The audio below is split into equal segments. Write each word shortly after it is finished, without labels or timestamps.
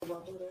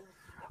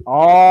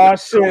Oh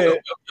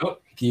shit! Can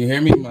you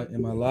hear me?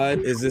 Am I live?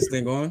 Is this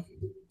thing on?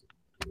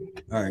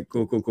 All right,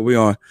 cool. We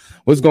on.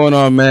 What's going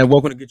on, man?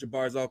 Welcome to Get Your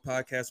Bars Off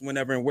podcast.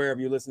 Whenever and wherever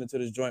you're listening to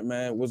this joint,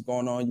 man. What's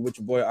going on? You with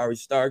your boy Ari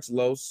Starks,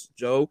 Los,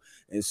 Joe,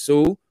 and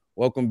Sue.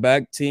 Welcome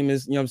back. Team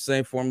is, you know what I'm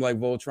saying, formed like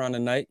Voltron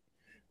tonight.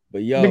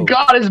 But yo, the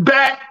God is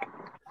back.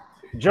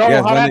 Joe,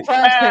 Yes, how that when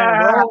trash can,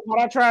 bro? How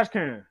that trash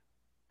can?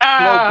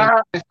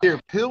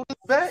 Peeled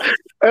back.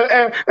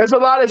 There's a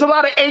lot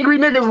of angry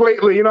niggas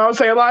lately. You know what I'm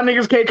saying? A lot of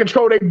niggas can't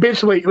control their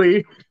bitch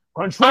lately.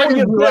 Control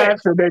your bitch.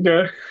 Laughing,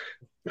 nigga.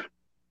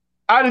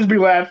 I just be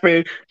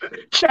laughing.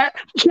 Chat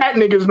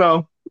niggas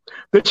know.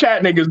 The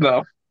chat niggas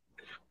know.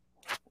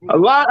 A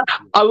lot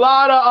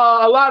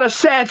of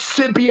sad,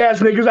 simpy ass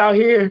niggas out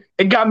here.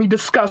 It got me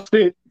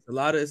disgusted.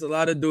 it's a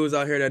lot of dudes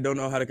out here that don't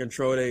know how to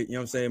control their, you know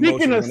what I'm saying,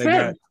 Speaking emotions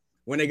of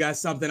when they got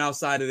something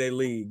outside of their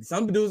league.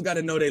 Some dudes got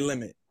to know their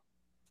limit.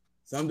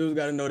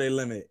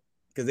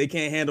 Because they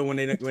can't handle when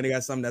they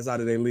got something that's out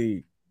of their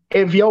league.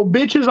 If your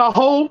bitch is a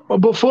hoe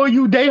before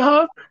you date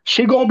her,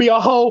 she gonna be a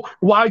hoe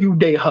while you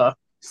date her.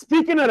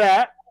 Speaking of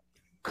that,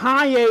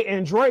 Kanye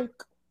and Drake.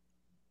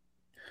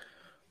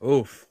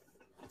 Oof.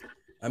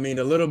 I mean,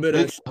 a little bit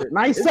of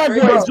Nice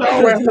segue,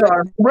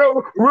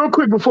 Joe. Real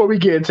quick before we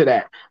get into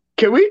that,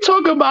 can we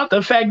talk about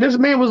the fact this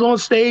man was on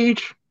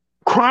stage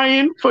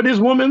crying for this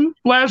woman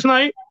last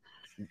night?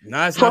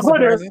 No, it's not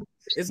surprising.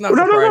 It's not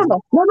surprising.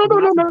 No.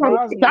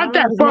 Not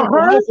that.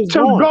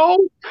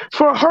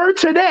 For her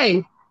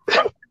today.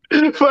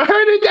 For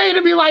her today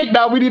to be like,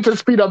 no, we need to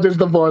speed up this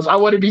divorce. I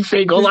want to be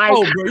single. Like,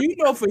 bro, you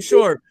know for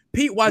sure.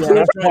 Pete watching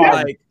this joint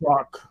like,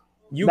 fuck.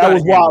 That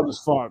was wild as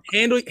fuck.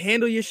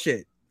 Handle your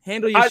shit.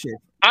 Shit.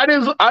 I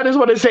just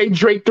want to say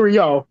Drake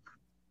 3-0.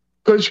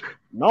 Because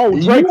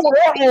Drake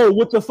 4-0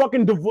 with the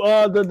fucking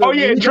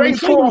Drake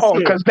 4-0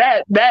 because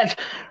that's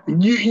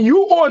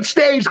you on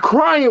stage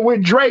crying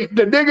with Drake,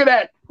 the nigga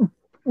that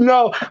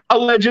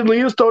allegedly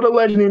is throw the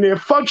legend in there.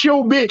 Fuck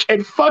your bitch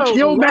and fuck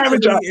your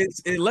marriage up.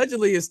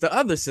 Allegedly, it's the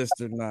other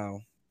sister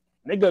now.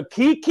 Nigga,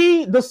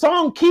 Kiki. The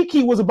song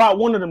Kiki was about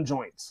one of them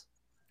joints.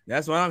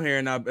 That's what I'm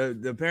hearing now.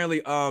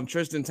 Apparently,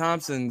 Tristan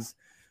Thompson's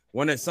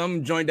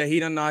some joint that he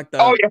done knocked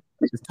out. Oh yeah,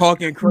 is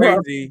talking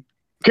crazy.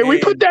 Can we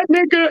put that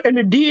nigga in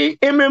the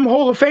DMM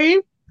Hall of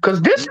Fame?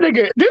 Because this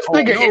nigga is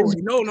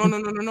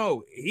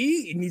no.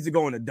 He needs to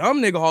go in the dumb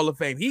nigga Hall of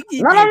Fame. No. He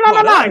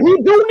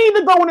do need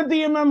to go in the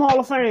DMM Hall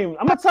of Fame.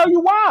 I'm gonna tell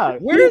you why.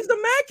 Where's the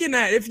Mac in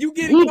that? If you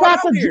get he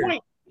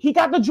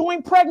got the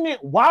joint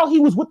pregnant while he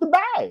was with the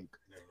bag.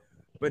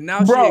 But now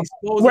she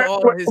exposed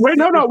all his. Wait,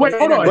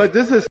 hold on. But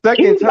this is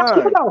second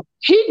time.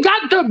 He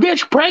got the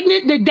bitch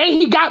pregnant the day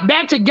he got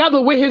back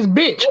together with his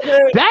bitch.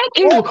 That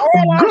is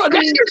good.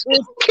 That's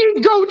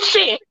king goat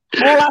shit.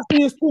 All I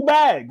see is two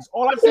bags.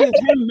 All I see is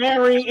him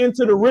marrying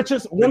into one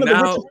of the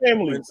richest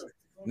families.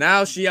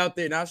 Now she out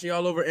there. Now she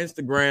all over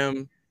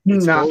Instagram,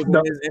 exposing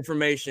his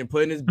information,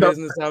 putting his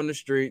business out in the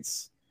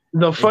streets.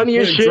 The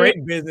funniest shit.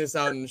 Drake business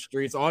out in the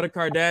streets. All the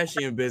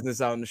Kardashian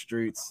business out in the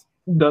streets.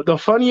 The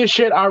funniest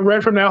shit I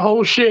read from that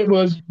whole shit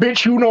was,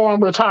 bitch, you know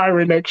I'm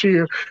retiring next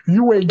year.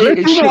 You ain't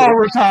getting shit. I'm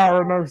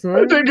retiring next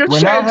year.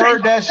 When I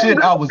heard that shit,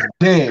 I was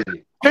dead.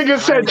 Nigga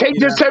said, take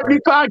this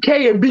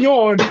 75K and be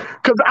on,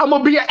 because I'm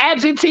going to be an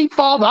absentee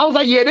father. I was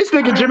like, yeah, this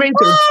nigga Jamaican.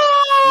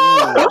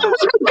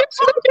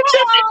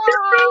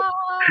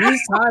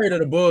 He's tired of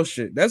the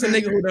bullshit. That's a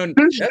nigga who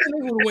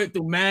went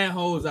through mad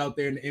hoes out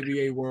there in the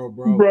NBA world,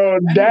 bro. Bro,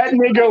 that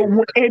nigga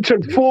went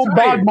into full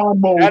Bodmon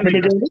mode. That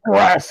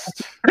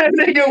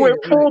nigga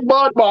went full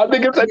Bodmon.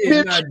 Nigga said,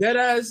 bitch. Dead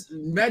ass.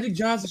 Magic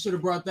Johnson should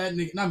have brought that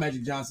nigga. Not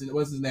Magic Johnson.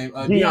 What's his name?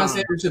 Deion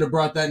Sanders should have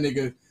brought that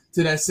nigga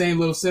to that same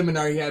little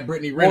seminar he had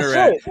Brittany Renner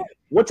at.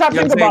 What y'all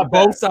think about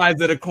both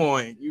sides of the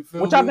coin? You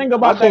feel what y'all think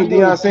about that? I think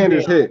Deion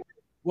Sanders hit.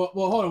 Well,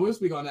 hold on. We'll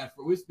speak on that.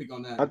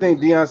 I think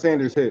Deion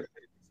Sanders hit.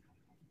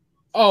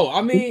 Oh,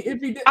 I mean, if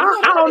he did, I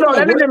don't know.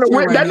 That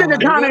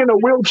nigga kind of in a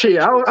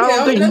wheelchair. I don't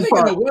think he's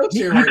in a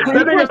wheelchair.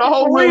 That nigga's a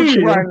whole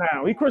wheelchair right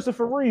now. He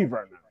Christopher Reeve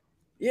right now.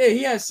 Yeah,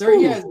 he has surgery.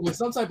 He has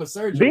some type of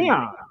surgery.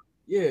 Deion.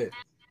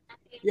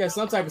 Yeah,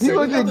 some type of he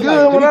surgery. He looked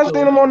good when I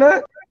seen him on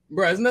that.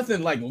 Bro, it's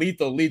nothing like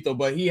lethal,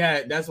 but he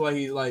had. That's why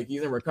he's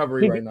in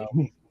recovery right now.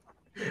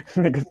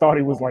 Nigga thought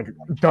he was like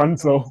done.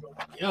 So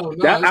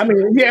in fact,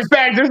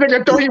 this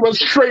nigga thought he was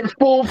straight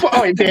full.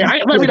 Let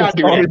me not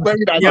do it.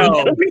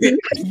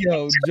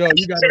 Yo, Joe,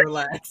 you gotta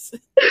relax.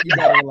 This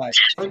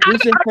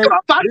is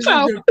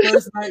your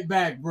first night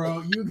back,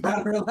 bro. You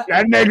gotta relax.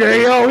 That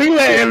nigga, he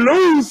letting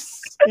loose.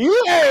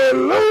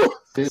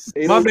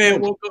 My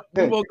man woke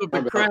up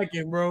to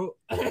cracking, bro.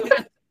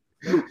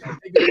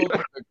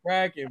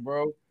 Cracking,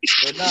 bro.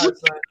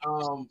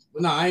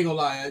 But I ain't gonna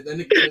lie. Let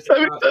me hit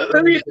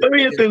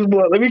this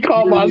blood. Let me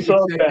calm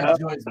myself down.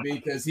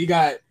 Because he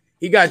got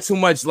too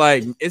much.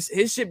 Like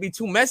his shit be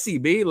too messy.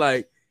 B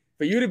like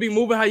for you to be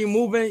moving how you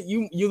moving,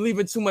 you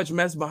leaving too much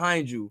mess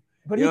behind you.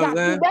 But he got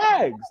two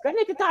bags. That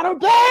nigga got a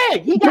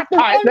bag. He got the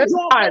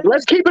all right,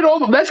 let's keep it all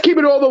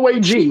the way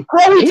G.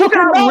 Bro, he took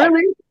not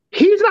really.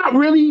 he's not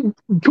really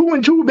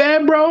doing too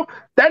bad, bro.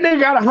 That nigga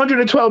got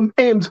 112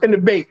 M's in the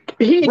bank.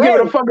 He ain't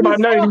giving a fuck about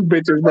none of these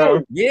bitches,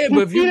 bro. Yeah, but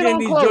if you cheated getting on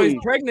these Chloe.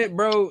 joints pregnant,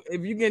 bro,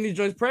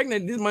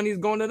 this money is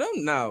going to them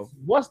now.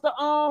 What's the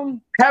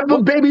Have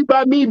a baby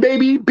by me,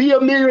 baby. Be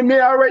a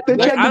millionaire. All right, the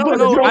Like, check. I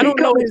don't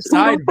know his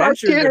side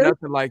ventures or ventures.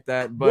 nothing like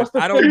that, What's but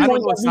the I don't thing know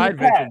with his side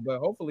Kat? ventures, but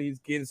hopefully he's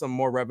getting some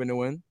more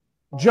revenue in.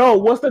 Joe?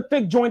 What's the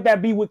thick joint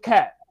that be with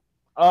Kat?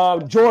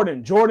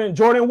 Jordan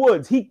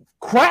Woods. He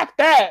cracked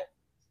that,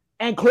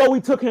 and Chloe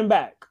took him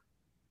back.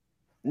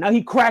 Now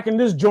he cracking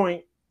this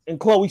joint, and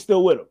Chloe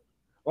still with him.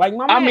 Like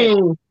my man. I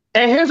mean,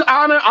 in his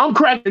honor, I'm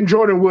cracking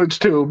Jordan Woods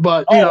too,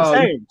 but you know,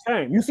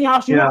 same. You see how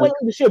she Yeah. look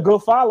lately? She a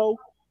good follow.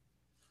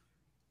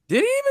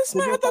 Did he even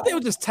smack? I thought they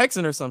were just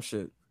texting or some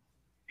shit.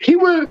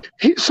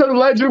 So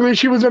allegedly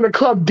she was in the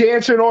club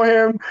dancing on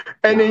him,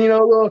 and then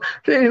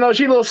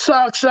she little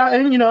sock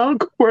something,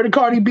 where the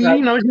Cardi B,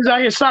 she's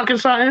out here socking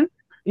something.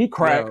 He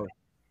cracked. Yo.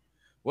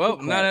 Well,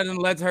 now that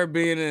lets her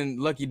being in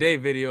Lucky Day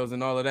videos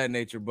and all of that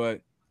nature,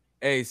 but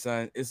hey,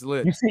 son, it's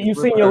lit. You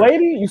seen your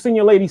lady? You seen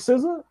your lady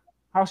SZA?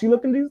 How she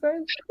looking these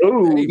days?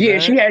 Ooh, Hey, yeah,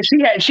 man. she had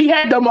them She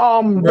pants got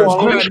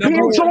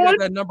on.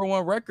 that number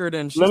one record,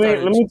 and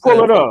Let me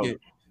pull it up.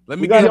 Let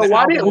me get the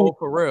why album did- on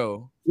for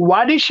real.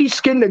 Why did she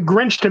skin the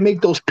Grinch to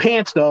make those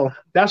pants though?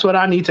 That's what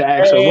I need to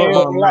ask her. Hey,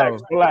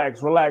 What-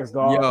 relax,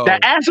 dog. Yo,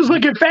 That ass is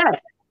looking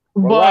fat,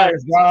 but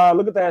Relax, dog.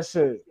 Look at that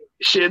shit.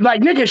 shit,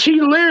 like nigga,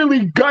 she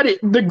literally gutted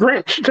the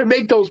Grinch to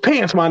make those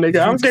pants, my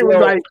nigga. I'm saying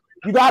like.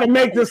 You gotta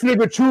make this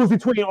nigga choose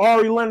between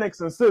Ari Lennox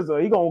and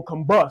SZA. He gonna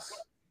combust.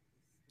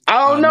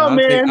 I don't know,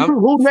 man.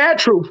 Who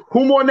natural?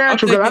 Who more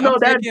natural? Because I know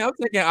I'm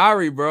taking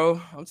Ari,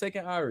 bro. I'm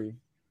taking Ari.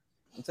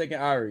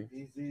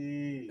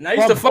 Easy. And I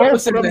used to fuck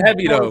with SZA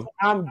heavy though.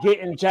 I'm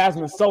getting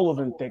Jasmine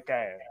Sullivan thick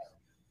ass.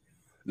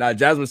 Nah,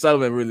 Jasmine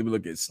Sullivan really be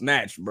looking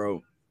snatched,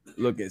 bro.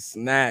 Looking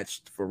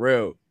snatched for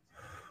real.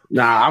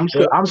 Nah, I'm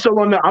still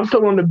on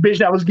the bitch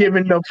that was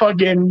giving the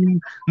fucking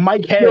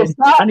Mike head.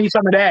 I need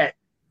some of that.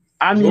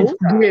 I need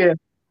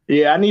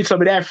I need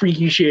some of that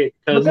freaky shit.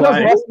 Look at us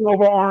wrestling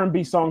over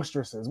R&B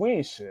songstresses. We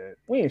ain't shit.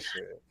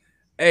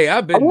 Hey,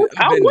 I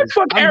would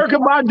fuck Erykah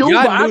Badu,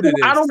 but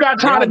I don't got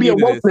time to be a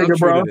woke nigga,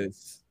 bro.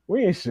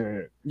 We ain't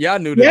shit. Yeah, I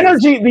knew the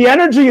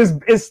energy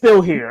is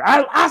still here.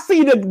 I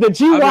see the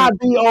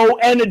GYBO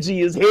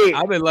energy is here.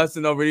 I've been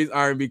lusting over these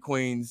R&B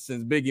queens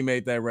since Biggie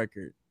made that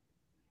record.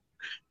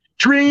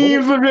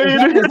 Dreams of it.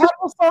 Is that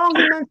the song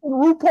you mentioned,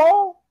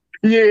 RuPaul?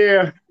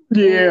 Yeah.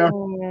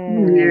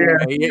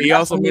 He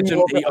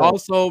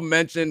also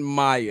mentioned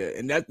Maya,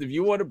 and that's if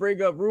you want to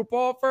bring up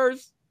RuPaul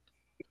first.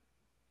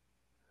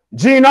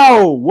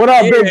 Gino, what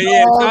up, big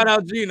dog? Shout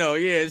out Gino.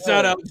 Yeah,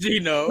 shout out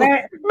Gino.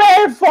 Man,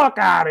 fuck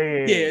out of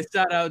here. Yeah,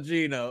 shout out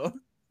Gino.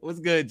 What's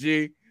good,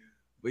 G?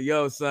 But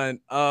yo, son,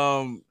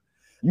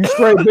 you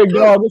straight, big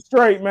dog. It's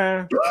straight,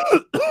 man.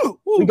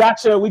 we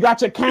got your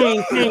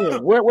Kane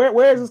Kangen.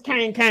 Where is this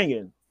Kane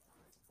Kangen?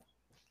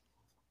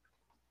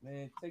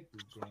 Man, take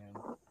this jam.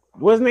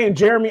 What's his name?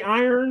 Jeremy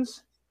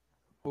Irons?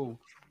 Who?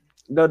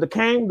 The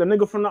Kane, the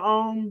nigga from the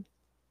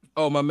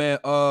Oh, my man.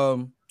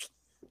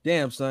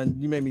 Damn, son,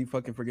 you made me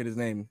fucking forget his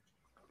name.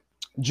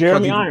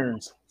 Jeremy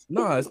Irons.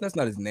 No, that's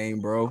not his name,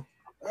 bro.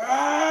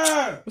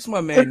 What's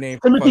my man name?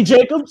 Timothy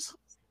Jacobs?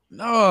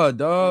 No,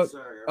 dog.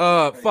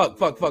 Fuck.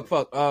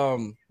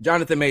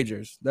 Jonathan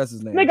Majors. That's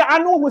his name. Nigga, I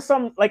know it was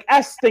some like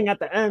S thing at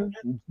the end.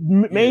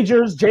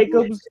 Majors,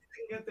 Jacobs,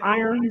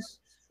 Irons.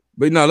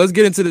 But no, let's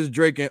get into this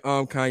Drake and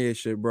Kanye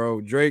shit, bro.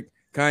 Drake,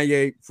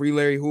 Kanye, Free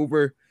Larry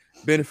Hoover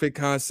benefit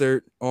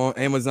concert on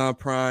Amazon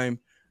Prime.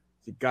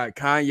 You got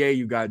Kanye,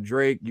 you got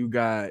Drake, you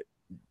got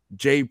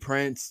Jay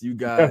Prince, you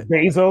got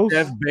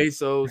Jeff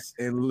Bezos,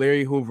 and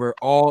Larry Hoover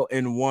all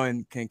in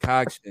one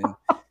concoction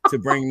to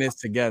bring this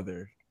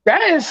together.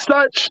 That is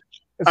such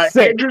an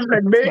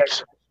interesting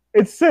mix.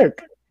 It's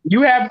sick.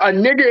 You have a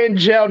nigga in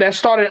jail that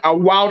started a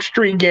Wild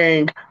Street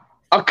gang,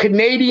 a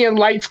Canadian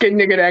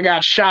light-skinned nigga that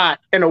got shot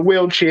in a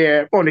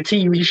wheelchair on a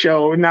TV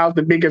show, and now is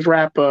the biggest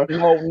rapper.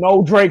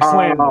 No Drake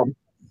slander.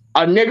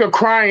 A nigga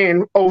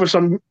crying over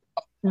some...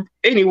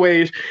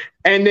 Anyways,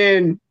 and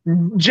then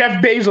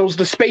Jeff Bezos,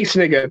 the space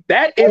nigga.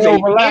 That is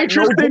an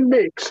interesting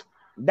mix.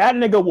 That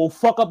nigga will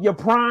fuck up your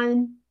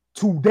prime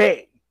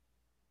today.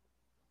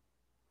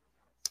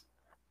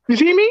 You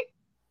see me?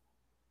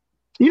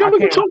 You know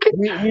who you're talking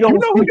to? You know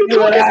who you're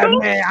talking to?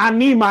 Man, I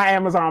need my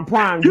Amazon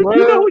Prime. You know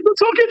who you're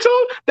talking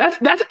to?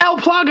 That's El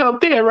Plaga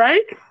up there,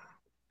 right?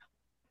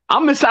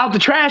 I'm Miss Out the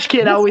Trash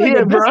Kid over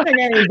here, bro. This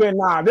nigga ain't been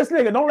This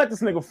nigga, don't let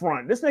this nigga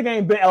front. This nigga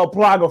ain't been El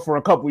Plaga for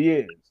a couple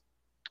years.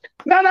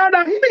 No.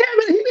 He be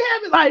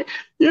having like,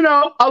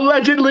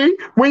 allegedly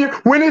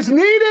when it's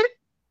needed.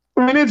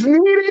 When it's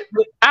needed,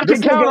 I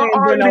can count on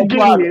Ari to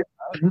get it.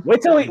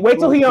 Wait till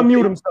he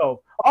unmute himself.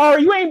 Oh,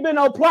 you ain't been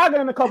El Plaga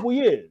in a couple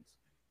years.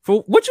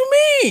 For what you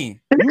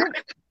mean?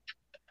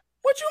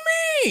 What you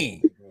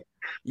mean?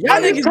 Y'all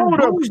I just niggas told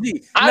him.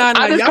 bougie.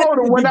 I just y'all told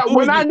him niggas be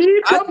when I bougie.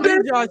 need I something,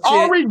 send y'all shit,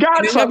 Ari got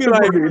and then y'all be something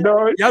like, for me,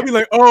 dog. y'all be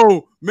like,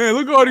 oh man,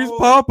 look at all these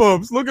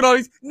pop-ups. Look at all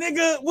these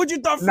nigga. What you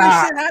thought free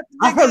Nah, shit happened?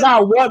 I Nigga?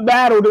 forgot what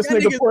battle this Y'all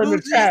nigga niggas put in the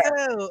bougie as chat.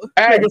 hell.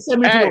 Hey, Nigga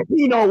sent me to a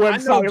Pinot I know,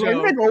 website. Joe. Like,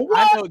 nigga, I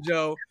what? know,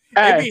 Joe.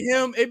 hey. It be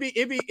him.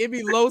 It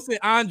be Los and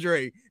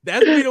Andre.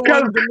 That's be the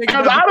ones. The niggas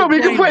Because that I don't be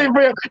complaining. complaining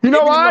for him. You know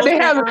It be why? Los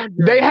and Andre.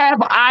 They have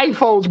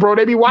iPhones, bro.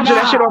 They be watching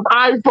that shit on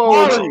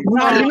iPhones. Ari,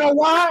 nah, you know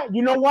why?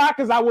 You know why?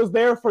 Because I was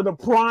there for the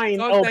Prime.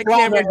 Talk that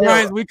Cameron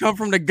Grimes. We come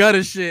from the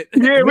gutter shit.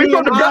 Yeah, we Me from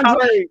and the gutter.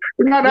 Andre.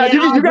 No, Me and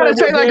you Andre gotta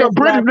say was like there a for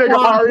British that nigga,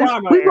 Ari.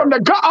 Prime We from the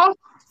gutter.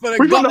 For the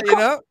We from gutter, you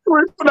know.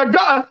 We from the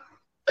gutter.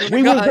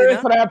 We was there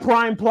for that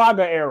Prime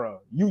Plaga era.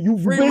 You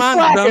Free been man,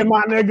 slacking, though.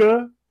 my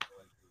nigga.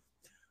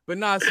 But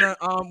nah, son.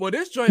 Well,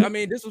 this joint, I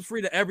mean, this was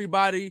free to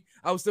everybody.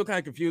 I was still kind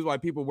of confused why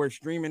people were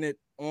streaming it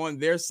on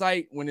their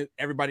site when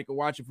everybody could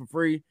watch it for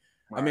free.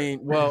 I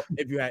mean, well,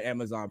 if you had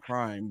Amazon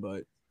Prime,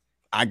 but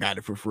I got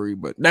it for free.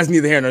 But that's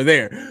neither here nor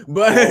there.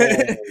 But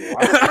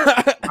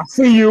I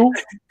see you.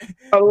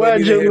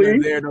 Allegedly.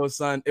 There, no,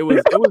 son. It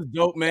was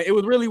dope, man. It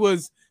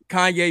was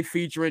Kanye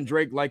featuring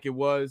Drake like it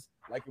was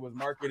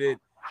marketed.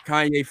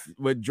 Kanye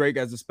with Drake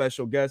as a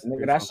special guest.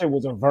 Nigga, that shit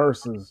was a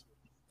verses.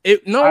 I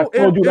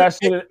told you that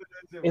shit.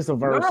 It's a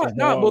verses.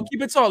 Nah, we'll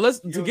keep it tall. Let's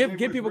give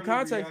people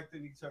context.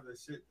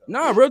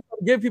 Nah, real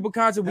give people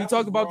context. We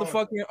talked about the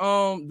fucking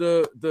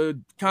the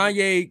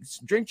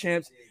Kanye Drink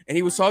Champs, and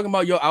he was talking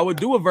about I would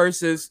do a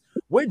versus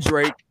with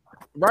Drake,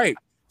 right?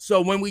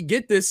 So when we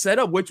get this set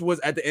up, which was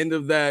at the end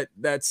of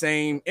that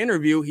same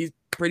interview, he's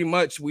pretty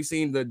much we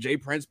seen the Jay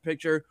Prince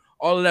picture,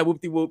 all of that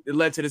whoop-de-whoop. It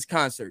led to this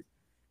concert,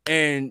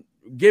 and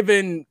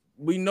given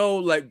we know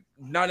like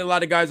not a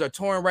lot of guys are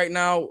touring right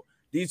now,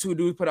 these two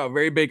dudes put out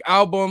very big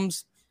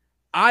albums.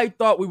 I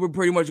thought we were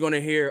pretty much going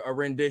to hear a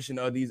rendition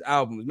of these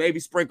albums, maybe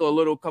sprinkle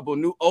a couple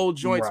new old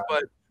joints, right.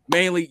 But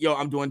mainly,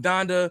 I'm doing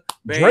Donda.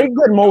 Drake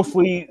did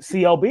mostly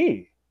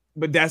CLB,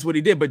 but that's what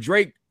he did. But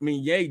Drake,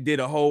 Ye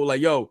did a whole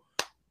like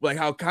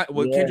how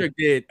Kendrick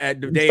did at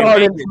the day.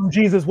 Started from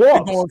Jesus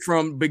Walks, going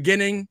from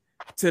beginning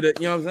to the,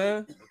 you know what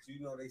I'm saying?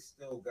 But they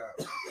still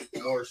got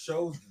more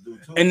shows to do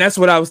too. And that's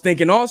what I was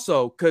thinking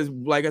also, because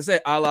like I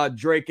said, a la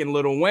Drake and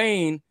Lil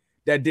Wayne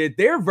that did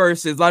their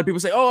verses. A lot of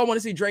people say, "Oh, I want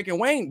to see Drake and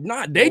Wayne."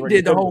 Nah, they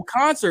did the whole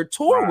concert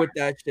tour with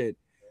that shit.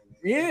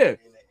 Yeah,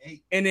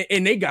 and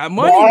they got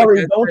money.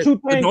 Ari, don't you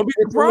think? Don't be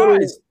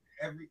surprised.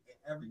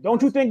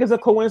 Don't you think it's a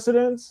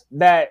coincidence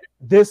that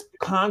this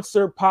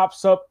concert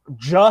pops up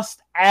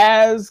just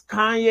as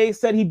Kanye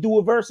said he'd do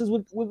a verses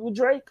with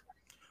Drake?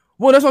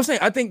 Well, that's what I'm saying.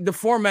 I think the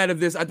format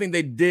of this, I think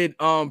they did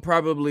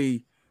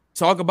probably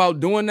talk about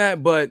doing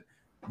that, but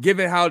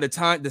given how the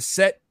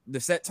set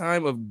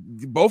time of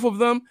both of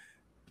them,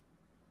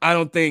 I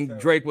don't think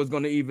Drake was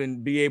going to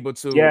even be able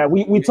to. Yeah,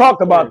 we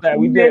talked about that.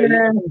 We did.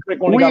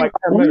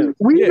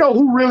 We know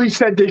who really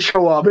set this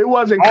show up. It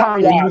wasn't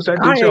Kanye who set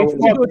this show up.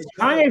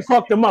 Kanye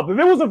fucked him up. If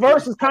it was a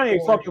versus, Kanye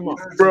fucked him up.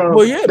 Bro,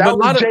 well, yeah, that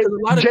but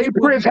Jay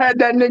Prince had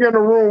that nigga in the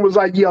room, was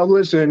like, yo,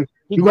 listen,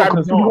 you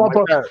gonna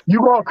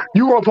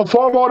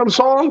perform all them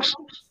songs?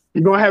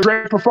 You gonna have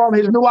Drake perform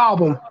his new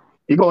album?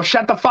 You gonna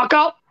shut the fuck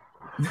up?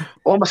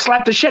 Or I'm gonna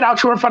slap the shit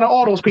out you in front of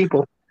all those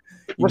people.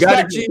 You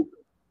got it, Chief.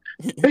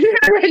 You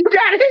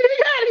got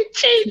it,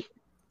 Chief.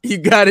 You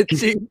got it,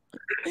 Chief.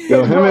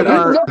 Yo, I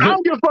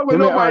don't give a fuck with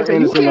nobody.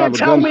 You can't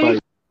tell me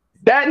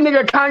that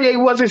nigga Kanye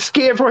wasn't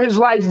scared for his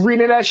life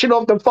reading that shit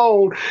off the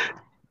phone,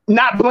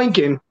 not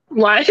blinking.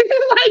 Like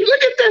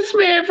look at this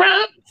man,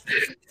 bro.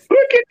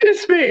 Look at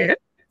this man.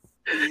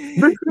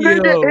 This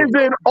nigga is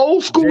an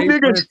old school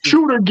nigga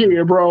shooter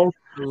gear, bro.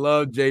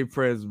 Love Jay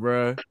Prince,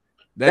 bro.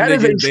 That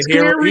is the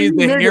hero. He's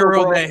the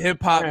hero that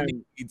hip hop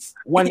needs.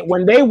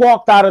 When they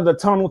walked out of the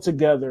tunnel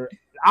together,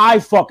 I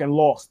fucking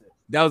lost it.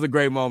 That was a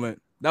great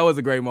moment. That was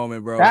a great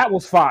moment, bro. That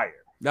was fire.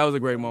 That was a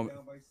great moment.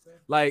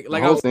 Like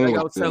I was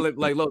telling,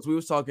 like Los, we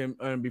was talking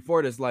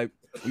before this. Like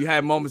you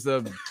had moments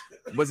of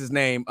what's his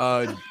name,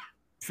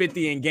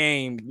 50 and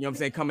Game. You know what I'm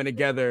saying, coming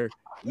together.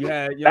 You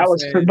had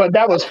but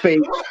that was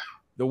fake.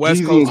 The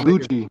West Coast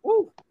Gucci.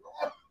 Woo.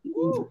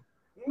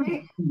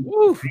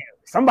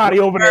 Somebody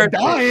over there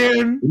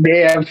dying.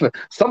 Yeah,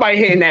 somebody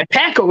hitting that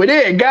pack over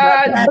there.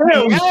 God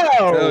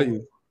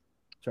damn.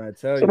 Try to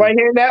tell you. Somebody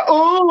hitting that.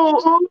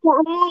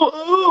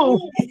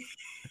 Ooh.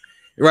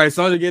 Right,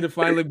 so to get to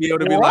finally be able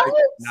to be like,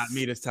 not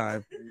me this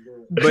time.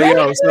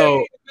 But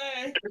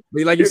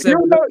but like you said,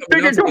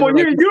 nigga, come on,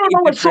 you don't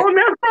know what song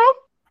that from?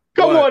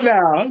 Come on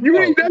now, you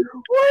ain't that.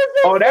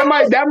 Oh, that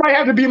might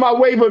have to be my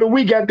wave of the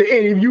week at the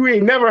end. If you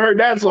ain't never heard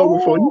that song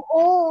before,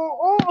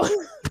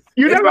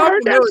 you never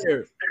heard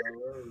that.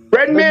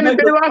 Redman and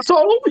De La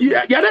Soul.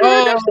 Yeah, that heard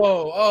that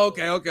song? Oh,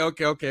 okay.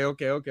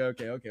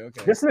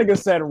 This nigga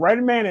said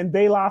Redman and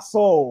De La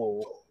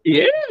Soul.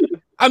 Yeah.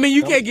 I mean,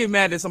 you can't get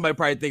mad that somebody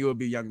probably think it would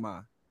be Young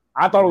Ma.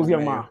 I thought it was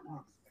Young Ma.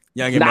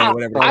 Y'all get Nah, mad,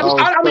 whatever.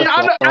 I mean,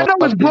 I know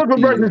it's Brooklyn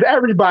versus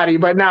everybody,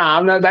 but nah,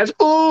 I'm not. That's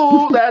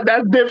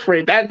that's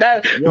different. That's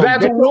get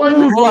one. your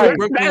ooze right.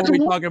 Brooklyn when we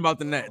talking about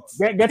the Nets.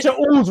 Get your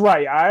ooze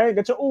right, all right?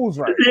 Get your ooze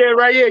right. Yeah,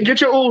 right. Yeah,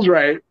 get your ooze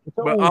right.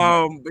 But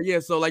yeah,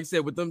 so like I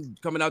said, with them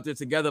coming out there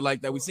together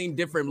like that, we've seen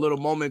different little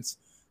moments.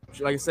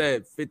 Like I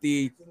said,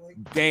 50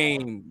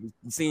 Game,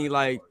 we seen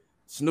like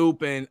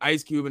Snoop and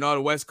Ice Cube and all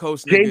the West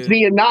Coast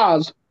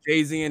niggas.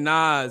 Jay-Z and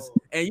Nas.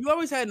 And you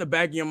always had in the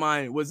back of your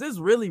mind, was this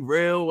really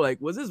real? Like,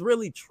 was this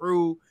really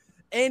true?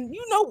 And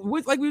you know,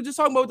 like we were just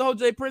talking about with the whole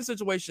Jay Prince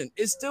situation,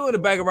 it's still in the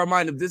back of our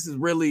mind if this is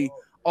really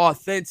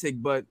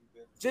authentic. But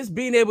just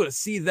being able to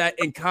see that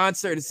in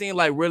concert and seeing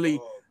like really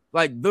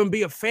like them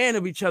be a fan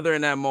of each other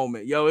in that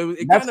moment, yo,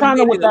 that's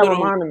kind of what that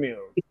reminded me of.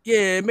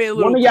 Yeah, it made a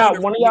little.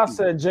 One of y'all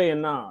said Jay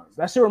and Nas.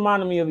 That shit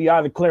reminded me of the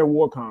Other Claire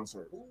War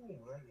concert.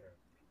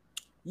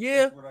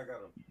 Yeah,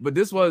 but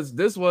this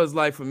was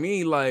like for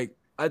me, like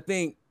I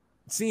think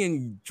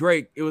seeing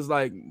Drake, it was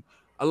like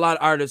a lot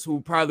of artists who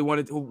probably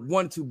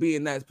wanted to be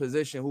in that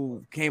position,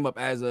 who came up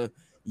as a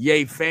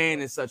Ye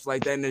fan and such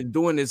like that, and they're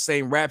doing this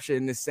same rap shit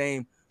in the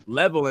same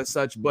level and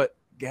such, but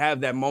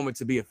have that moment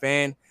to be a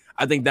fan.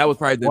 I think that was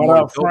probably the more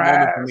dope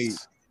moment for me.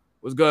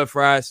 What's good,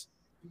 Fries?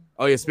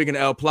 Oh yeah, speaking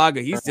of El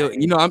Plaga, he's still,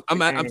 you know, I'm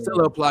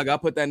still El Plaga. I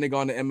put that nigga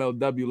on the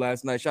MLW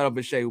last night. Shout out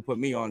to Shay who put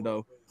me on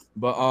though.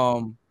 But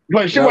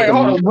Shay, wait,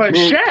 hold on, but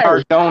Shay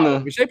put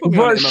me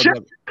on the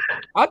MLW.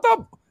 I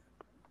thought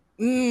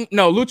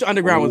no, Lucha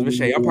Underground was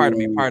Vishay. Pardon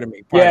me.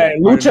 Yeah,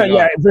 Lucha.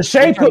 Yeah,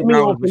 Vishay put me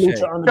on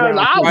Lucha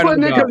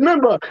Underground. Because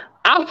remember,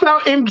 I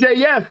found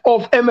MJF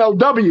off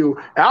MLW.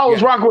 I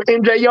was rocking with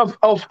MJF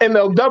off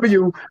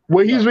MLW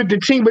where he's with the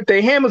team with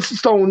the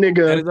Hammerstone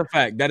nigga.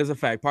 That is a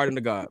fact. Pardon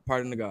the God.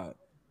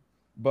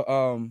 But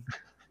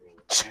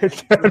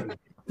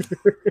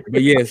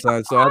but yeah,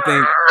 son. So I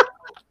think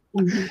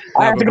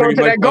I have to go to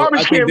that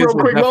garbage can real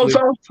quick,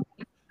 Loso.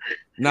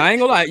 Nah, I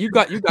ain't gonna lie. You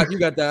got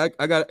that.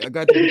 I got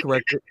to be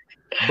corrected.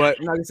 But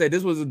like I said,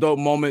 this was a dope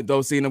moment,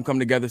 though, seeing them come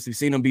together,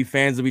 seeing them be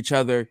fans of each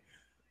other.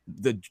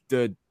 The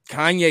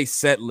Kanye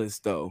set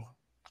list, though.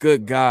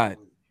 Good God.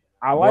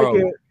 I like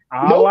it.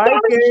 I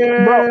like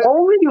it. Bro,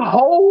 only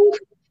Hov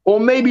or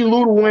maybe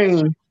Lil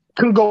Wayne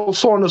can go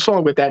song to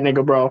song with that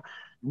nigga, bro.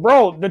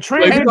 Bro, the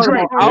trend.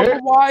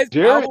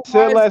 Jared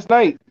said last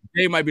night.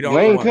 They might be the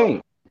only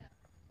one.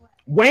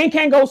 Wayne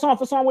can't go song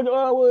for song with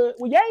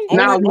Ye.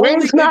 Now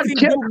Wayne's not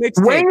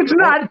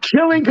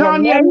killing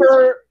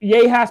Kanye.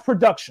 Ye has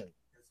production.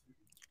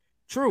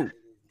 True,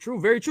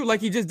 very true.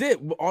 Like he just did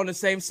on the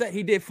same set.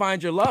 He did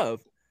Find Your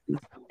Love,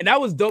 and that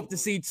was dope to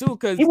see too.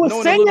 Because he was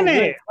singing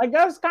it. Like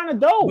that was kind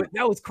of dope. But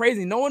that was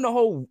crazy. Knowing the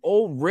whole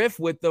old riff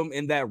with them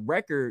in that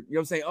record. You know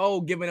what I'm saying?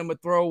 Oh, giving him a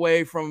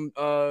throwaway from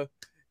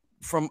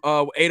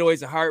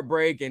 808s and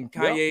Heartbreak, and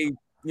Kanye. You know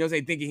what I'm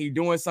saying? Thinking he's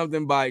doing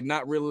something by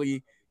not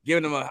really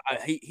giving him a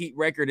heat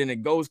record, and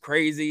it goes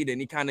crazy. Then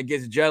he kind of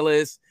gets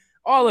jealous.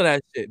 All of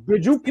that shit.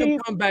 Did you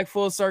come back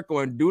full circle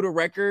and do the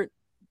record?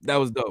 That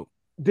was dope.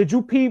 Did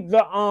you peep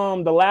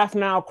the Laugh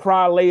Now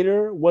Cry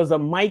Later was a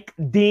Mike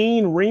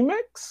Dean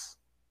remix?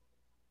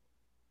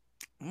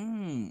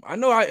 I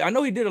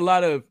know he did a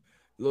lot of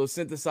little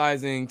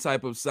synthesizing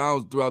type of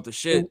sounds throughout the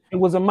shit. It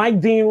was a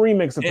Mike Dean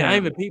remix. And I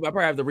even peep. I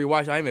probably have to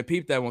rewatch. I even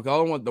peeped that one.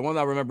 The one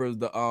I remember is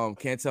the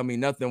Can't Tell Me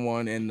Nothing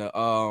one, and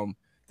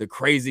the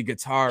crazy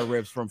guitar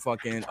riffs from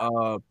fucking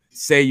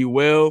Say You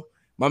Will.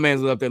 My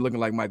man's up there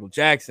looking like Michael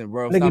Jackson,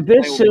 bro. Nigga,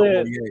 this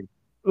shit,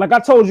 like I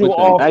told you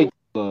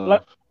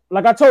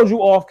like I told you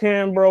off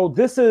cam, bro,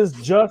 this is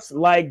just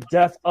like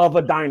Death of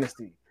a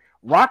Dynasty.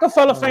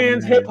 Rockefeller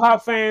fans, hip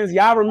hop fans,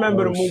 y'all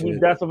remember the movie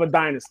Death of a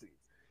Dynasty.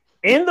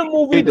 In the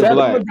movie Death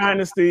of a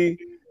Dynasty,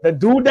 the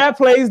dude that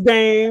plays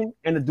Dame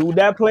and the dude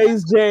that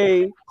plays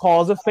Jay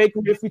calls a fake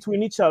riff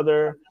between each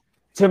other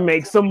to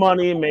make some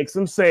money and make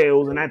some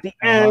sales. And at the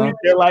end,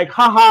 they're like,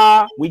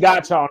 haha, we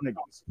got y'all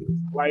niggas.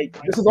 Like,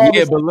 this is all.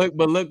 Yeah,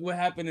 but look what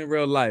happened in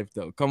real life,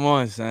 though. Come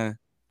on, son.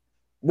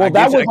 Well,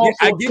 I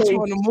get you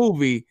on the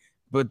movie,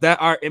 but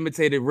that art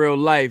imitated real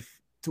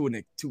life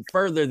to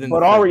further than.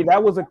 But Ari,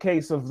 that was a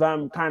case of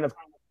them kind of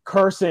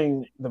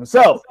cursing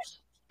themselves.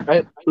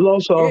 Right?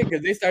 Yeah,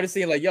 because they started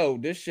seeing like, yo,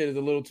 this shit is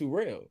a little too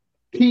real.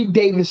 Pete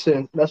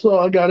Davidson. That's all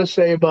I gotta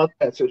say about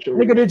that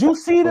situation. Nigga, did you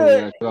see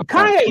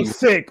Kanye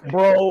sick,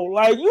 bro?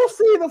 Like you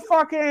see the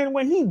fucking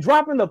when he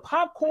dropping the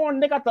popcorn,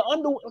 they got the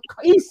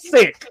he's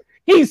sick.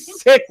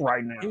 He's sick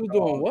right now. He was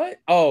doing what?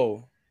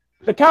 Oh,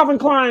 the Calvin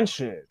Klein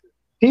shit.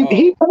 He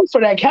paid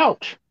for that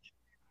couch.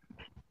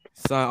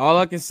 Son, all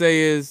I can say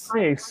is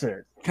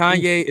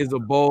Kanye is a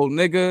bold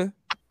nigga.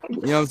 You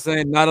know what I'm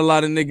saying? Not a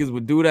lot of niggas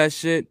would do that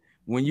shit.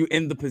 When you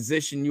in the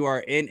position you are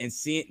in and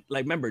seeing,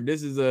 like, remember,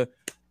 this is a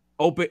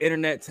open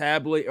internet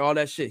tablet, all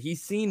that shit.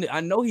 He's seen it.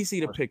 I know he see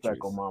the pictures.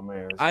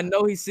 I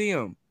know he see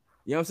him.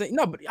 You know what I'm saying?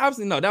 No, but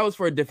obviously, no, that was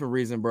for a different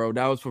reason, bro.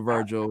 That was for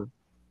Virgil.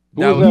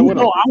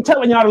 I'm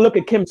telling y'all to look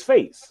at Kim's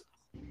face.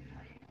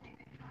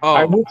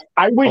 Oh,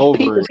 I wish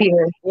Pete was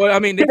here. Well, I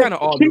mean, they kind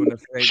of all doing the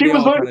same. She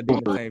was kind of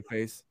doing the same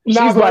face.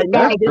 She's like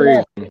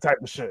that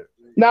type of shit.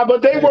 Nah,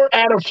 but they were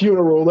at a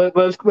funeral.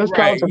 Let's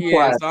Right, count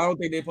yeah. So I don't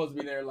think they're supposed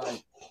to be there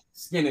like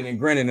skinning and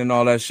grinning and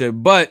all that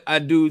shit. But I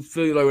do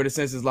feel like, in a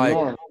sense, is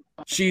like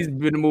she's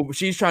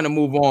trying to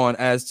move on.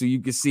 As to, you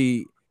can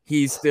see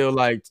he's still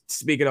like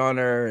speaking on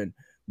her and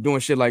doing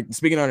shit like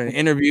speaking on an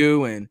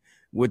interview and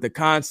with the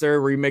concert,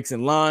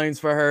 remixing lines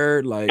for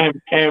her. Like,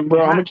 and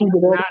bro, I'm gonna keep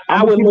it.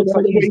 I would look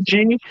like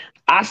G.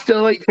 I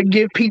still like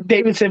forgive Pete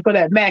Davidson for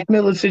that Mac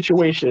Miller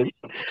situation.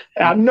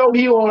 I know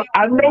he on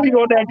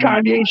that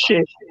Kanye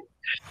shit.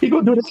 He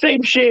gonna do the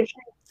same shit.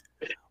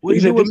 What do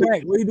you do with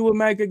Mac? What do you do with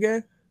Mac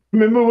again?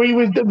 Remember when he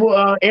was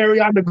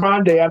Ariana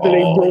Grande after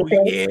they broke up?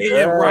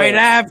 Yeah, right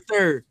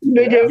after.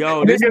 Nigga,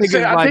 yo, this nigga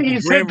said, like I think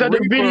he sent her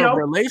the video.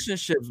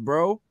 Relationships,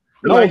 bro.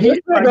 No, like, he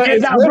sent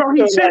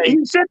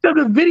them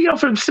the video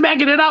from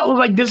smacking it out. It was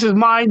like, this is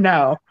mine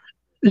now.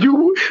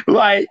 You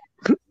like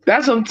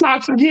that's some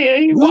toxic. Yeah,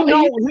 he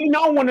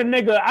know when the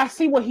nigga. I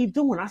see what he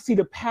doing. I see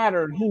the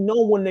pattern. He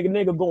know when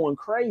nigga going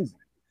crazy.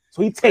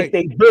 So he take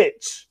they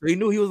bitch. He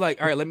knew he was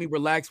like, all right, let me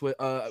relax a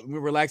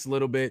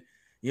little bit.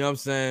 You know what I'm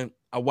saying?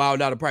 I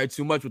wilded out probably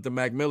too much with the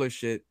Mac Miller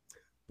shit.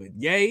 But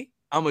yay,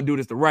 I'm gonna do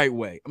this the right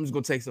way. I'm just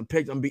gonna take some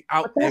pictures. I'm gonna be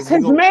out. But that's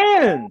his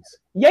man's.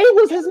 Yay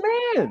was his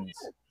man's.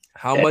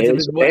 How much of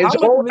his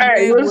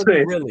was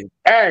it really?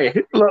 Hey,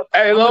 look,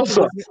 hey,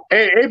 Losa.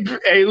 Hey.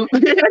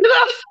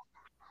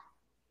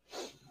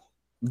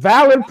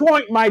 Valid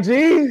point, my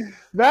G.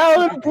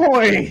 Valid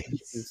point.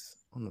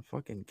 On the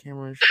fucking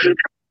camera and shit.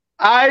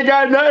 I ain't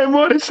got nothing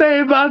more to say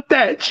about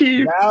that,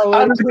 Chief.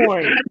 Valid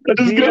point.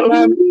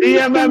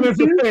 DMM is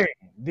a thing.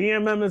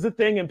 DMM is a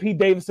thing, and Pete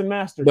Davidson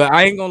mastered. But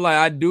I ain't gonna lie,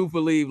 I do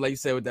believe, like you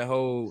said, with that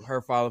whole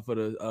her filing for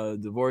the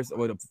divorce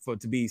or for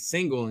to be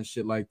single and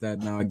shit like that.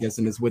 Now, I guess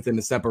it's within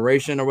the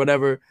separation or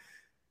whatever.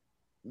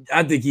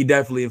 I think he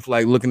definitely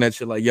like looking at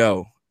shit like,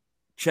 yo,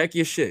 check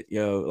your shit,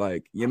 yo.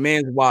 Like your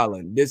man's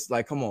wilding. This,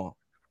 like, come on,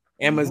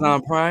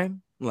 Amazon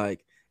Prime.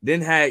 Like,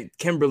 then had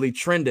Kimberly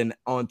trending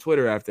on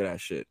Twitter after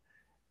that shit.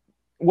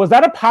 Was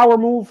that a power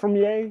move from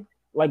Ye?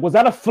 Like, was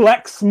that a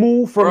flex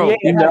move from Ye?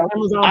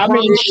 I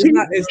mean,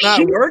 it's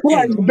not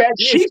working.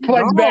 She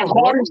flexed back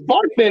hard as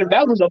fuck.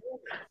 That was a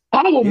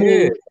power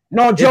move.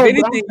 No, Joe, if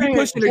anything,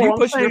 you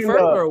pushing her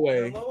further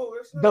away.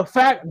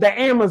 The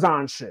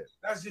Amazon shit.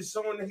 That's just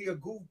showing that he a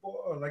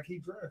goofball, like he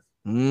dressed.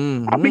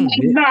 Mm-hmm. I mean,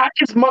 he's not.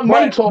 It's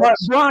money talk. But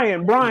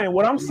Brian,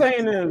 what I'm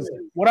saying is,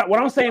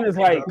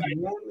 like,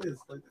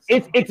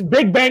 it's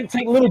big bank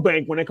take little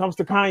bank when it comes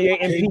to Kanye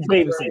and Pete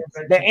Davidson.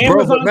 The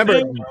Amazon.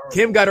 Remember,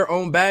 Kim got her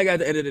own bag at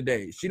the end of the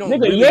day. She don't.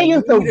 Nigga, Ye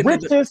is the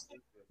richest.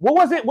 What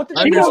was it? What did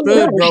she don't give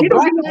a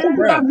fuck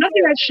about none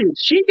of that shit.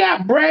 She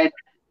got bread.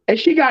 And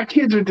she got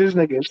kids with this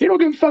nigga. She don't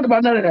give a fuck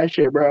about none of that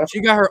shit, bro.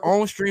 She got her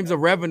own streams of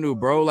revenue,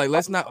 bro. Like,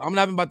 I'm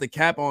not even about to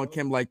cap on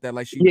Kim like that.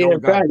 Like, she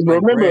don't got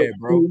remember, bread,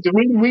 bro.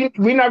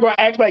 We not gonna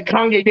act like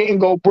Kanye didn't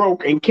go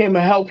broke and Kim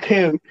helped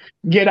him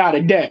get out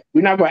of debt.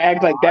 We're not gonna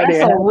act like that.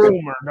 That's a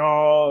rumor,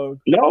 dog.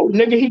 No,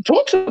 nigga, he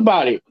talks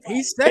about it.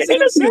 He says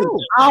it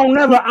himself. I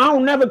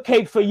don't never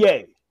cake for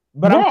Ye.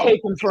 But I'm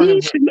taking for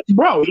him.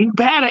 Bro, he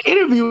had an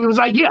interview. It was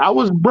like, yeah, I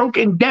was broke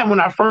in debt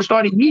when I first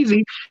started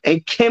Yeezy,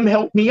 and Kim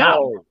helped me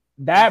out.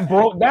 That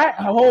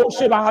whole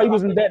shit about how he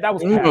was in debt. That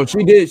was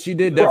she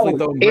did definitely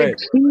throw bread.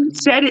 If he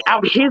said it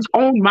out his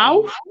own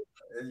mouth,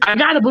 I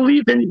gotta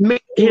believe in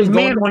his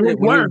man on his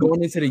word.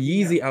 Going into the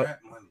Yeezy out,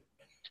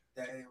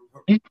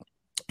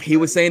 he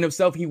was saying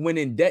himself he went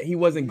in debt. He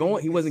wasn't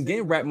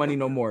getting rap money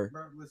no more.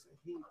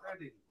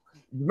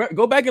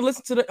 Go back and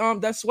listen to the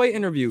that Sway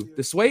interview.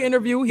 The Sway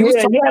interview, he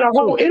had a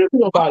whole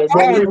interview about it.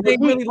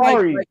 Really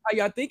like how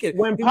y'all thinking.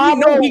 When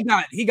Pablo,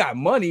 he got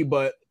money,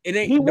 but it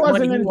ain't. He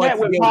wasn't in debt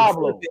with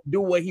Pablo.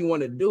 Do what he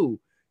wanted to do.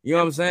 You know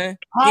what I'm saying?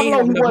 Pablo, he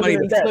wasn't money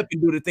to flip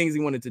and do the things he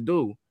wanted to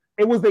do.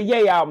 It was the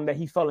Ye album that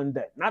he fell in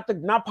debt,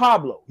 not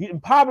Pablo.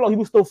 Pablo, he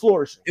was still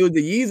flourishing. It was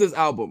the Yeezus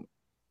album.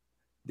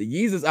 The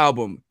Yeezus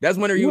album. That's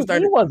when he was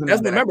starting.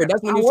 That's when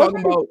he was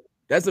talking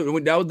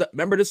about.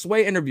 Remember the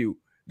Sway interview.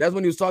 That's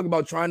when he was talking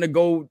about trying to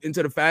go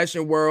into the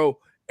fashion world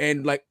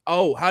and like,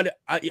 oh,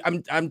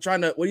 I'm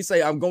trying to, what do you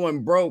say? I'm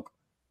going broke,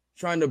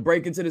 trying to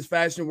break into this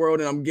fashion world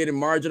and I'm getting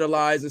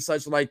marginalized and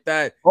such like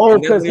that. Oh,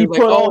 because he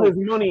put all his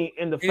money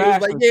in the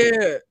fashion. Like,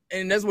 yeah.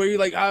 And that's where you're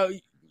like, oh,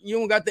 you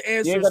don't got the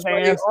answers,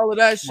 all of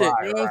that shit.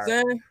 Right, you know what I'm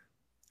saying?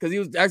 Because he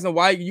was asking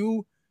why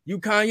you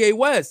Kanye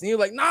West. And you're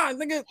like, nah,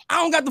 nigga,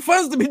 I don't got the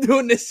funds to be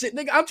doing this shit.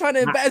 Nigga, I'm trying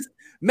to invest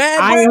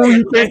mad I am who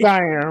you think I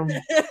am.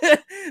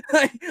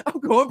 Like, I'm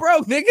going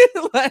broke, nigga.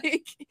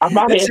 Like, I'm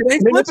out here.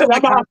 Nigga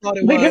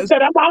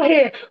said I'm out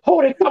here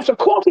holding cups of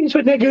coffees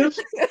for niggas.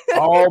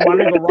 Oh, my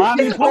nigga,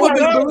 Ronnie's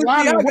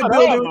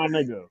my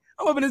nigga.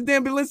 I'm up in this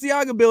damn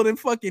Balenciaga building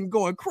fucking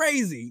going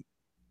crazy.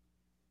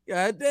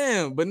 God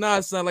damn. But nah,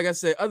 son, like I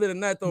said, other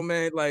than that though,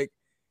 man, like,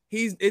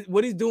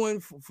 what he's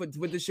doing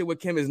with this shit with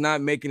Kim is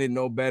not making it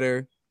no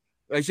better.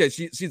 Like I said,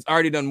 she's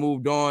already done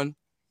moved on.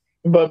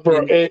 But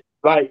bro,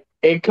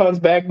 it comes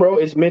back, bro.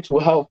 It's mental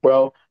health,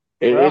 bro.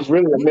 It's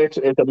really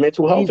a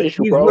mental health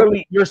issue, bro.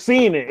 You're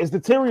seeing it. It's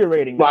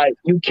deteriorating. Like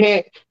he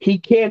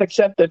can't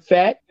accept the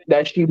fact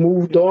that she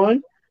moved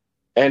on,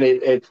 and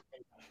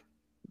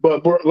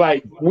But bro,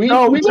 like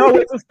no,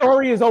 it's a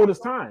story as old as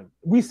time.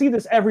 We see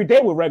this every day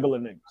with regular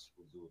niggas.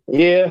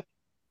 Yeah.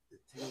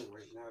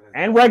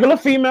 And regular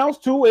females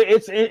too.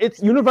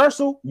 It's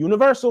universal.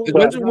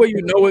 Especially when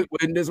you know it,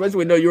 especially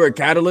when you know you're a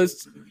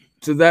catalyst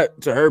to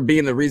her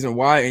being the reason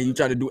why, and you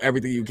try to do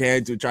everything you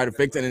can to try to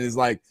fix it, and it's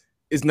like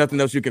it's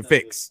nothing else you can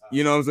fix.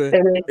 You know what I'm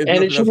saying?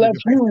 And if she left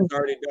you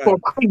for a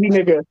crazy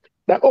nigga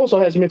that also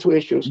has mental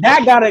issues,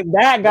 that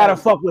gotta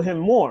fuck with him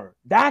more.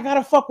 That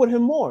gotta fuck with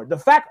him more. The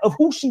fact of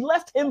who she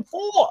left him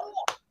for.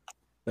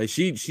 Like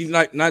she's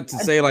not to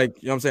say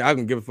like, you know what I'm saying, I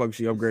can give a fuck if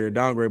she upgrade or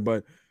downgrade,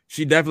 but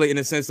she definitely in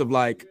a sense of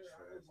like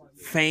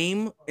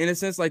fame, in a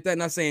sense like that.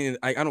 Not saying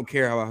I don't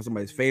care how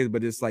somebody's famous,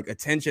 but it's like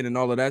attention and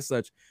all of that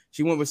such.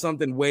 She went with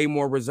something way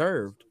more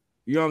reserved.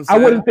 You know what I'm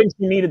saying? I wouldn't think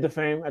she needed the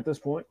fame at this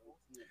point.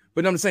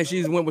 But I'm saying she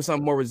just went with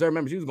something more reserved.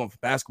 Remember, she was going for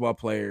basketball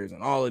players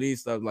and all of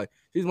these stuff. Like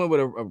she just went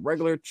with a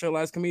regular chill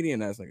ass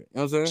comedian ass nigga. You know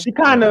what I'm saying? She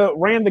kind of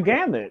ran the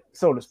gamut,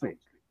 so to speak.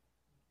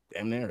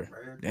 Damn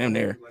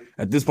near.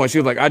 At this point, she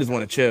was like, I just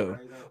want to chill.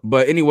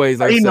 But anyways,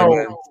 like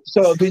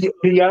so do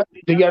y'all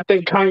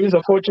think Kanye's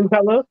a fortune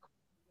teller?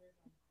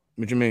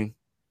 What you mean?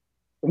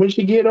 When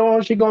she get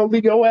on, she gonna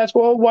leave your ass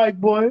for a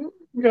white boy.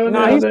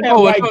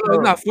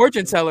 It's not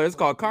fortune teller. It's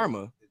called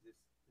karma.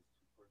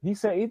 He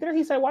said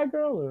white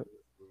girl. Or?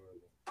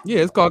 Yeah,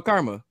 it's called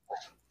karma.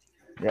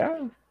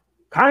 Yeah,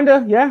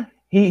 kinda. Yeah,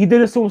 he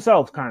did it to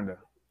himself, kinda,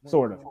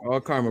 sort of.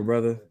 All karma,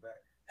 brother.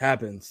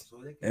 Happens.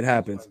 It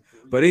happens.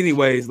 But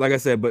anyways, like I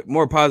said, but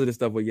more positive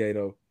stuff with Ye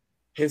though.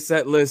 His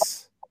set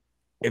list.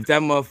 If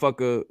that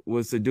motherfucker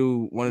was to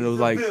do one of those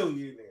like,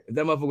 if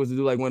that motherfucker was to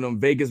do like one of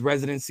them Vegas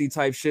residency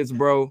type shits,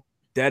 bro,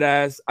 dead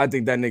ass, I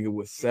think that nigga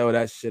would sell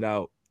that shit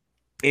out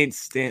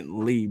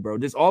instantly, bro.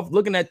 Just off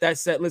looking at that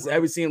set list,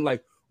 ever seen him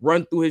like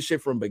run through his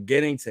shit from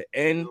beginning to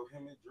end.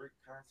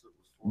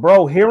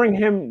 Bro, hearing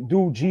him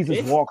do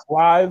Jesus Walks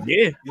live,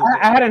 I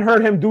hadn't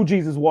heard him do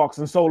Jesus Walks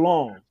in so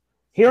long.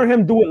 Hearing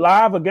him do it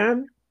live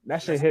again,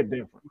 that shit hit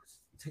different.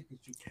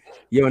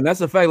 Yo, and that's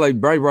the fact. Like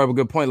Brian brought up a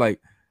good point.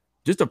 Like,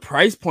 just the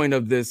price point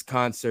of this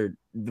concert,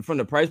 from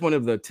the price point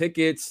of the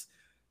tickets,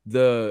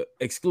 the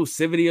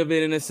exclusivity of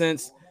it in a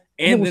sense,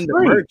 and then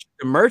the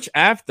merch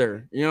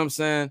after, you know what I'm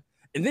saying?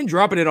 And then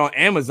dropping it on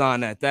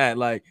Amazon at that.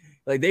 Like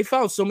they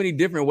found so many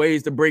different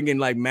ways to bring in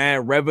like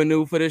mad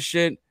revenue for this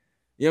shit.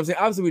 You know what I'm saying?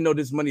 Obviously, we know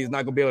this money is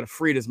not gonna be able to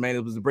free this man.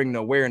 It was to bring the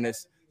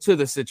awareness to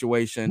the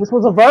situation. This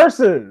was a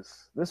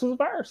versus.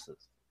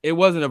 It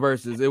wasn't a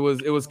versus. It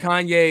was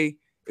Kanye.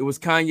 It was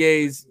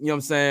Kanye's, you know what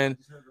I'm saying,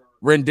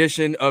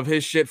 rendition of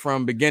his shit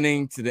from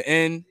beginning to the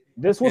end.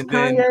 This was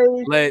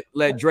Kanye.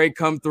 Let Drake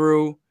come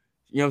through,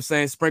 you know what I'm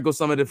saying, sprinkle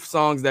some of the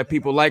songs that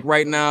people like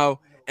right now,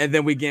 and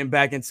then we getting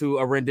back into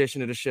a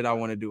rendition of the shit I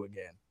want to do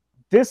again.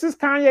 This is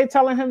Kanye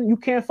telling him, you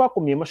can't fuck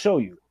with me. I'm going to show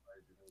you.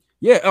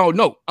 Yeah. Oh,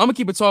 no. I'm going to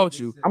keep it tall with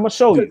you. I'm going to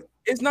show you.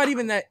 It's not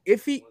even that.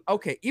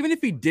 Even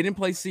if he didn't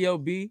play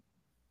CLB,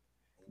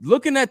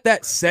 looking at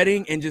that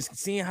setting and just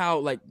seeing how,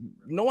 like,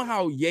 knowing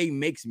how Ye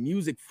makes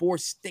music for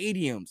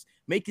stadiums,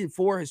 making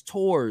for his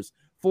tours,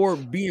 for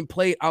being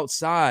played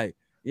outside,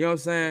 you know what I'm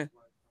saying?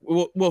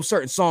 Well,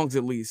 certain songs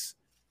at least.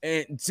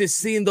 And just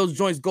seeing those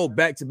joints go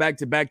back to back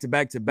to back to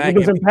back to back.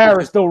 Niggas in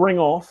Paris still ring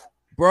off.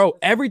 Bro,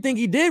 everything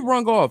he did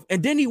rung off.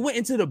 And then he went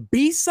into the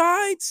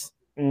B-sides.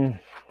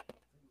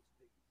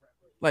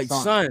 Like,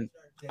 son,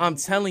 I'm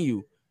telling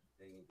you,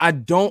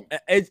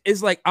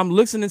 it's like I'm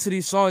listening to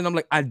these songs and I'm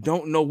like, I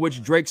don't know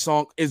which Drake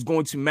song is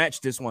going to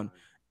match this one.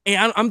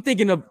 And I'm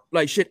thinking of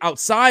like shit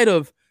outside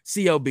of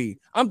CLB.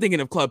 I'm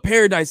thinking of Club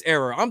Paradise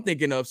era. I'm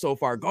thinking of So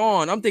Far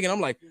Gone. I'm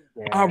like,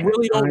 I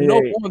really don't know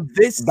on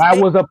this. That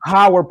was a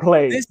power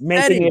play,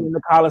 making it in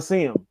the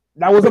Coliseum.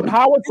 That was a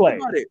power play.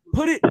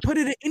 Put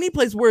it in any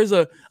place where it's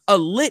a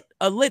lit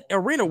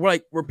arena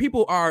where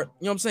people are, you know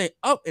what I'm saying,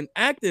 up and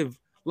active.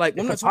 Like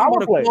I'm not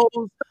talking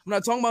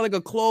about like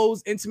a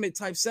closed, intimate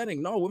type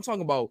setting. No, I'm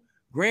talking about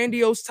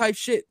grandiose type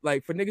shit.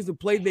 Like for niggas to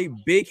play they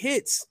big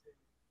hits.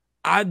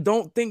 I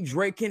don't think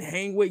Drake can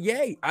hang with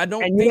Ye. You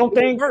don't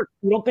think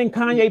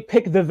Kanye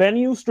picked the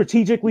venue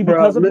strategically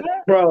because of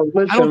that? Bro,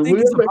 listen, I don't think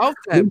it's about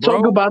that, we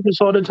talk about this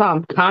all the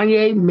time.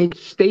 Kanye makes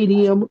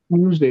stadium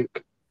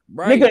music.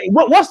 Right. Nigga,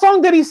 what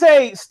song did he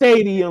say?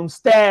 Stadium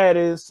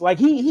status. Like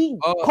he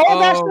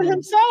called that shit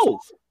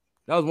himself.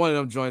 That was one of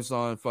them joints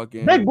on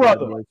fucking Big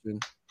Brother.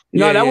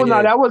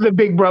 That wasn't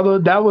Big Brother.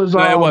 That was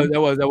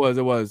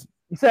it was.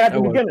 He said at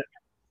the beginning.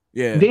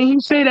 Yeah. Didn't he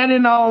say that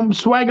in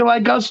Swagger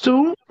Like Us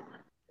too?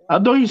 I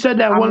thought he said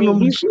that one of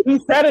them. He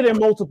said it in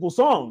multiple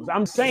songs.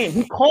 I'm saying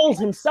he calls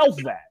himself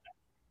that.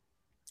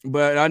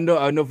 But I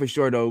know for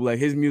sure though, like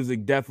his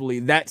music definitely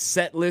that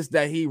set list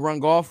that he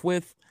rung off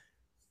with,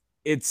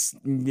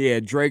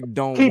 Drake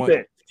don't Keep want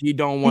it. He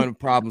don't want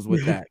problems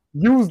with that.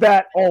 Use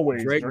that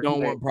always. Drake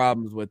don't want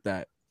problems with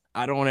that.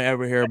 I don't want to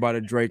ever hear about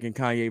a Drake and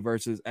Kanye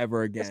versus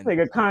ever again. This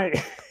nigga Kanye,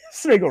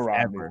 this nigga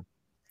Rob.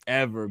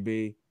 Ever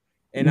be.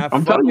 And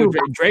I'm telling you,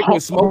 Drake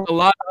would smoke a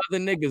lot of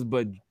other niggas,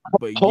 but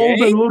Hov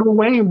and Lil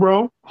Wayne,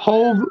 bro.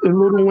 Hov and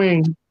Lil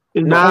Wayne.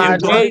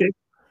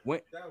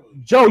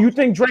 Joe, you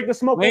think Drake is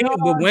smoking?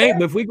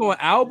 But if we go on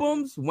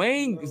albums,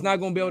 Wayne is not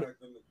gonna be able to.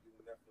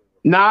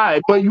 Nah,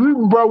 but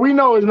we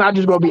know it's not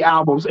just gonna be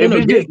albums. If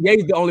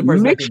Ye's the only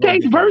person.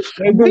 Mixtape verse.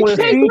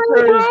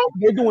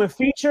 They're doing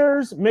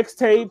features,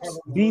 mixtapes,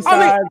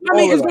 B-sides. I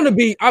mean, it's gonna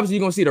be obviously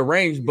you're gonna see the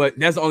range, but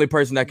that's the only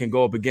person that can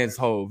go up against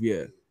Hov.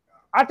 Yeah,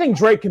 I think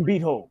Drake can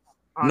beat Hov.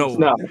 No,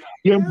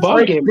 you're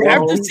bugging, bro.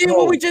 After seeing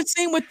what we just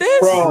seen with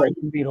this, Drake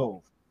can beat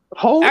Hov.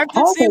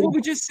 After seeing what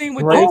we just seen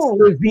with Drake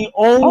this, is the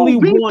only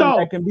one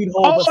that can beat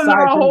Hov.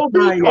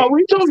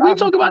 We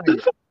talk about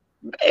this.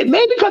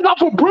 Maybe because I'm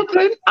from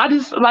Brooklyn, I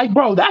just like,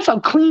 bro, that's a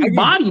clean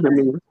body to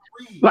me.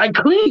 Like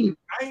clean.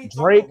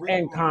 Drake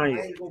and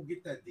Kanye.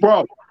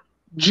 Bro,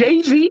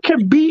 Jay-Z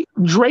can beat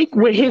Drake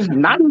with his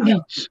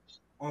 90s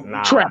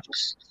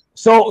tracks.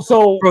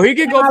 So bro, he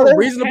can go from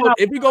reasonable.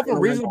 If he go from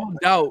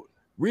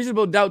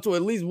reasonable doubt to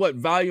at least what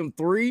volume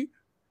 3.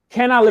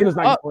 Can I Live is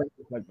not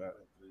like that.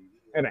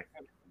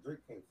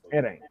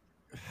 It ain't.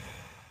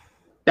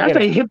 That's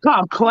a hip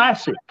hop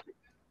classic.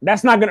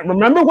 That's not gonna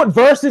remember what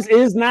Versus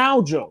is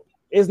now, Joe.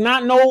 It's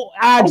not no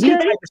IG type of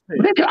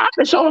shit. Nigga, I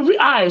can show all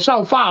right,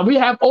 so fine. We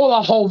have all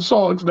our whole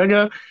songs,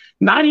 nigga.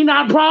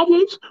 99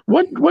 Problems.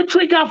 What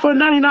Drake got for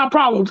 99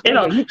 Problems?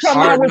 If he come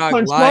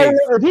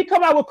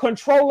out with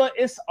Controller,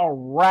 it's a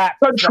rap.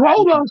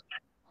 Controller.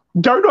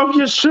 Dirt off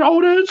your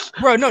shoulders,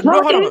 bro. No,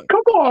 hold on.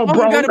 Come on,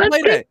 bro. You gotta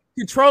play that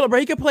Controller, bro.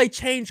 He can play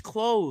Change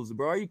Clothes,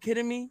 bro. Are you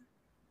kidding me?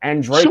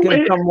 And Drake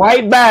can come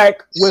right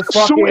back with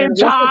fucking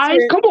ties.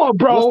 Come on,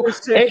 bro.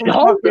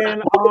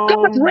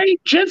 Got rage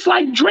just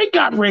like Drake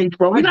got rage,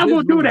 bro. We're not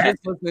gonna do that. I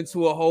just listened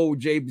to a whole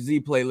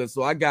Jay-Z playlist,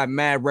 so I got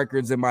mad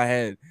records in my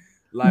head.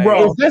 Like,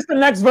 bro, is this the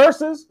next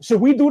verses?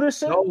 Should we do this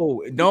shit?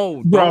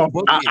 No, bro.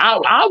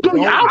 I'll do it.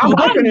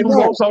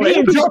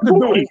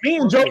 Me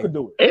and Joe could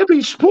do it. It'd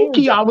be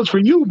spooky hours for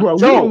you, bro.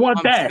 We don't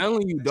want that.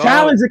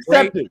 Challenge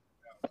accepted.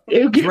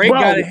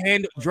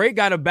 Drake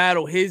got to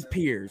battle his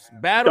peers.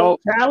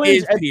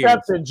 Challenge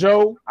accepted,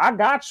 Joe. I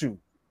got you.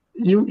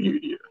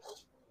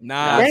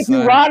 Nah, thank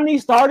you, Rodney.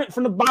 Started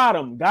from the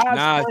bottom.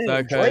 Guys,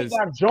 Drake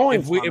got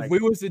joined. If we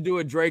was to do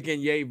a Drake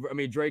and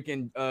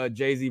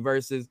Jay-Z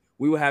versus,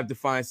 we would have to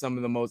find some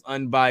of the most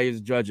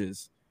unbiased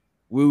judges.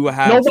 We would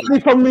have nobody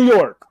from New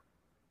York.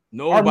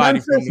 Nobody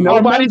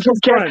from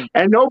Canada,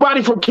 and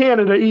nobody from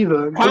Canada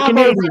either.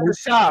 Combos at the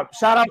shop.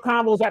 Shout out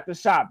Combos at the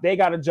shop. They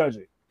gotta judge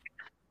it.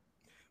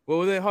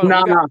 Well, then, hold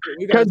on.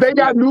 Because they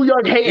got New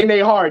York hating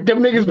their heart. Them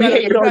niggas be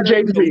hating on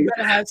Jay-Z.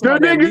 Them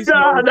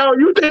niggas, no,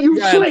 you think you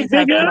slick,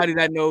 nigga. Somebody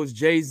that knows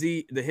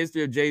Jay-Z, the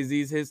history of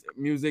Jay-Z's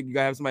music. You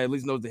gotta have somebody at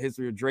least knows the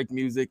history of Drake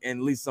music and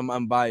at least some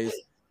unbiased,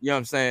 you know what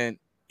I'm saying,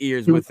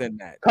 ears within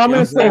that.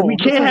 We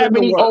can't have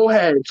any old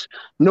heads.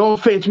 No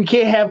offense. We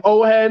can't have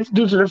old heads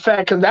due to the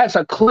fact because that's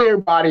a clear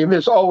body of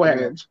this old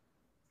heads.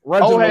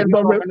 Old heads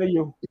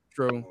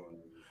True.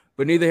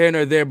 But neither here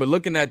nor there. But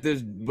looking at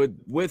this, but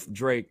with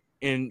Drake,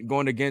 and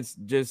going against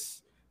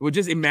just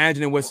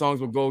imagining what songs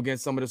would go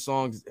against some of the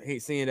songs,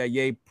 seeing that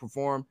Ye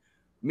perform.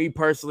 Me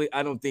personally,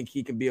 I don't think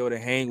he can be able to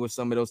hang with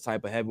some of those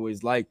type of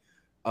heavyweights like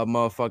a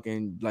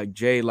motherfucking like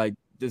Jay. Like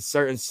this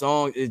certain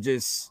song is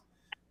just,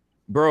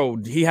 bro.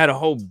 He had a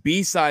whole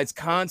B-sides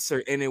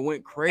concert and it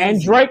went crazy.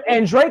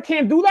 And Drake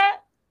can't do that.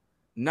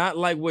 Not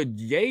like what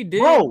Ye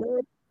did,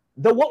 bro.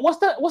 What's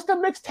the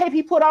mixtape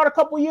he put out a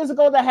couple years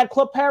ago that had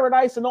Club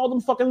Paradise and all them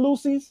fucking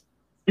Lucy's?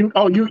 You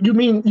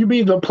mean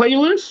the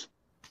playlist?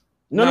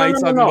 No.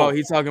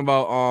 He's talking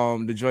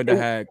about the joint that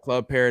had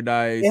Club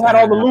Paradise. It had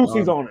all the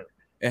Lucy's on it.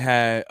 It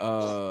had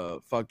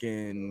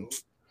fucking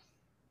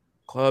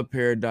Club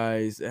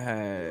Paradise. It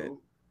had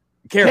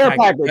Care Package.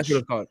 That's what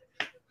it's called.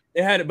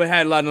 It had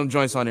a lot of them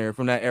joints on there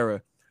from that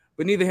era.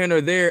 But neither here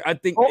nor there. I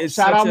think it's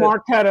shout out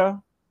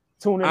Marquetta.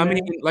 I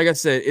mean, like I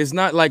said, it's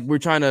not like we're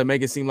trying to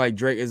make it seem like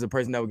Drake is a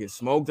person that would get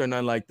smoked or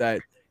nothing like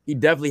that. He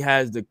definitely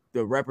has the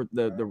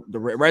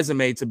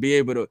resume to be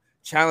able to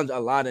challenge a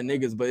lot of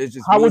niggas, but it's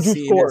just how would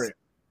you score it?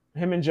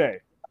 Him and Jay.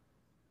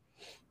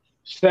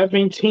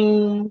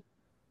 17.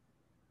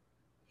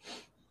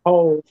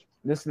 Oh,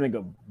 this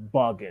nigga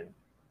bugging.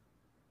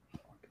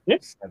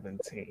 It's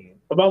 17.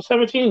 About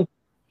 17.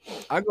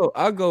 I go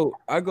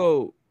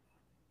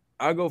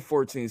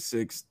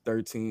 14-6,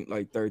 13,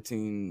 like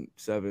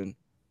 13-7.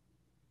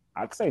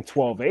 I'd say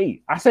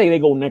 12-8. I say they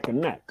go neck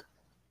and neck.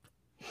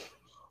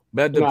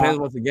 But it depends,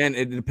 once again,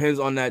 it depends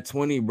on that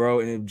 20,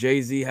 bro. And if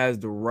Jay-Z has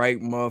the right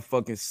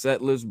motherfucking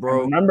set list,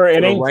 bro. Remember,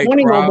 it ain't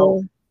 20 no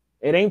more.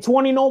 It ain't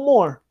 20 no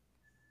more.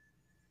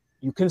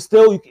 You can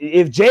still,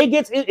 if Drake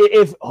gets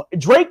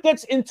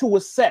into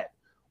a set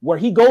where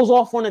he goes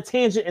off on a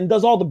tangent and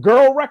does all the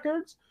girl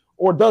records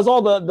or does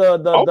all the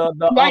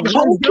like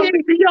whole kid,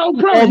 yo,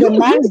 bro. If he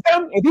plays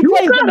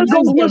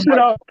the listen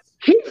up.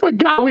 He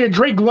forgot where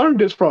Drake learned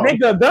this from.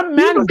 Nigga, them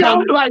man's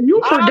dumb. Like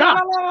you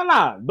forgot.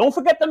 Nah. Don't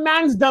forget the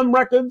man's dumb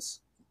records.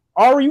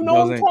 Ari, you know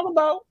what I'm talking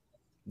about.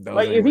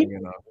 Like if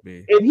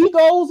he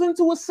goes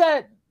into a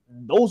set,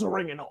 those are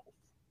ringing off.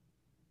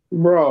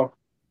 Bro.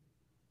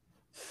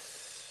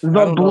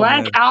 The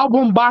Black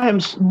Album by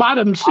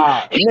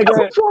himself. He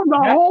was on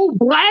the whole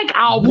Black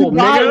Album,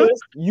 nigga.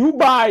 You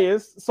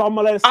biased, so I'm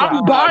gonna let it slide.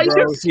 I'm biased.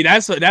 Bro. See,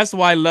 that's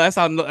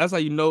how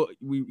you know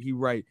he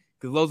right.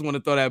 Because Los want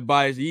to throw that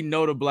bias. You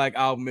know the Black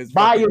Album is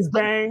bias,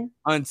 gang.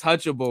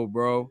 Untouchable,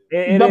 bro.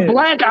 The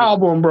Black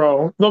Album,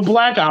 bro. The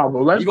Black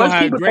Album. Let's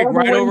have Drake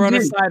right over on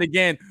the side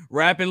again,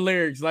 rapping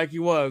lyrics like he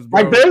was,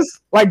 bro. Like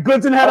this? Like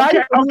Goods and Head Ice?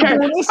 Okay.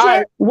 All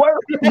right.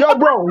 Yo,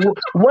 bro,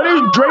 what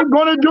is Drake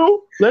gonna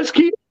do? Let's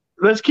keep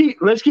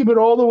it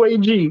all the way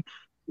G.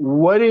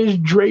 What is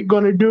Drake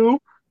gonna do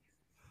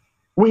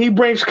when he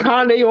brings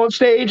Kanye on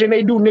stage and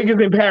they do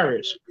Niggas in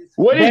Paris?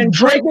 What is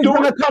Drake doing?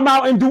 Gonna come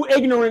out and do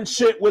ignorant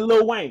shit with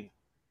Lil Wayne.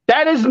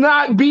 That is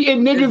not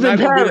beating Niggas in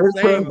Paris,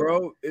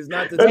 bro. It's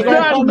not the same.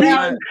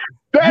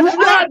 That's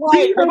not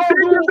beating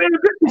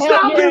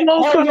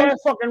Hell yeah,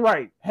 fucking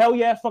right. Hell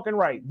yeah, fucking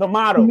right. The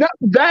motto. No,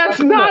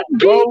 that's not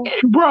beating,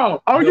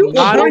 bro. Are you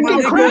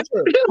breaking crap?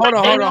 Hold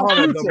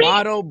on. The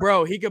motto,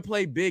 bro. He could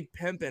play Big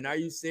Pimpin'. Are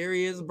you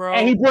serious, bro?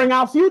 And he bring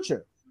out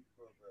Future.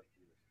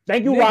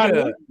 Thank you,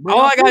 Ryder.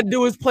 All I gotta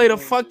do is play the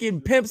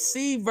fucking Pimp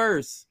C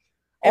verse.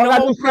 All I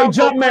do is play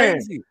Jumpman.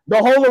 The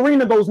whole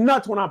arena goes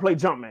nuts when I play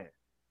Jumpman.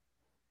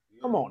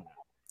 Come on now.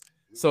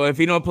 So if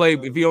he don't play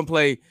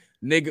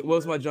nigga,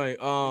 what's my joint?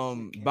 Not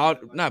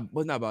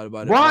about it.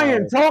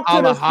 Brian, talk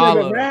to this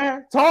nigga,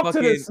 man. Talk to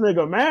this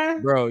nigga,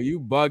 man. Bro, you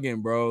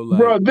bugging, bro. Like,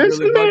 bro, this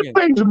really man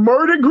plays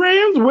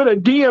Murdergrams with a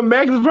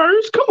DMX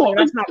verse. Come on,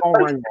 that's not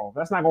gonna ring off.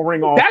 That's not gonna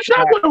ring off. That's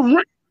not gonna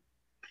ring.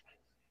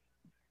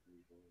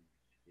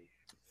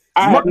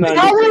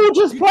 Ja Rule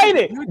just played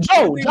it.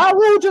 Ja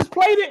Rule just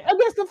played it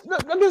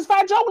against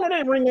Fat Joe, and it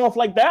didn't ring off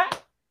like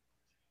that.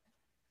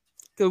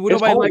 Because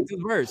nobody liked his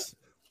verse.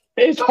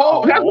 It's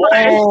home. That's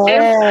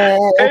right.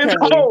 It's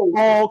home.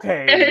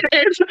 Okay.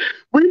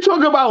 You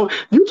talk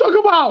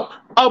about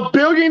a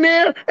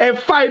billionaire and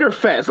Fighter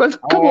Fest.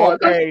 Come on.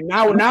 Okay.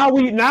 Now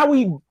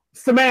we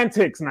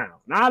semantics now.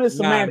 Now it's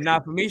semantics. Nah,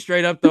 for me,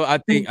 straight up though, I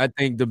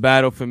think the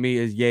battle for me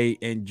is Ye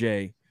and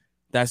Jay.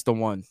 That's the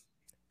one.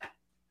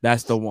 That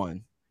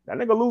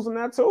nigga losing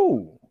that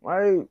too.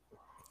 Like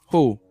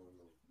who?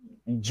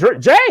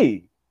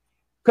 Jay.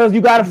 Because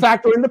you got to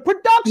factor in the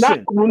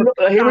production.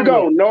 Here we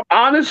go. No,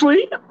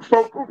 honestly,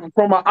 from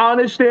an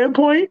honest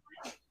standpoint,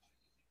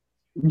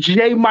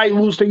 Jay might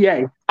lose to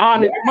Ye.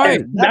 Honest,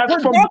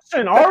 that's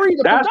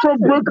from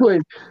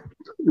Brooklyn.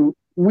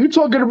 We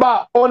talking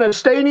about on a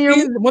stadium.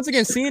 Once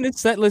again, seeing the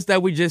set list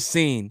that we just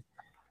seen,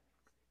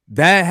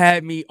 that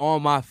had me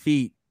on my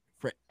feet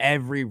for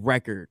every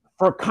record.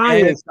 For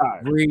Kanye's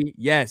side.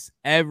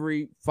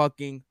 Every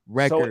fucking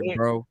record,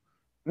 bro.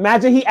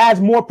 Imagine he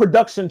adds more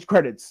production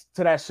credits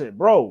to that shit,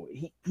 bro.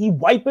 He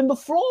wiping the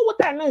floor with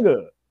that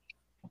nigga.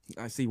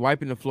 I see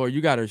wiping the floor. You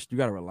gotta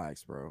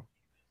relax, bro.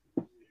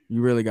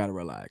 You really gotta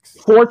relax.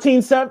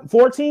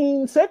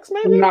 14-6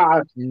 maybe?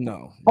 Nah.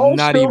 No.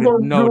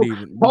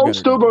 Hope's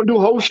still gonna do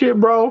whole shit,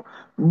 bro.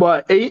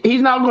 But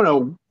he's not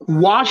gonna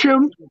wash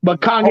him,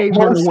 but Kanye's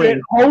gonna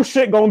win. Whole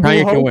shit gonna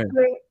do whole shit.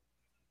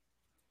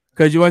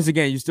 Because once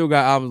again, you still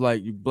got albums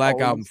like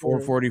Black Album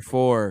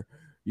 444.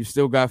 You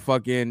still got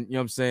fucking, you know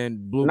what I'm saying?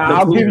 Blue. Nah,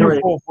 I'll give you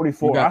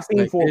 444. I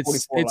seen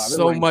 444. It's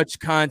so much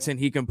content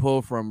he can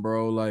pull from,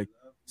 bro. Like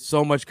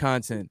so much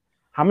content.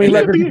 How many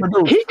records he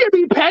produced? He can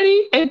be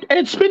petty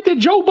and spit the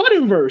Joe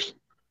Budden verse,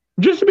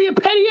 just to be a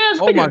petty ass.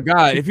 Oh my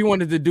god! If he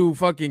wanted to do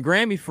fucking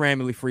Grammy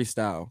family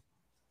freestyle,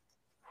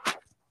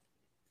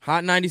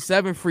 Hot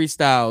 97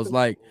 freestyles,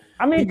 like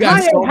I mean,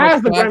 Kanye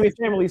has the Grammy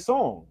family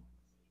song.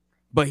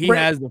 But he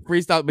has the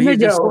freestyle. But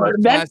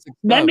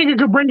that nigga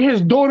could bring his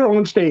daughter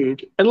on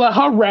stage and let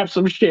her rap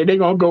some shit. They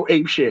gonna go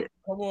ape shit.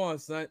 Come on,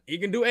 son. He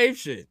can do ape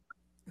shit.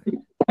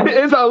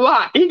 It's a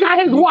lot. He got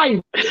his wife.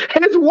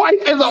 His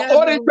wife is an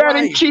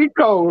automatic cheat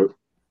code.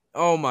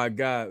 Oh my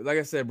god! Like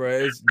I said, bro,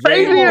 it's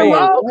Crazy in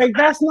Love. Like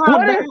that's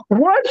not.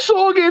 What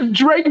song is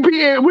Drake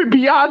being with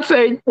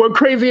Beyonce when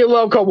Crazy in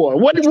Love? Come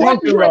on.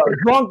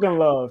 Drunken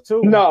Love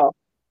too. No.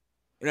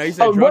 You know, you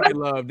said Drunken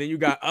Love, then you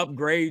got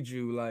Upgrade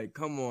You. Like,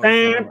 come on.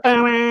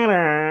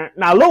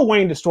 Now, Lil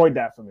Wayne destroyed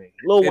that for me.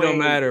 It don't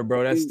matter,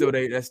 bro. That's still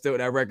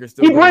that record.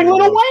 Still he bring Lil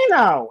Wayne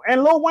out,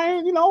 and Lil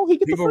Wayne, you know, he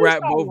can. People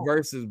rap both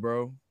verses,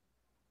 bro.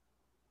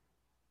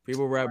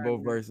 People rap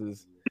both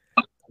verses,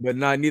 but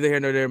neither here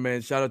nor there,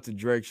 man. Shout out to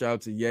Drake. Shout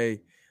out to Ye.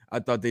 I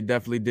thought they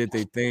definitely did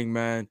their thing,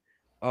 man.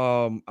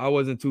 I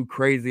wasn't too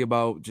crazy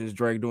about just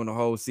Drake doing the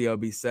whole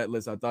CLB set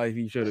list. I thought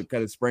he should have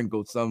kind of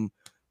sprinkled some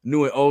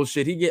new and old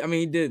shit. He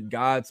did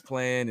God's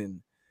Plan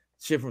and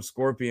shit from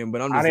Scorpion,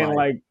 but I didn't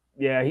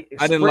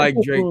like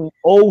Drake.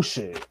 Old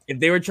shit. If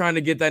they were trying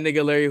to get that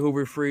nigga Larry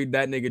Hoover freed,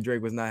 that nigga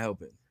Drake was not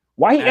helping.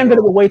 Why he ended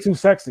it with Way Too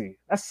Sexy?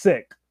 That's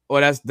sick. Oh,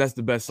 that's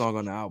the best song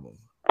on the album.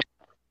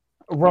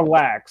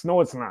 Relax. No,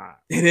 it's not.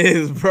 It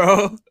is,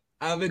 bro.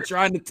 I've been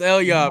trying to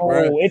tell y'all,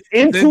 bro. It's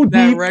into since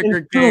that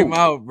record came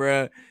out,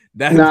 bro.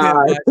 He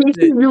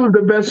was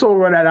the best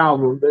song on that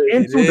album.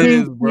 Into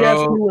Deep,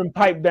 bro. And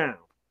Pipe Down.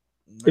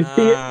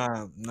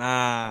 Nah.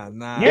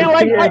 You ain't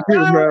like Pipe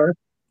Down, bro.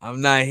 I'm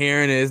not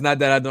hearing it. It's not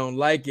that I don't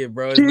like it,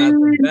 bro. It's not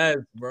the best,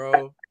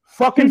 bro.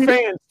 Fucking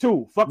fans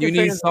too. Fucking You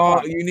need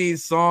fans. You need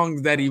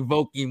songs that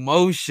evoke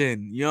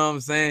emotion. You know what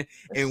I'm saying?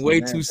 And way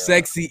too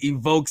sexy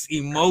evokes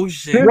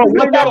emotion. Bro,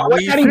 what that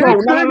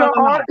evoke? No.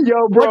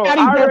 Yo, bro,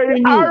 I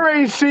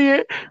already see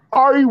it.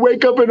 Ari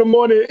wake up in the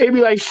morning. It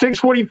be like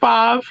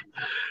 6:45.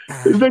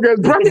 This nigga's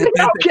breaking.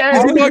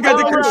 Okay, got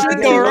the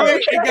crescendo,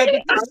 right? He got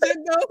the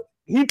crescendo.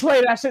 He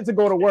played that shit to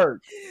go to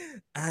work.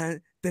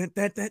 He in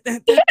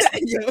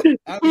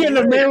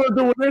the mirror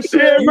doing this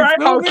shit,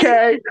 right?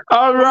 Okay,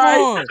 all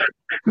right.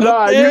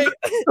 Nah,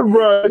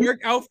 bro.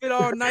 Work outfit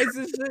all nice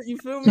and shit. You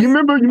feel me? You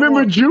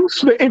remember Juice,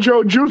 the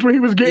intro Juice when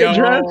he was getting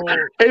dressed?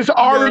 It's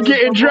Ari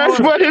getting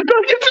dressed, but that's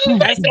why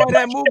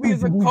that movie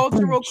is a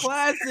cultural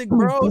classic,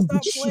 bro.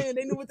 Stop playing.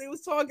 They knew what they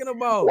was talking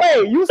about.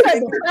 Wait, you said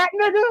the fat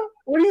nigga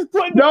when he's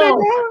putting the thing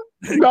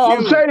on? No,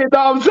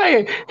 I'm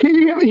saying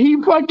he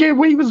fucking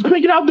when he was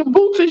picking out the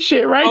boots and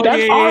shit, right?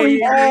 That's Ari.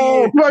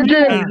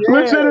 Fucking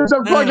listen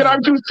to fucking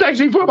I'm too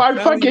sexy for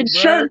my fucking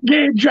shirt,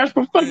 getting dressed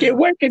for fucking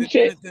work and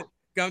shit.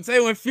 I'm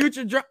saying when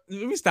Future drop,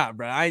 let me stop,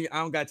 bro. I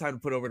don't got time to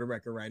put over the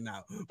record right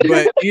now.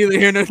 But either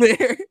here nor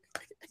there.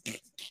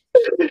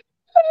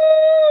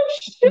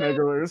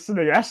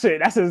 Nigga, that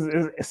shit, that's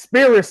his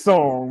spirit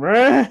song,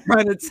 man. I'm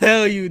trying to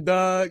tell you,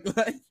 dog.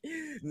 Like,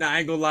 nah, I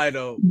ain't gonna lie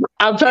though.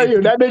 I'll tell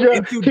you, that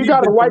nigga, he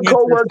got a white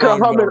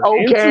coworker humming.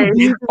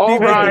 Okay, all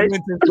right.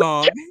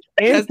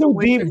 And Too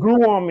Deep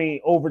grew on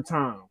me over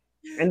time.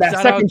 And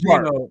that second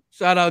part.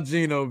 Shout out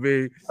Gino,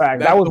 B.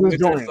 That was his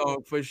joint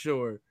song for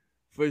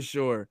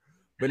sure.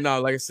 But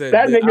no, like I said,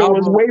 that nigga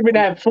was waving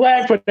that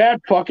flag for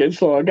that fucking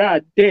song.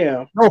 God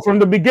damn. No, from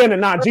the beginning.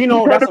 Nah,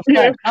 Gino, that's a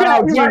fact. Shout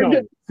out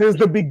Gino. Since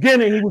the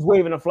beginning, he was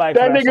waving a flag.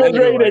 That nigga was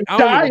ready to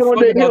die on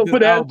the hill for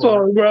that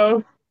song,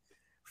 bro.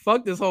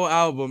 Fuck this whole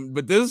album.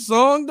 But this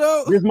song,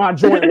 though, this is my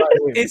joint right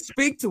here. It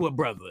speak to a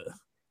brother.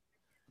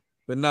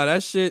 But no,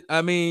 that shit,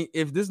 I mean,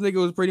 if this nigga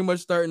was pretty much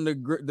starting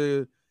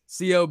the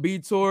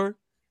CLB tour,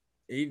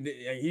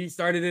 he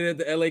started it at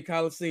the LA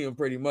Coliseum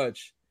pretty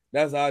much.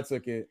 That's how I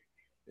took it.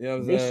 You know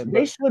what I'm saying?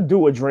 They should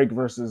do a Drake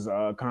versus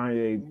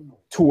Kanye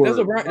tour.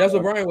 That's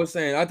what Brian was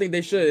saying. I think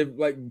they should.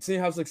 Seeing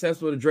how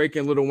successful the Drake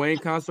and Lil Wayne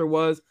concert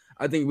was,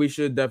 I think we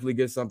should definitely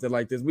get something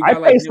like this.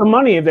 I'd pay some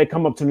money if they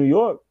come up to New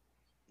York.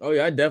 Oh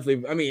yeah, I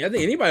think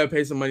anybody would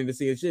pay some money to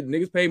see it. Shit,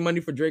 niggas pay money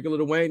for Drake and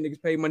Lil Wayne.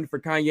 Niggas pay money for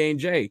Kanye and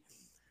Jay.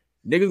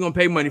 Niggas gonna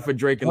pay money for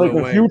Drake and Lil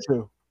Wayne.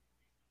 Future.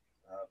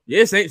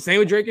 Yeah, same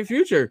with Drake and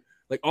Future.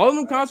 Like all of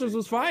them concerts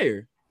was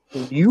fire.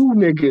 You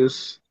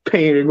niggas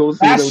paying to go see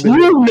that's them.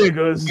 You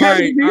niggas. All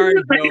right, bro.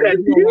 You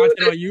gonna watch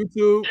it on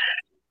YouTube?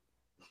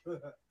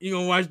 You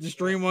gonna watch the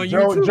stream on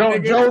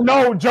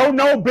YouTube? Joe,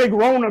 no, Big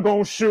Rona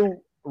gonna shoot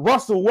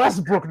Russell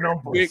Westbrook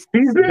numbers.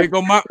 Big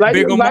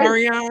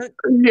Omarion.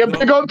 Yeah,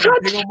 Big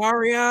Touch. Big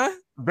Omarion.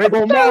 Big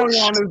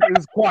Omarion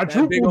is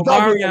quadruple. Big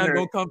Omarion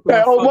gonna come through.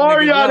 That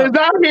Omarion is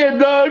out here,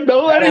 dog.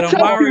 Don't let it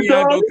touch you,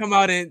 dog. Don't come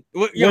out and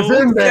yo,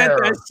 who said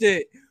that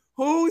shit?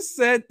 Who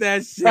said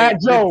that shit? Fat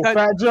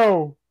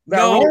Joe.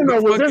 No,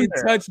 the fucking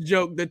touch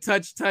joke. The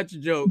touch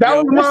joke. That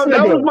was my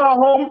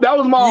home. That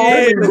was my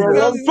home,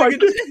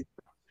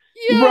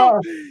 bro.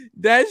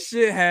 That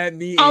shit had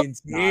me in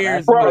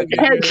tears. Bro,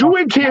 had you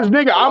in tears,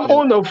 nigga. I'm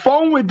on the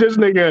phone with this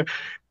nigga.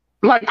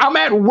 Like, I'm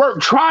at work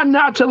trying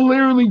not to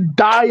literally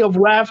die of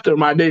laughter,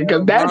 my nigga.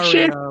 Because that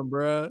shit.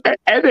 Bro.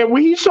 And then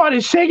when he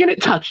started singing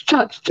it, touch.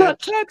 Yeah,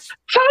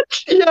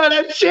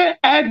 that shit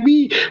had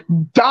me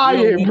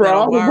dying,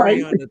 bro.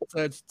 Like,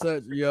 touch,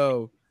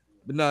 yo.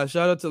 But nah,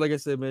 shout out to, like I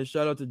said, man,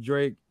 shout out to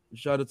Drake.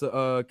 Shout out to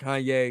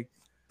Kanye.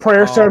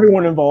 Prayers to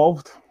everyone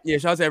involved. Yeah,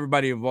 shout out to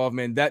everybody involved,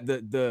 man. That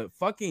the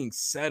fucking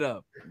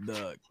setup,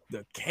 the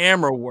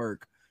camera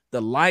work,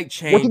 the light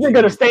change. What you think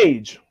of the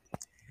stage?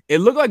 It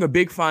looked like a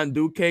big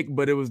fondue cake,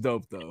 but it was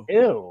dope though.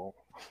 Ew.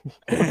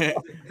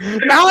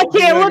 Now I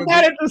can't look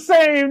at it the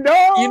same,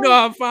 dog. You know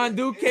how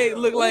fondue cake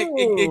look like?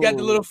 It got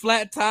the little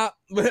flat top,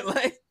 but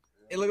like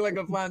it looked like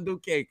a fondue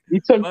cake.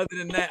 Other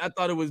than that, I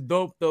thought it was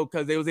dope though,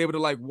 because they was able to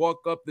like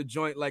walk up the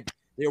joint like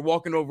they're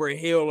walking over a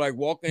hill, like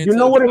walking. You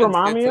know what it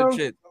reminded me of?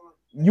 Shit.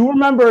 You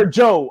remember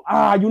Joe?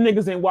 You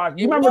niggas ain't watch.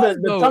 You remember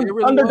the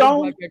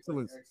Thunderdome?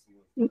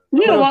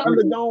 You know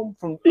Thunderdome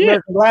from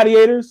American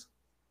Gladiators?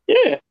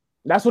 Yeah.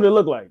 That's what it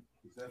looked like.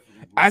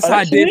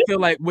 I did feel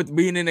like with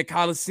being in the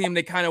Coliseum,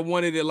 they kind of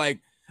wanted it like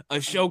a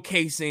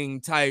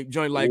showcasing type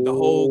joint, like the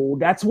whole.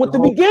 That's what the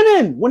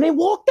beginning when they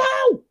walked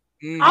out.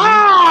 Mm-hmm.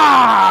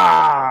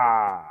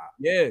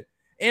 Yeah,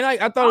 and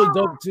I thought it was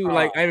dope too.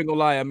 Like I ain't gonna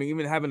lie, I mean,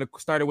 even having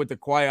started with the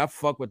choir, I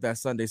fuck with that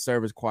Sunday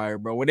service choir,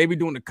 bro. When they be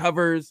doing the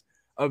covers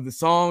of the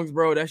songs,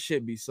 bro, that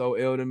shit be so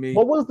ill to me.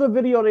 What was the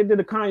video they did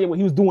to Kanye when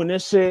he was doing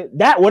this shit?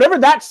 That whatever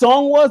that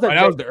song was,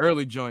 that was the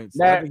early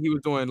joints. I think he was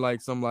doing like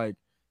some like.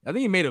 I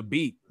think he made a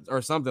beat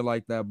or something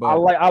like that. But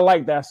I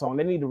like that song.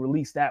 They need to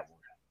release that one.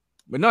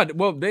 But not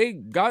well. They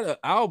got an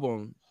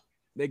album.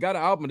 They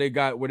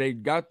got where they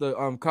got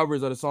the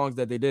covers of the songs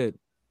that they did.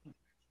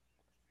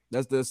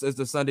 It's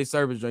the Sunday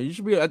service joint.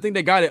 I think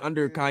they got it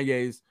under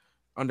Kanye's.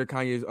 I'm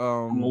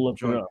gonna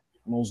look it up.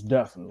 Most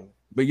definitely.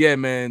 But yeah,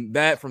 man,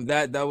 that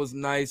was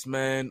nice,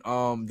 man.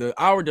 The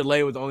hour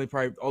delay was the only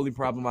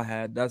problem I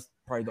had. That's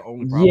probably the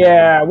only problem.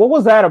 Yeah, what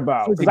was that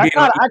about? Because I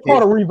I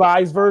caught a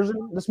revised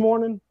version this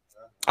morning.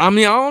 I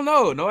mean, I don't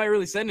know. Nobody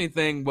really said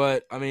anything,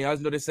 but I mean, I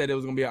just know they said it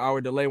was gonna be an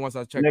hour delay once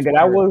I checked. Nigga,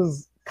 that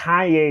was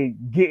Kanye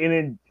getting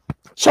in,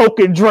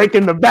 choking Drake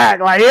in the back,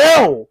 like,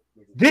 yo,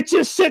 get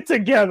your shit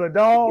together,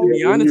 dog. To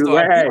be honest, though,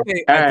 I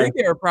think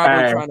they were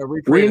probably trying to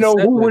recreate. We know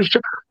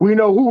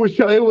who was.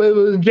 It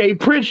was Jay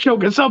Prince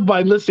choking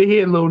somebody. Listen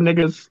here, little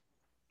niggas.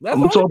 That's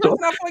the only person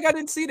I feel like I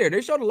didn't see there. They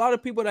showed a lot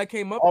of people that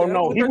came up. Oh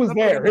no, he was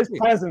there. His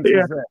presence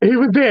was there. He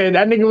was there.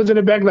 That nigga was in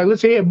the back, like,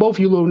 listen here, both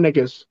you little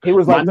niggas. He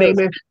was like,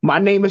 my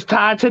name is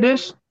tied to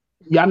this.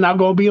 Y'all not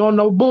gonna be on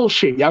no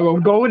bullshit. Y'all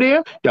gonna go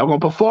there. Y'all gonna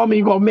perform. And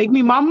you gonna make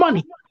me my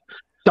money.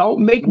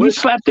 Don't make me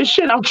slap this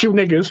shit out you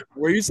niggas.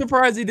 Were you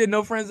surprised he did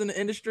No Friends in the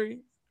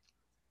Industry?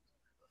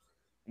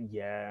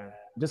 Yeah,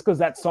 just because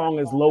that song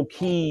is low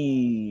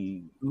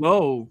key.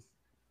 Low.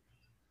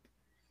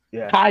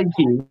 Yeah. High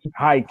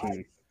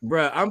key.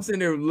 Bruh, I'm sitting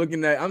there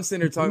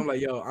talking like,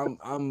 yo,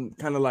 I'm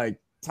kind of like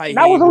tight.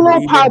 That was a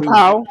little pow.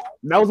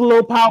 That was a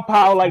little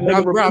pow. Like,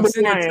 bro, I'm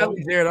sitting there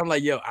telling Jared, I'm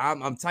like, yo,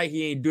 I'm tight.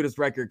 He ain't do this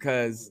record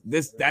because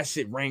that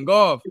shit rang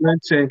off.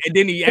 And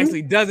then he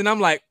actually does, and I'm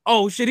like,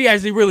 oh shit, he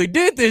actually really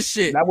did this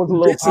shit. That was a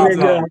little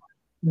pow.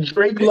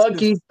 Drake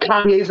lucky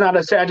Kanye's not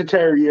a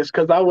Sagittarius,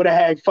 because I would have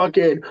had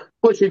fucking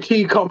Pusha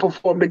T come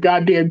perform the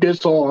goddamn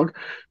diss song.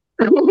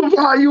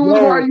 Why you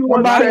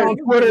on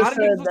Twitter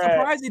said that.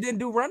 Surprised he didn't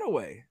do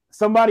Runaway.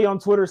 Somebody on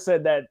Twitter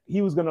said that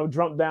he was gonna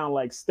jump down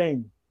like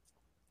Sting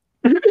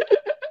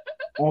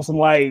on some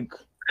like.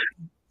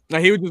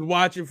 Like he was just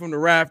watching from the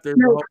rafters.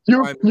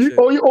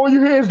 All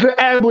you hear is the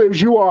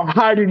ad-libs. You are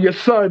hiding your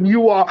son.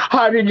 You are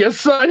hiding your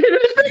son.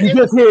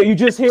 you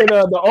just hear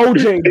the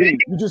OJ beat.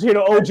 You just hear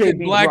the OJ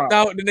beat. Blacked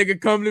out. The nigga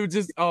come to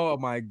just. Oh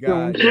my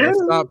god!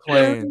 Stop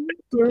playing.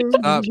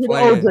 Stop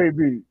playing. OJ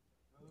beat.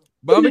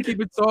 But I'm gonna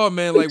keep it tall,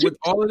 man. Like with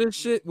all of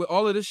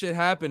this shit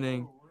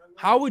happening,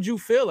 how would you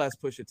feel as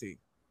Pusha T?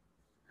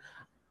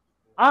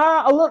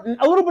 A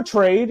little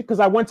betrayed because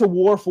I went to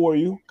war for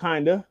you,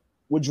 kinda,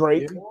 with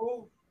Drake. Yeah.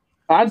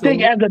 I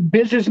think as a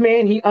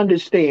businessman, he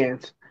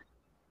understands.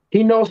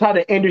 He knows how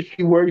the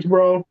industry works,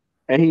 bro,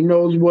 and he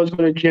knows what's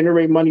going to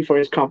generate money for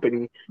his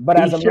company. But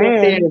as a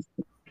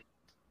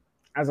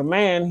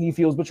man, he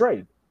feels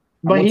betrayed.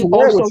 But he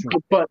also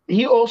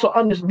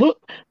understands. Look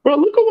at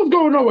what's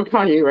going on with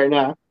Kanye right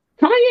now.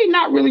 Kanye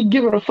not really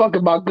giving a fuck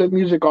about good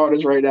music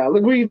artists right now.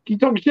 Look, he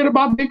talking shit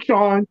about Big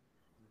Sean.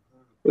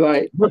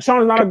 Like, Big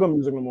Sean is not a good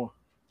music no more.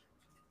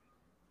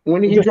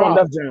 When he's just on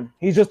Def Jam.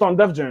 He's just on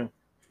Def Jam.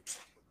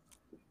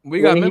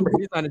 We got to remember,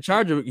 he's not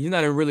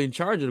really in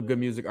charge of the good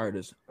music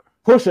artists.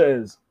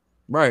 Pusha is.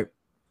 Right.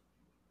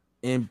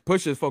 And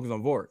Pusha is focused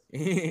on Vork.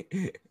 Wait,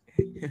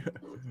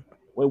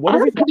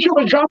 what? Pusha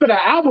was dropping an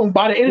album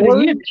by the end of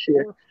the year this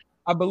year.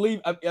 I believe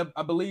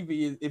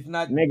he is. If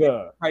not,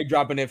 nigga, probably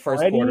dropping it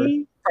first quarter.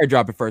 Probably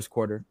drop it first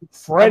quarter.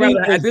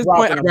 At this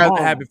point, I'd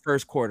rather have it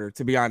first quarter.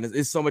 To be honest,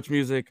 it's so much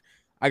music.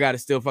 I gotta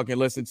still fucking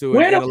listen to it.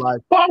 Where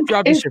the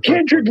fuck is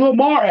Kendrick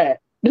Lamar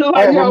at?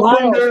 Like,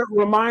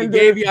 reminder. He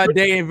gave you a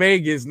day in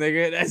Vegas,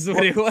 nigga. That's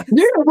what it was.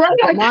 Yeah, right.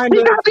 He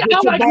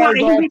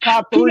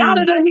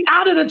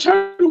out of the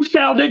turtle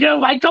shell, nigga.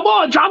 Like, come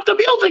on, drop the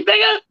music,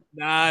 nigga.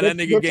 Nah, that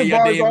nigga gave you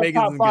a day in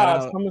Vegas.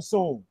 Coming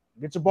soon.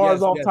 Get your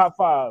bars off top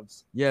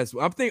fives. Yes,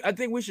 I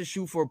think we should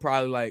shoot for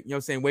probably like, you know what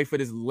I'm saying, wait for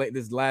this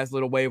last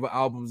little wave of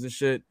albums and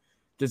shit.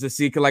 Just to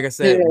see, because like I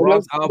said,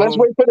 let's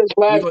wait for this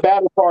last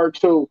battle part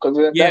too, because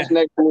that's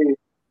next week.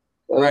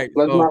 Right.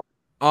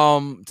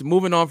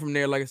 Moving on from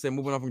there, like I said,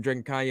 moving on from Drake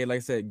and Kanye, like I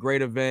said,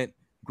 great event,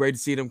 great to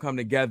see them come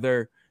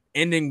together.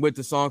 Ending with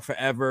the song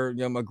 "Forever,"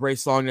 you know, a great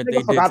song that they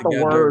did together.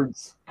 The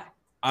words.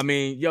 I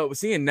mean,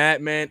 seeing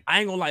that, man,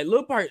 I ain't gonna lie.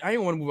 I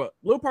ain't want to move up.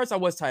 Little parts I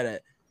was tight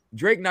at.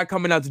 Drake not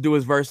coming out to do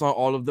his verse on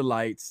All of the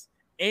Lights,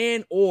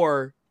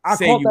 or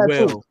Say You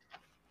Will. Too.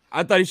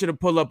 I thought he should have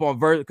pulled up on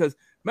verse, because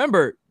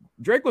remember,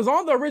 Drake was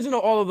on the original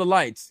All of the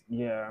Lights.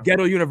 Yeah.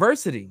 Ghetto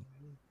University.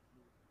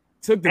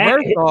 Took the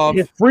verse off.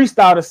 His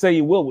freestyle to Say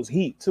You Will was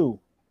heat too.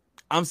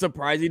 I'm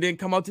surprised he didn't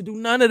come out to do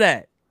none of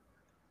that.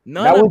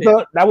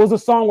 That was a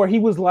song where he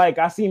was like,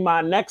 I see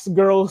my next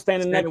girl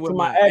standing next to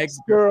my ex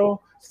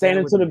girl,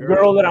 standing to the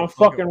girl that I'm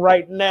fucking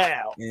right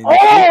now.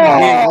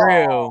 Get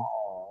real.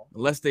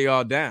 Unless they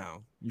all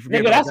down.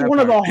 Nigga, that's one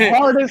of the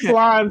hardest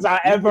lines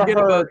I ever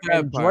heard.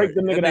 And Drake,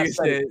 the nigga that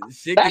said,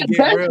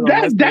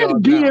 that's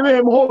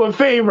DMM Hall of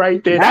Fame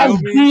right there. That's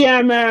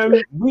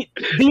DMM.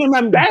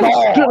 DMM. That's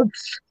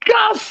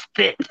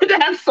disgusting.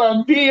 That's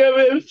some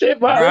DMM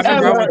shit. I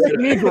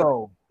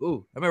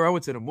remember I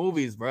went to the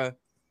movies, bro.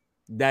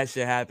 That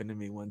shit happened to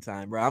me one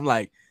time, bro. I'm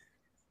like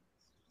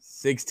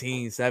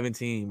 16,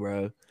 17,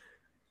 bro.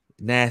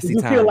 Nasty time.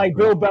 Did you feel like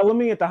Bill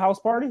Bellamy at the house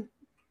party?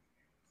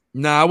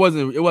 Nah, I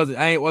wasn't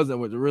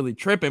really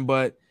tripping,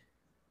 but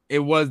it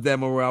was that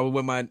where I was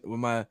with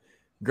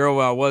girl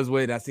I was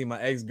with. I seen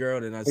my ex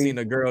girl, and I seen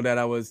a girl that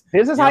I was.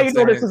 This is how you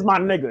know this is my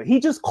nigga. He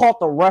just caught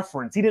the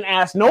reference. He didn't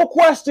ask no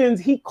questions.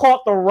 He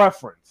caught the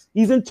reference.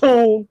 He's in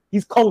tune.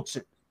 He's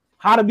coaching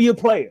how to be a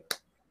player.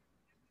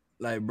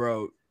 Like,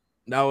 bro,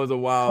 that was a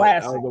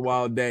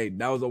wild day.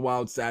 That was a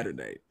wild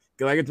Saturday.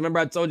 Cause like, remember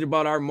I told you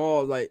about our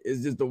mall. Like,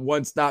 it's just a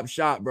one-stop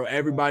shop, bro.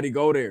 Everybody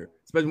go there.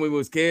 Especially when we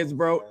was kids,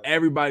 bro.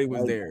 Everybody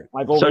was there.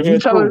 Like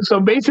so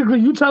basically,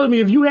 you telling me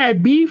if you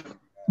had beef,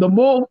 the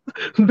mall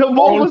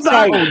was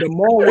not. The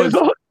mall was.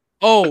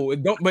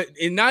 But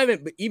not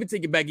even. But even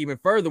take it back even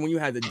further. When you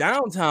had the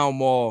downtown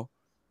mall,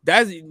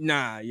 that's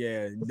nah.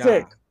 Yeah.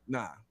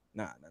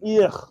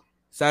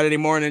 Saturday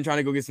morning, trying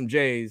to go get some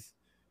J's.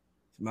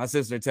 My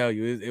sister tell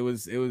you it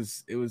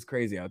was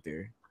crazy out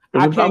there.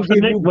 I can't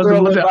give you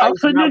girl advice.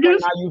 Not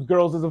use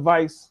girls as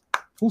advice.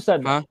 Who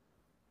said that? Huh?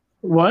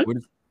 What?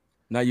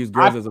 Not use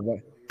girls as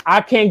advice.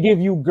 I can't give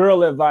you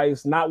girl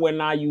advice. Not when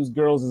I use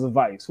girls as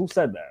advice. Who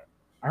said that?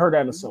 I heard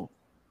that in a song.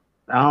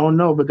 I don't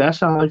know, but that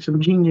sounds like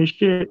some genius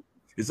shit.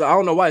 I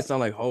don't know why it sounds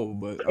like Hov,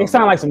 but it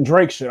sounds like some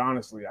Drake shit.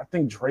 Honestly, I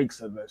think Drake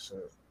said that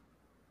shit.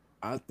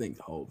 I think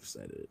Hov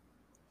said it.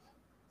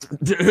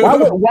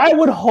 Why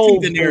would Hov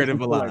keep the narrative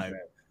alive? Like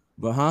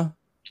but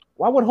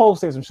why would Hov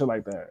say some shit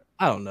like that?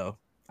 I don't know.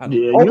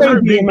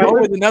 Another DM.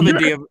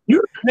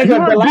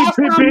 The last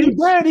time he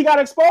did, he got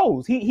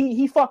exposed.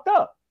 He fucked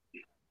up.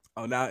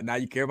 Oh, now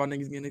you care about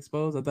niggas getting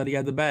exposed? I thought he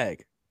had the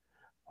bag.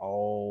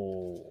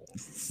 Oh,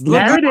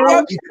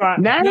 narratives.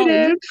 Yeah,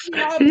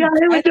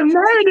 with the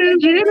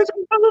narratives.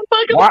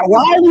 Why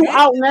are you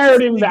out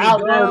narrating the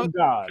out narrative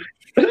God?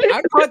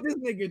 I caught this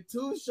nigga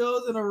 2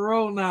 shows in a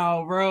row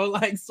now, bro.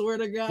 Like, swear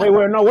to God. Wait,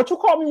 no. What you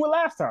called me with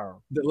last time?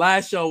 The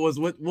last show was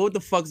what the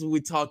fuck were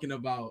we talking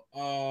about?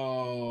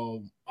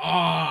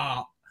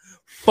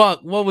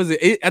 Fuck. What was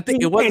it? I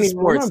think it wasn't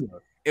sports.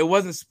 Remember. It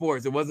wasn't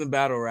sports. It wasn't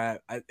battle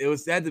rap.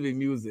 It had to be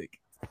music.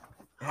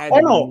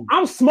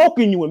 I'm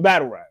smoking you in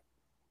battle rap.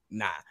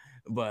 Nah,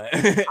 but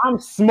I'm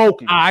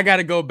smoking. I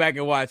gotta go back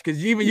and watch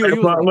because even you.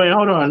 Wait,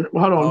 hold on,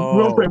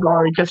 real quick,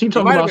 Ari, because he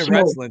talking about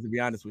wrestling. To be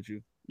honest with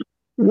you.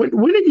 When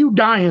are you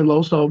dying,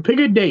 Loso? Pick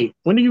a date.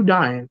 When are you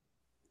dying?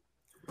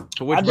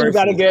 I think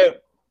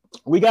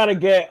we gotta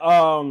get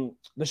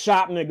the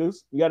shop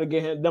niggas. We gotta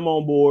get them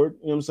on board.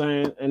 You know what I'm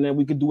saying? And then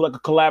we could do like a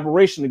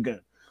collaboration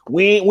again.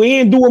 We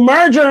ain't do a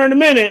merger in a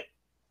minute.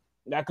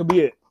 That could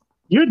be it.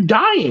 You're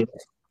dying.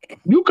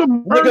 You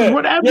can merge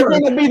whatever. You're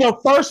gonna be the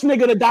first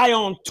nigga to die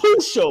on 2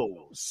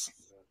 shows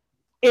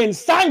in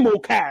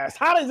simulcast.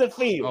 How does it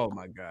feel? Oh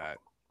my God.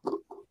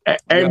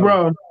 Hey,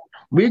 bro,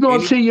 we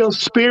gonna see your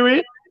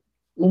spirit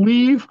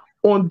leave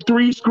on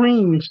 3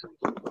 screens,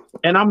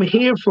 and I'm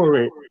here for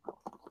it.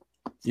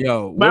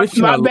 Yo, what's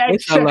your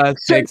last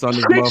 6 on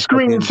this 6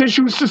 screens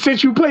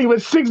since you play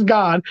with 6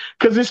 God,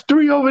 because it's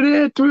 3 over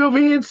there, 3 over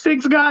here,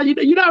 6 God.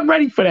 You're not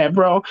ready for that,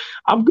 bro.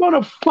 I'm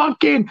gonna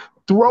fucking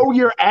throw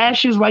your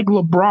ashes like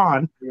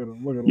LeBron.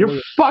 You're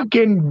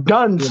fucking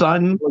done,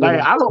 son. Like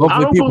I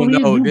don't people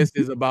believe know you. This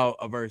is about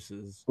a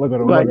versus. Look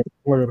at him. Like,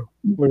 look at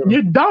him.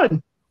 You're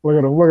done. Look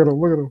at him. Look at him.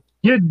 Look at him.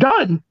 You're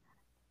done.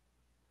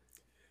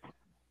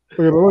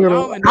 Look at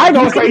him. I ain't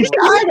gonna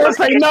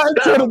say nothing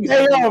till the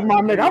day of,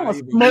 my nigga. I'm gonna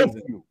smoke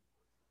you.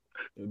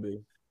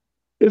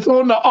 It's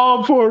on the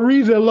arm for a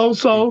reason,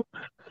 Loso.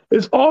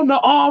 It's on the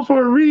arm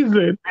for a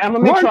reason. Run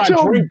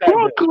to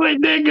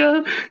Brooklyn,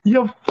 nigga.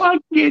 You're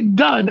fucking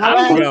done.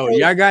 Yo,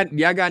 y'all got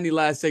any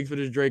last takes for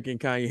this Drake and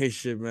Kanye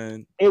shit,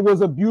 man? It was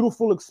a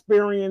beautiful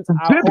experience.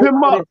 Zip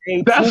him up.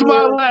 That's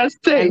my last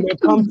take. And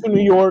come to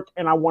New York,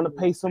 and I want to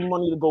pay some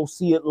money to go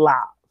see it live.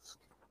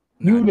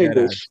 You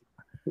niggas.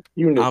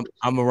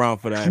 I'm around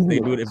for that.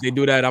 If they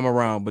do that, I'm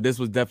around. But this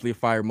was definitely a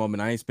fire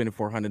moment. I ain't spending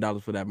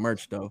 $400 for that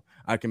merch though.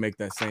 I can make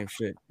that same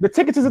shit. The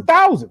tickets is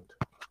 $1,000.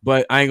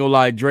 But I ain't gonna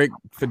lie, Drake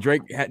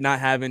not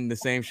having the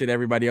same shit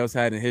everybody else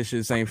had and his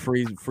shit saying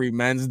free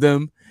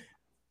mansdom.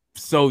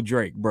 So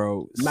Drake,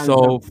 bro.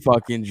 So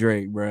fucking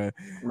Drake, bro.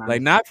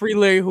 Like not free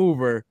Larry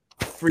Hoover,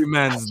 free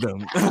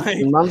mansdom.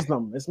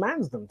 It's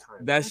mansdom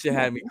time. That shit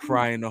had me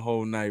crying the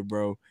whole night,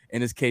 bro.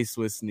 And it's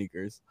K-Swiss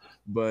sneakers.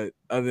 But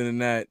other than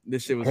that,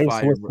 this shit was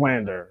fire. K-Swiss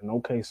slander. No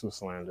K-Swiss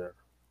slander.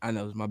 I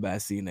know it's my bad,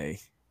 CNA.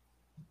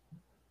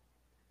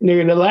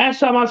 Nigga, the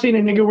last time I seen a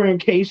nigga wearing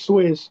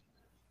K-Swiss,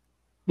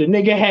 the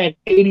nigga had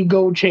 80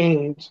 gold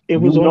chains. It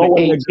was on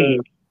the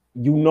 18.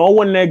 You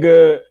know a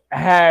nigga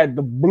had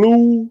the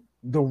blue,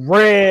 the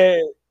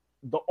red,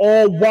 the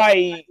all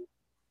white.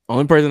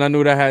 Only person I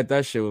knew that had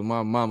that shit was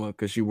my mama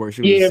because she was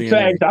CNA.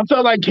 Fact. I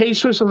felt like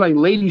K-Swiss was like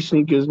lady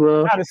sneakers,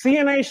 bro. Now, the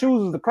CNA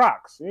shoes is the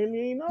Crocs.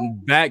 You know?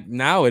 Back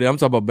now, I'm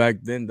talking about back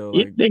then though.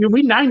 Like, nigga,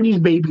 we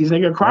 90s babies,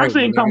 nigga. Crocs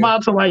ain't come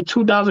out to like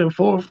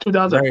 2004,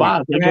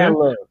 2005. Right.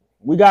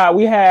 Nigga.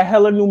 We had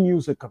hella new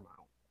music come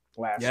out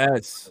last year.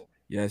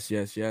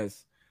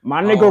 Yes.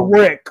 My nigga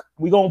Rick,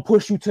 we gonna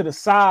push you to the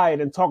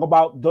side and talk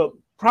about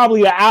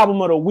probably an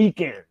album of the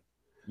weekend.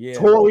 Yeah.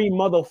 Tory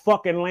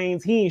motherfucking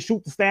Lanez. He ain't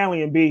shoot the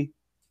Stallion, B.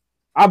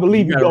 I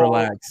believe you, dog.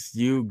 Relax.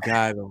 You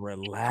gotta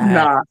relax.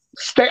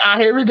 Nah.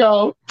 Here we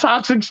go.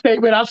 Toxic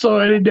statement I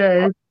saw it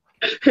today.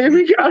 Here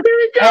we go.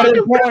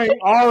 Edit point,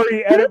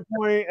 Ari. Edit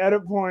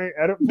point.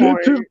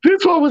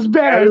 This one was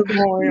bad. Edit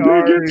point, Nigga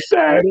Ari.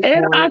 said, Edit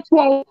and point. I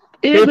quote,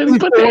 and let me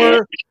put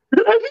the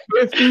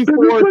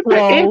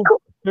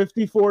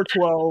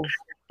 54-12.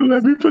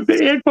 Let me put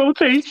the in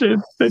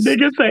quotation. The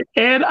nigga said,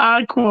 and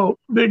I quote,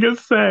 nigga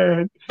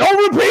said,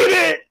 Don't repeat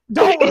it.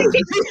 Don't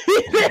repeat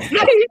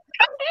it.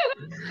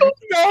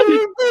 Don't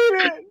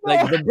repeat it.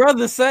 Like the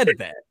brother said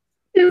that.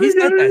 He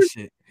said that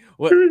shit.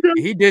 What?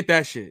 He did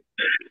that shit.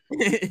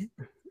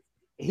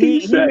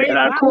 He said, and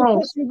I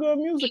quote, some good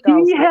music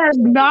he has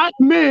not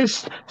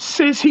missed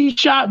since he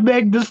shot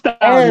Meg Thee Oh,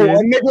 Stallion. a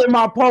nigga in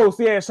my post.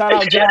 Yeah, shout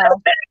out Jazz.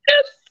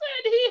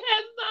 Said he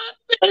has not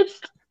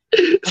missed.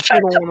 This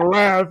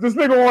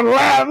nigga want to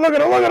laugh. Look at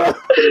him.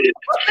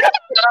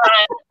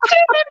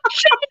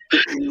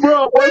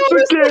 Bro, once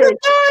again,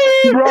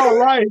 bro,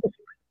 right.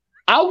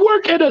 I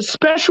work at a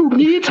special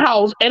needs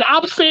house and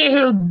I'm sitting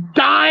here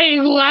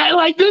dying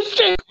like this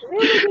shit.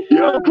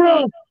 Yo,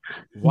 bro.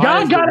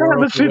 God gotta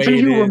have a sense of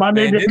humor, my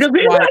nigga. This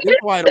is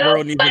why the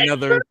world needs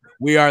another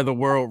We Are the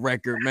World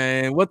record,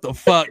 man. What the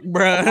fuck,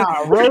 bro?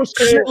 Nah, real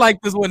shit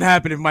like this wouldn't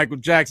happen if Michael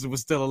Jackson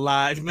was still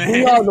alive, man.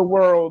 We Are the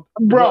World,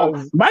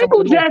 bro.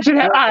 Michael Jackson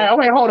had. All right,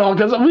 wait, hold on,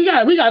 because we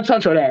got to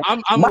touch on that.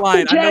 I'm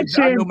lying. I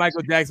know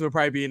Michael Jackson would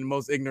probably be in the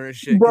most ignorant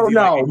shit. Bro,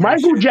 no, like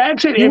Michael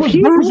Jackson. If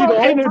he was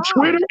in the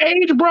Twitter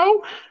age,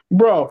 bro,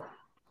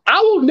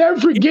 I will never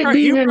forget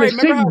being in the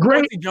sixth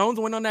grade. Jones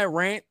went on that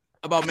rant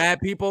about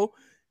mad people.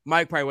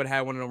 Mike probably would have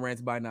had one of them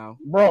rants by now.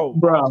 Bro.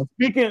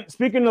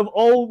 Speaking of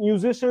old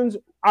musicians,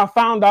 I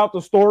found out the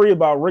story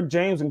about Rick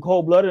James and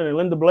Cold Blooded and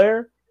Linda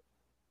Blair.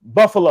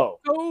 Buffalo.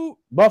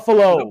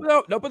 Buffalo.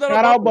 Don't put that Shout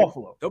on out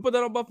Buffalo. Don't put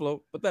that on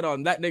Buffalo. Put that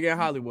on that nigga in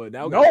Hollywood.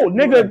 No,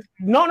 nigga.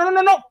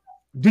 No.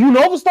 Do you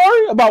know the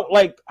story about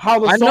like how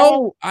the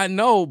song? I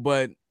know,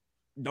 but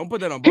don't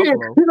put that on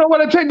Buffalo. You don't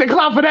want to take the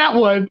clout for that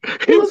one.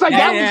 He was like,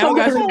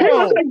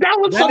 that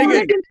was something.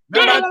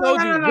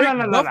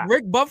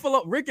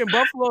 Rick and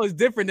Buffalo is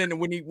different than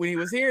when he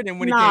was here than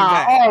when he came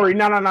back. Ari,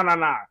 no.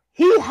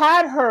 He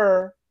had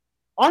her,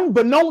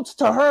 unbeknownst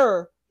to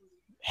her,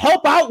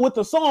 help out with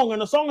the song,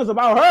 and the song is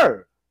about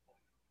her.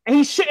 And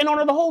he's shitting on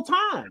her the whole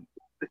time.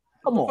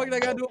 Come on. What the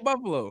fuck they got to do with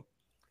Buffalo?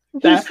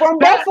 He's from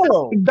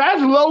Buffalo.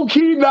 That's low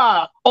key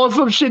on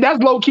some shit. That's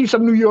low key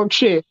some New York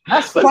shit.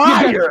 That's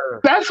fire.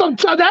 That's some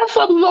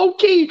low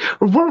key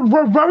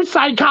reverse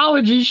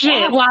psychology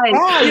shit. Like,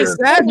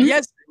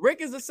 yes, Rick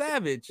is a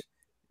savage.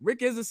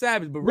 But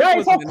Rick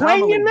was an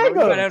anomaly.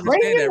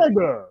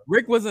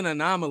 Rick was an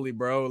anomaly,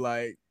 bro.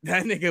 Like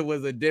that nigga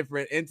was a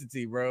different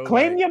entity, bro.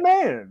 Claim your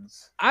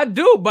mans. I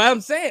do, but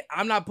I'm saying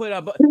I'm not putting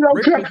up.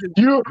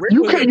 You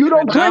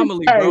don't claim,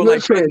 bro.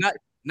 Like,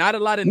 not a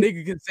lot of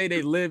niggas can say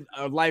they lived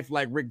a life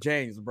like Rick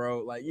James,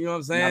 bro. Like, you know what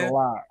I'm saying? Not a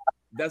lot.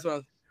 That's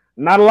what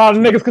not a lot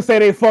of niggas can say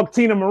they fuck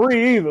Tina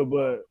Marie either,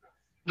 but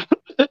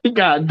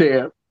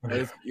goddamn.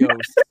 Square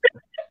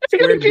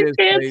Biz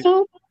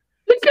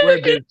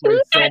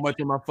plays so much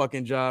of my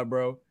fucking job,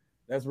 bro.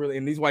 That's really,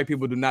 and these white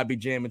people do not be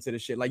jamming to the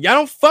shit. Like, y'all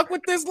don't fuck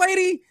with this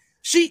lady.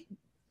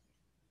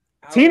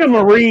 Tina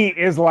Marie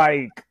is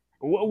like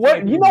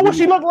what? You know what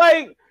she looked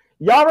like?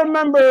 Y'all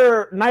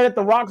remember Night at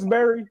the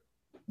Roxbury?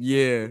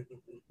 Yeah.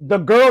 The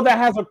girl that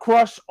has a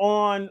crush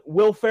on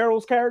Will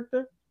Ferrell's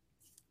character.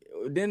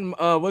 Then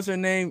what's her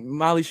name?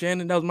 Molly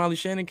Shannon. That was Molly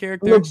Shannon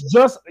character.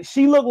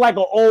 She looked like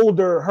an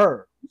older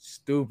her.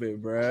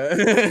 Stupid,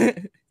 bro.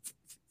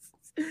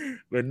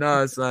 But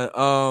no,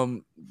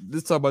 son.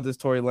 Let's talk about this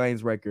Tory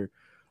Lanez record.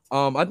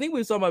 I think we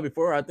were talking about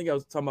before. I think I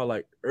was talking about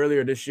like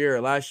earlier this year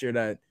or last year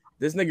that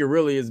this nigga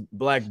really is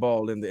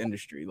blackballed in the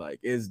industry. Like,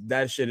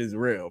 that shit is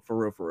real,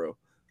 for real.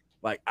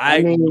 Like,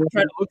 I try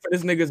to look for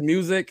this nigga's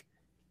music.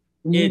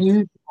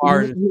 It's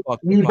hard as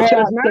fuck.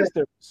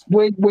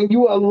 When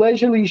you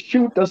allegedly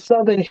shoot the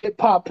Southern hip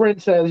hop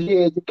princess,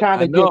 you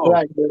kind of get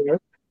black there.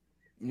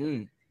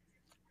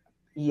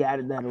 He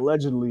added that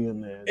allegedly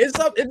in there.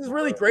 It's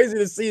really crazy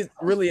to see it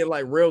really in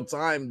like real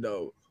time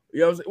though.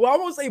 You know what I'm saying? Well, I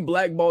won't say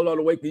blackballed all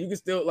the way because you can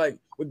still like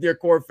with your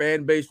core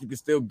fan base, you can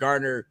still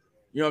garner,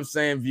 you know what I'm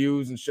saying,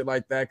 views and shit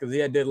like that. Because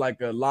he did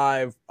like a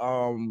live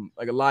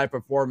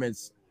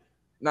performance.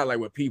 Not like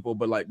with people,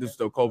 but like this is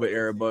still COVID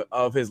era, but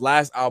of his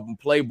last album,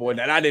 Playboy,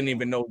 that I didn't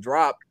even know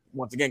dropped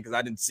once again because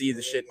I didn't see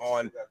the shit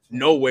on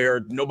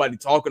nowhere, nobody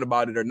talking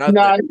about it or nothing.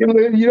 Nah,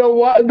 you know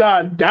what?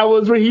 Nah, that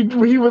was when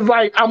he was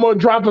like, "I'm gonna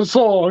drop a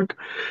song,"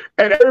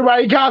 and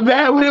everybody got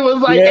mad when it was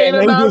like he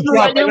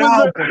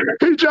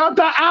dropped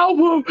the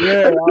album.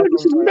 Yeah,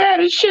 niggas was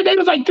mad as shit. They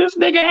was like, "This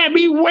nigga had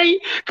me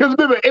wait," because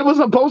remember it was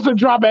supposed to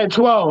drop at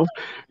 12.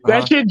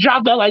 That shit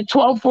dropped at like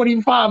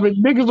 12:45, and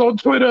niggas on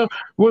Twitter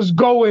was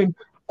going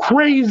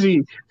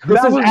crazy.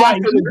 This is after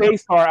the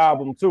Daystar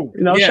album too.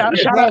 You know, shout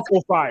out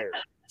to Fire.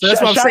 So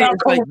that's what I'm saying.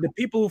 It's like the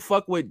people who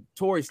fuck with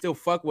Tory still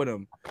fuck with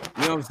him.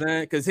 You know what I'm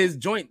saying? Because his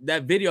joint,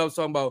 that video I was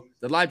talking about,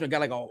 the live joint got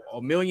like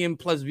a million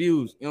plus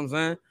views. You know what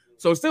I'm saying?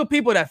 So still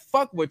people that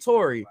fuck with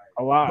Tory.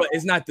 A lot. But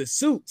it's not the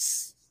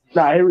suits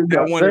here we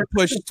go. that want to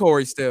push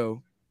Tory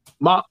still.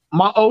 My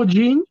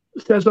OG,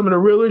 said some of the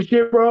realest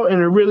shit, bro,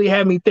 and it really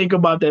had me think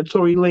about that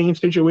Tory Lanez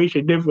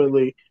situation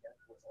differently.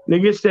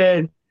 Nigga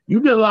said, "You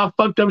did a lot of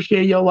fucked up shit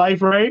in your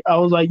life, right?" I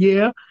was like,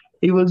 "Yeah."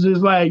 He was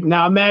just like,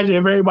 "Now imagine if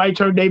everybody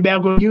turned their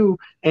back on you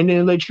and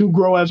then let you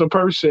grow as a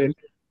person.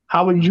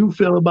 How would you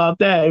feel about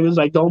that?" It was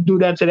like, "Don't do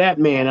that to that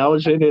man." I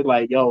was in it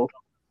like, "Yo,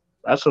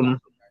 that's some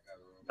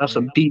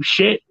deep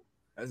shit."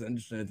 That's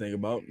interesting to think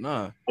about.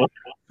 Nah,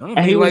 and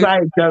he was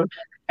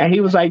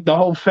like, the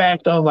whole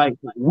fact of like,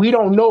 we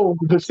don't know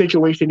the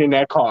situation in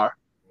that car.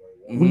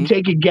 We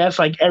take a guess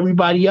like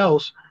everybody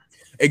else.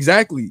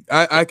 Exactly.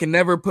 I can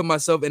never put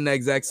myself in that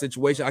exact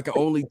situation. I can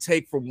only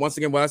take from, once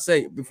again, what I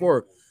say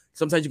before.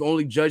 Sometimes you can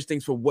only judge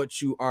things for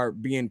what you are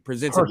being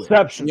presented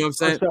Perception. with. You know what I'm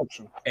saying?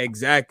 Perception.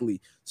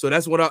 Exactly. So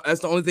that's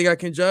the only thing I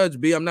can judge.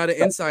 B, I'm not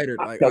an insider.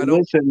 Like, I don't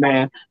listen,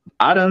 man.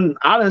 I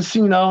done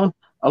seen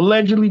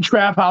allegedly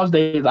trap house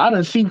days. I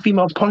done seen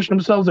females punch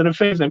themselves in the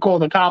face and call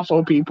the cops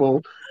on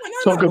people.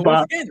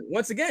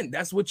 Once again,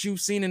 that's what you've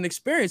seen and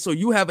experienced. So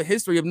you have a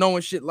history of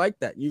knowing shit like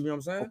that. You know what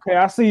I'm saying? Okay,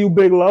 I see you,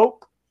 Big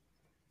Loke.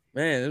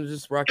 Man, I'm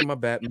just rocking my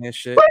Batman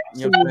shit.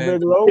 You know what I'm saying?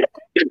 Big Loke.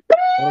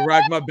 I'm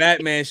rock my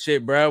Batman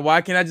shit, bro.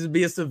 Why can't I just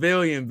be a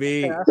civilian,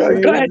 B? Go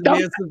ahead,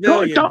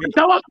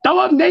 throw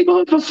up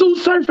neighborhood for Sue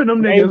surfing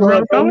them niggas,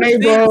 bro.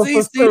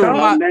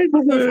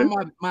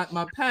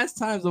 My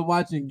pastimes of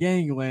watching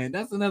Gangland.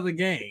 That's another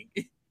gang.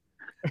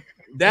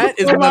 That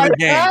is another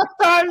game.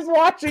 Pastimes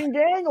watching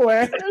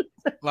Gangland.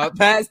 My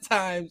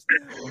pastimes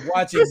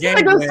watching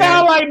Gangland. Nigga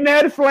sound like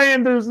Ned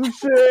Flanders and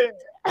shit.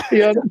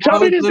 Yeah, tell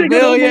me this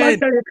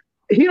nigga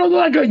he don't look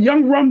like a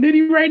young Rum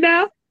Nitty right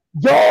now.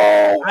 Yo,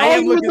 I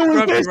am looking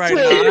scrumpy right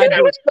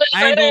now.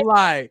 I ain't gonna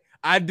lie.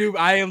 I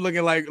am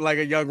looking like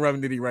a young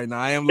Rum Nitty right now.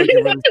 I am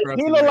looking really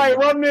scrumpy. He look like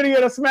Rum Nitty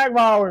at a smack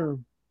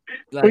volume.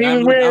 Like,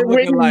 I'm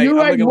looking like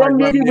Rum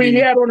Nitty when he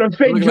had on a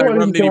fake Jordan.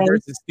 Rum Nitty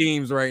versus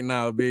Steams right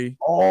now, B.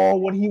 Oh,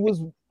 when he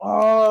was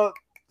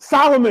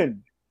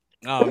Solomon.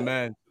 Oh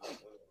man.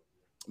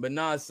 But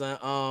nah,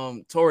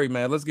 son. Tory,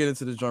 man, let's get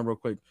into this joint real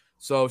quick.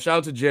 So shout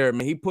out to Jared,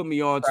 man. He put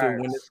me on to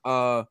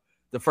when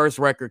the first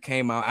record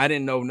came out. I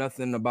didn't know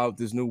nothing about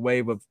this new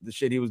wave of the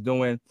shit he was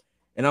doing.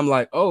 And I'm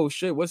like, oh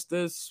shit, what's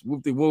this?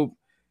 Whoop-de-whoop.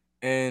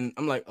 And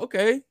I'm like,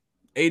 okay,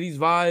 80s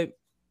vibe.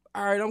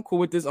 All right, I'm cool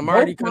with this. I'm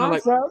already kind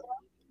of like,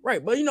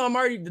 right, but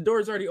the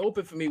door's already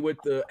open for me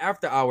with the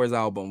After Hours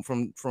album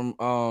from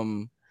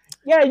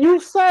yeah, you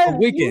said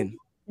Weekend.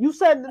 You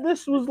said that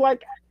this was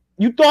like,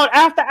 you thought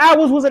After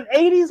Hours was an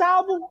 80s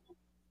album?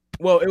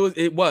 Well,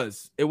 it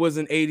was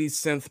an 80s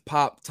synth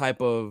pop type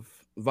of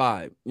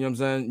vibe. You know what I'm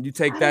saying? You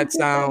take that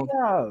sound.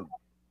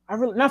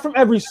 Not from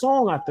every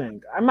song, I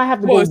think. I might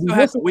have to go listen to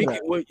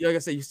that. Like I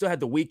said, you still had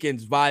the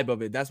Weeknd's vibe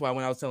of it. That's why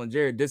when I was telling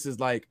Jared, this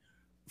is like,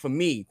 for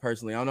me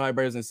personally, I don't know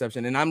everybody's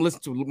inception, and I'm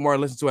listening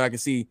to it, I can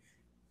see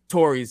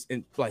Tory's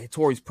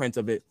print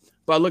of it.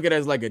 But I look at it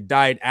as like a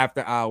died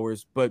After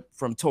Hours, but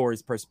from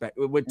Tory's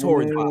perspective, with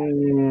Tory's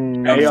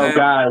vibe. Hey, yo,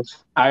 guys,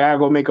 I gotta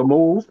go make a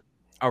move.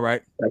 All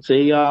right. That's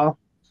it, y'all.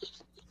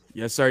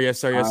 Yes, sir.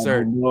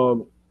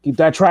 Keep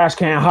that trash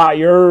can hot,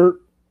 yeah.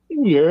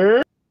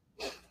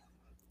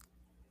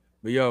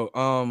 But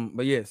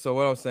but yeah, so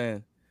what I was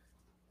saying,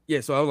 yeah,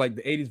 so I was like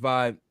the 80s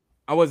vibe,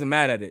 I wasn't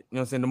mad at it, you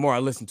know what I'm saying, the more I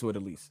listened to it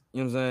at least,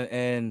 you know what I'm saying,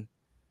 and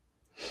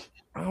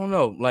I don't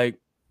know, like,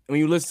 when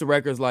you listen to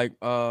records like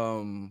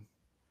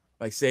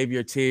Save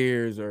Your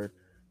Tears or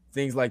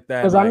things like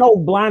that. Because I know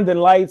Blinding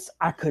Lights,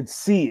 I could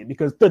see it,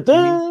 because that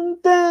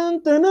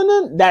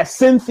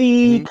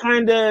synthy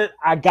kind of,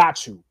 I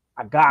got you.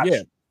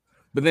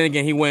 But then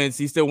again,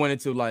 he still went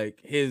into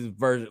like his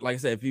version. Like I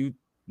said, if you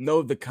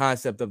know the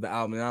concept of the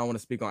album, and I don't want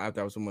to speak on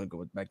After Hours, so I'm going to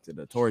go back to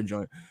the Tory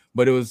joint,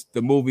 but it was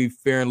the movie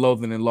Fear and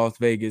Loathing in Las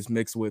Vegas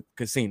mixed with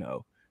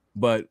Casino,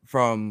 but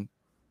from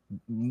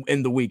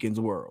in the Weeknd's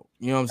world.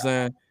 You know what I'm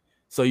saying?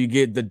 So you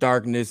get the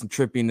darkness and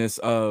trippiness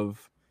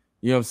of,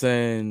 you know what I'm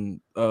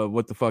saying,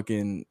 what the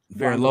fucking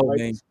Fear and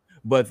Loathing,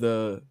 but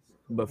Fear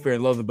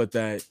and Loathing, but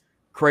that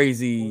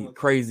crazy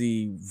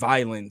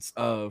violence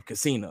of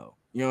Casino.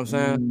 You know what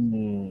I'm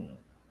saying?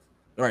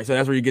 All right, so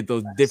that's where you get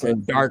those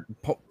different dark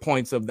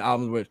points of the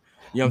albums. Which,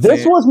 you know what I'm saying?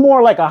 This was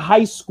more like a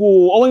high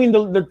school. Oh, I mean,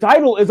 the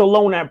title is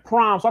Alone at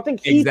Prom, so I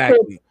think he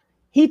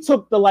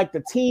took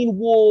the Teen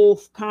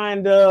Wolf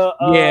kind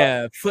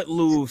of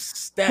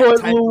Footloose, that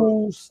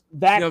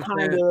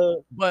kind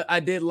of. But I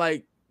did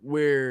like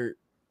where, you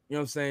know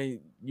what I'm saying,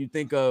 you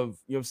think of,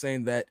 you know what I'm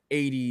saying, that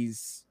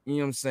 80s, you know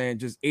what I'm saying,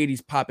 just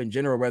 80s pop in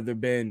general, rather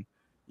than,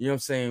 you know what I'm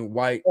saying,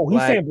 white. Oh, he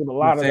sampled a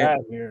lot of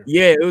that here.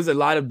 Yeah, it was a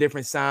lot of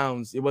different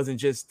sounds. It wasn't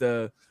just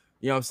the,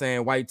 you know what I'm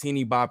saying, white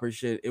teeny bopper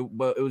shit.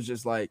 But it was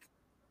just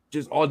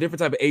all different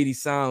type of 80s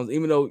sounds.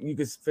 Even though you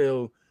could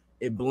feel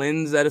it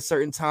blends at a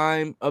certain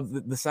time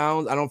of the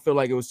sounds, I don't feel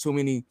like it was too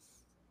many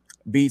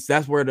beats.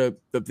 That's where the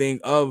thing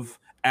of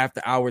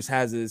After Hours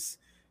has this,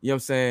 you know what I'm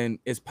saying,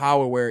 its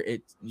power, where you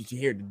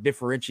hear the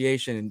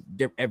differentiation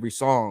in every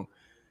song.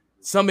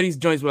 Some of these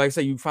joints, like I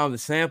say, you found the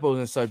samples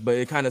and such, but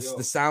it kind of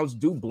the sounds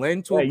do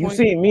blend to a point. You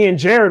see, me and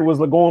Jared was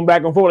going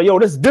back and forth. Like, yo,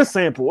 this is this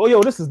sample. Oh,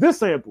 yo, this is this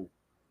sample.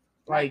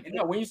 like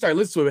when you start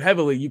listening to it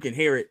heavily, you can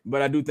hear it.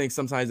 But I do think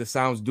sometimes the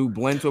sounds do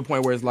blend to a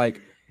point where it's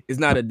like it's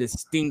not a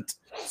distinct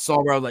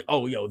song where I was like,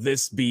 oh, yo,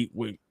 this beat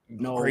was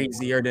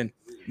crazier than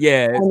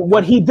And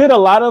what he did a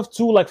lot of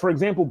too, like for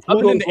example,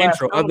 other than the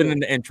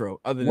intro.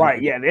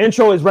 The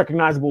intro is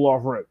recognizable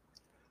off rip.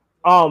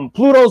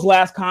 Pluto's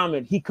last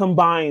comment, he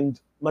combined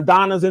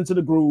Madonna's Into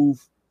the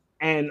Groove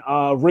and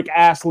Rick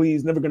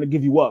Astley's Never Gonna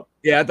Give You Up.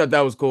 Yeah, I thought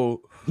that was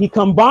cool. He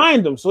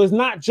combined them, so it's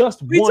not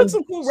just he one. Took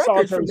some cool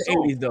records from the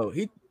 80s, though.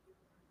 He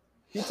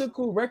took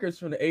cool records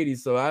from the 80s,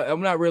 so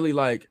I'm not really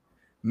like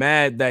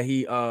mad that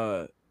he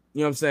you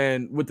know what I'm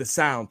saying, with the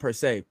sound per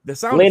se. The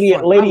sound Lady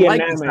I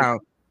like the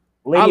sound.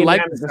 I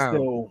like the sound.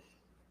 Still...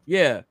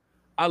 Yeah,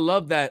 I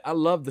love that. I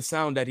love the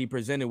sound that he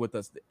presented with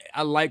us.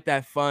 I like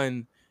that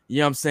fun, you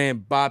know what I'm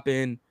saying,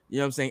 bopping, you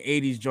know what I'm saying,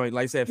 80s joint.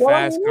 Like I said,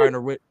 fast kind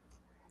of. It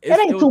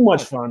ain't too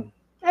much fun.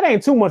 It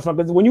ain't too much fun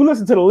because when you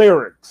listen to the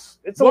lyrics,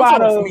 it's a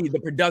lot of me, the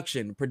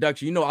production.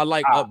 You know, I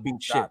like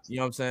upbeat shit. You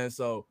know what I'm saying?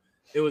 So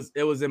it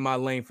was in my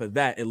lane for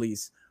that at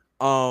least.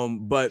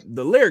 But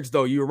the lyrics,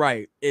 though, you're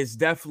right. It's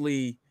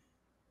Tory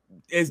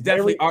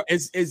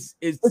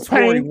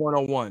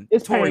 101.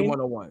 It's Tory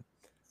 101.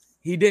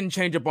 He didn't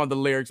change up on the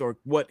lyrics or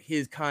what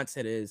his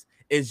content is.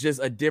 It's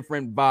just a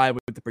different vibe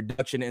with the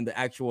production and the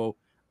actual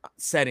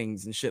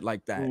settings and shit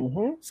like that.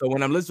 Mm-hmm. So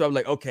when I'm listening, I'm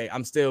like, okay,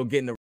 I'm still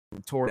getting the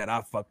Tory that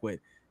I fuck with.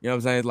 You know what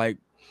I'm saying? Like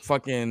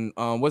fucking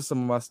what's some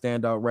of my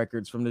standout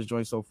records from this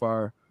joint so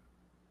far?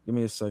 Give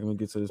me a second. Let me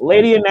get to this.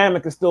 Lady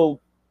Dynamic is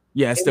still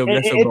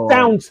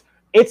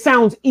it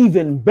sounds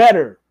even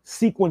better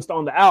sequenced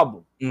on the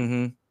album.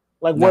 Mm-hmm.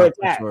 Like where it's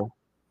at. Sure.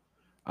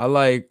 I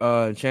like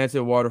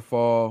Enchanted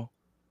Waterfall.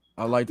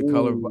 I like the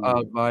color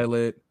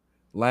Violet.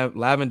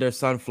 Lavender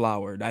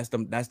Sunflower. That's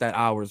that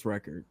Hours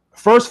record.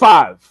 First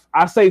five.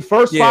 I say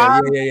first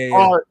five yeah.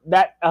 are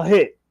that a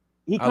hit.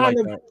 He kind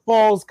of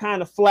falls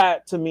kind of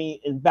flat to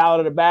me in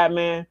Ballad of the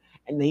Batman,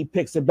 and then he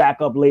picks it back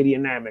up Lady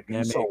Dynamic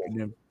and so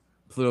on.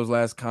 Pluto's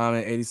last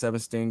comment, 87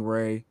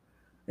 Stingray.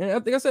 And I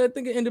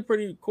think it ended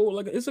pretty cool.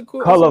 Like it's a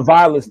cool Color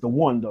Violet's the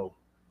one though.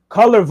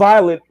 Color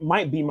Violet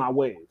might be my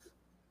wave.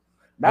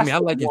 I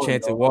like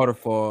Enchanted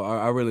Waterfall.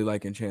 I really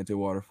like Enchanted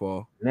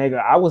Waterfall.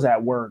 Nigga, I was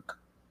at work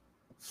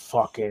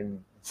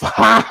fucking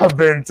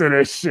vibing to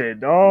this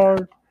shit,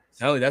 dog.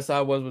 Hell, that's how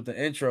I was with the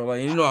intro.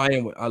 Like, you know,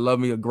 I love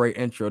me a great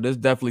intro. This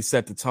definitely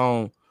set the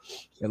tone,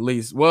 at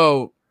least.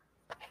 Well,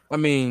 I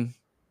mean,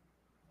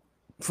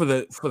 for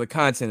the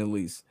content, at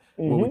least,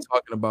 what we're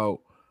talking about.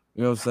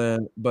 You know what I'm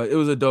saying? But it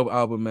was a dope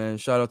album, man.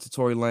 Shout out to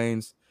Tory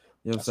Lanez.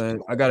 You know what I'm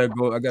saying? I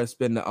gotta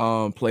spin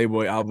the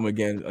Playboy album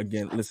again,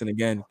 listen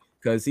again.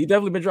 Because he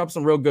definitely been dropping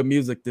some real good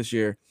music this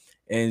year,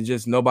 and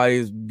just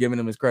nobody's giving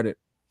him his credit.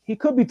 He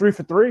could be 3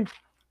 for 3.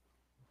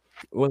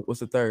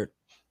 What's the third?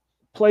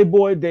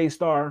 Playboy,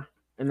 Daystar,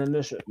 and then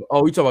this shit.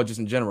 Oh, we talk about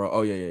just in general.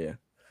 Oh yeah.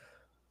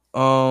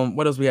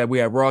 What else we had? We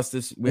had Ross.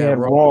 We had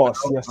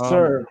Ross. Yes,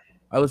 sir.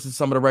 I listened to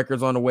some of the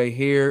records on the way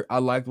here. I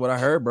liked what I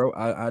heard, bro.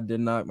 I did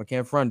not. I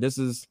can't front. This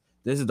is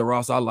the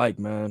Ross I like,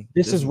 man.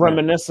 This is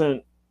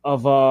reminiscent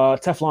of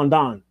Teflon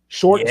Don.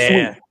 Short,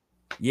 sweet.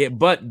 Yeah,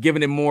 but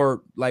giving it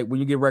more like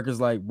when you get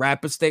records like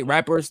Rapper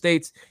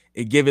Estates,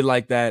 it give it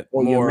like that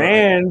more.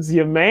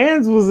 Your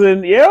man's was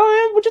in. Yeah,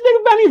 what you think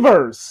of Benny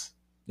verse?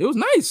 It was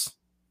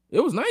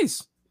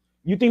nice.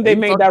 You think they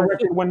made that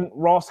record when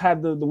Ross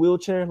had the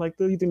wheelchair like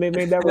this? You think they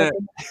made that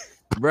record?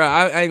 Bro,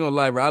 I ain't gonna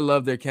lie, bro. I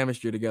love their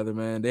chemistry together,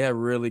 man. They have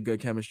really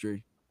good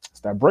chemistry. It's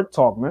that brick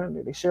talk,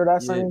 man. They share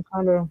that same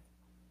kind of.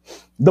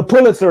 The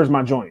Pulitzer is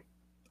my joint.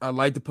 I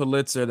like the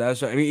Pulitzer.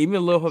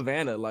 Even Lil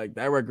Havana, like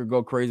that record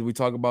go crazy. We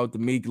talk about the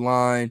Meek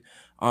line.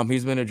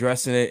 He's been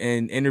addressing it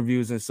in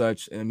interviews and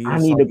such. And I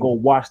need to go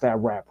watch that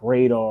Rap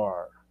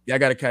Radar. Yeah, I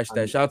gotta catch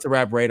that. Shout out to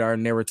Rap Radar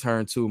and their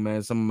return too,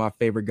 man. Some of my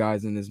favorite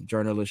guys in this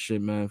journalist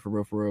shit, man, for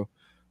real.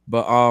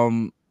 But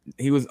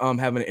he was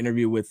having an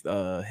interview with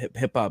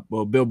hip hop,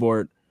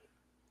 Billboard,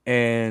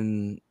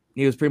 and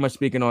he was pretty much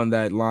speaking on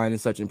that line and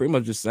such, and pretty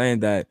much just saying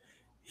that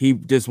he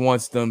just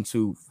wants them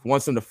to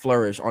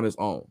flourish on his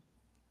own.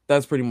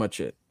 That's pretty much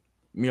it.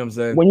 You know what I'm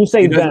saying? When you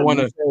say them,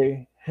 you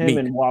say him Meek.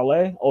 And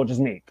Wale, or just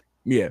Meek?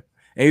 Yeah.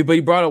 And he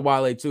brought up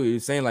Wale too. He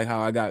was saying like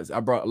how I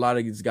brought a lot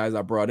of these guys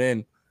I brought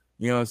in,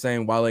 you know what I'm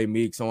saying? Wale,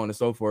 Meek, so on and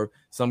so forth.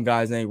 Some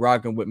guys ain't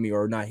rocking with me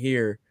or not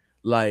here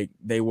like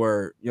they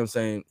were, you know what I'm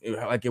saying?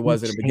 Like it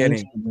was at the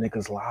beginning.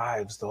 Niggas'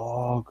 lives,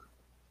 dog.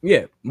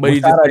 Yeah. But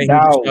he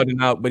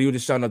was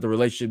just shouting out the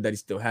relationship that he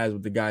still has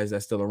with the guys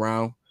that's still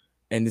around.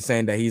 And just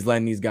saying that he's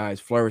letting these guys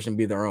flourish and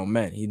be their own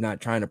men. He's not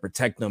trying to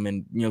protect them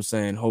and, you know what I'm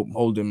saying,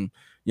 hold them, you know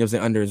what I'm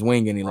saying, under his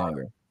wing any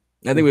longer.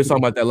 I think we were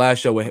talking about that last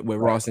show with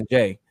Ross and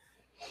Jay.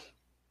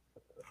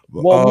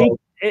 Well,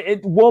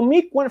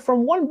 Meek went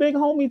from one big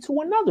homie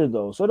to another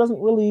though, so it doesn't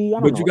really.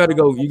 You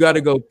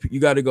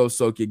gotta go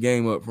soak your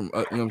game up from, you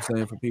know what I'm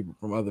saying,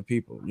 from other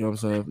people. You know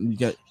what I'm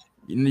saying?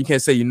 You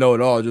can't say you know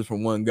it all just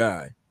from one guy.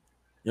 You know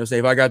what I'm saying?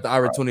 If I got the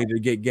opportunity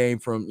to get game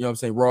from, you know what I'm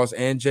saying, Ross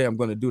and Jay, I'm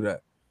gonna do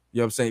that. You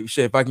know what I'm saying?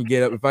 Shit, if I can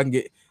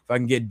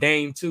get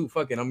Dame too,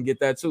 fuck it, I'm gonna get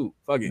that too.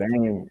 Fuck it.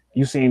 Dame.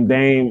 You seen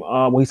Dame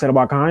what he said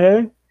about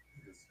Kanye?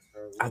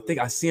 I think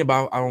I see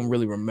about. I don't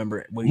really remember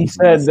it. He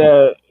said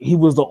that he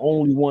was the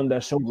only one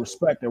that showed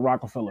respect at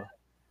Rockefeller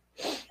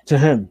to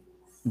him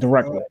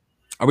directly.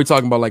 Are we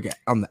talking about like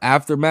on the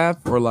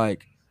aftermath or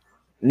like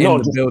no,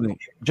 in the building?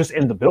 Just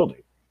in the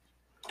building.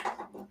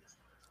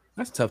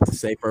 That's tough to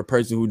say for a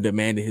person who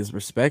demanded his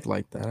respect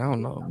like that. I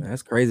don't know, man.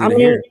 That's crazy.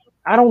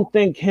 I don't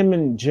think him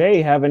and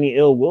Jay have any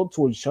ill will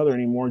towards each other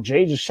anymore.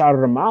 Jay just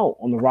shouted him out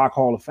on the Rock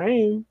Hall of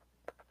Fame.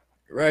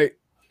 Right.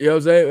 You know what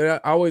I'm saying?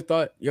 I always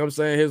thought, you know what I'm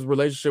saying, his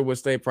relationship with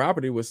State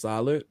Property was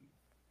solid.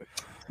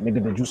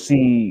 Nigga, did you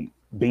see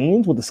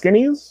Beans with the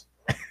skinnies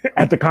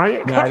at the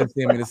Kanye? No, I didn't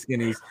see him in the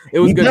skinnies. It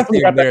was good to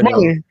see him there,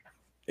 though.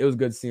 It was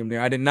good to see him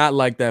there. I did not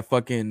like that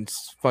fucking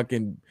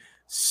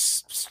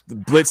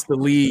Blitz the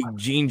League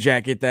jean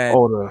jacket that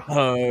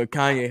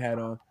Kanye had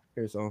on.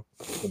 Here's on.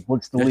 The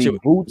Blitz the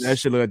League boots. That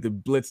shit look like the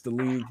Blitz the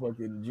League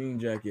fucking jean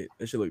jacket.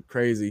 That shit look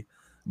crazy.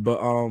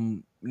 But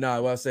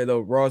what I say though,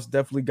 Ross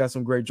definitely got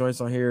some great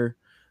joints on here.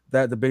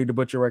 That the Benny the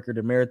Butcher record,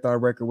 the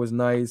Marathon record was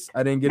nice.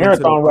 I didn't get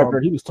Marathon into the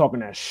record. He was talking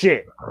that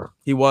shit.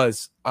 He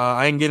was.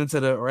 I didn't get into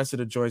the rest of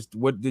the joints.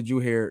 What did you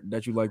hear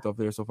that you liked off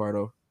there so far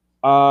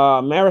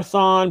though?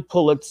 Marathon,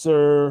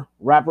 Pulitzer,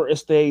 Rapper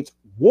Estates,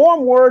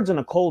 Warm Words in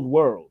a Cold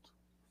World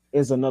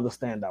is another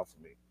standout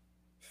for me.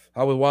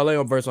 How was Wale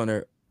on verse on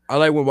there? I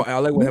like when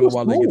him and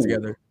Wale get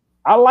together.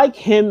 I like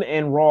him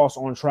and Ross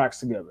on tracks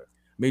together.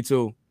 Me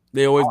too.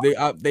 They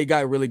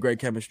got really great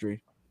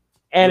chemistry.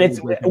 And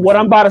really it's what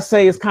I'm about to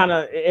say is kind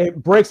of,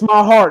 it breaks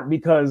my heart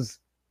because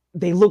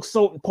they look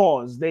so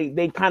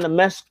They kind of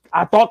mesh.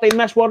 I thought they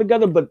meshed well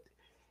together, but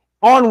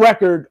on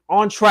record,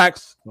 on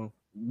tracks,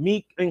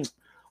 Meek and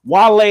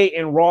Wale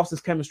and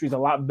Ross's chemistry is a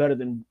lot better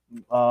than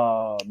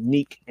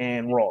Meek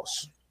and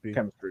Ross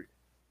chemistry.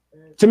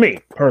 To me,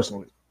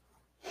 personally.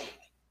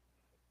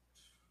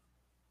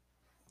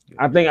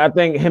 I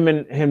think him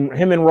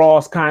and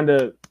Ross kind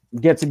of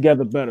get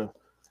together better.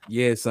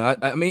 Yeah, so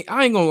I mean,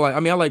 I ain't gonna lie. I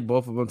mean, I like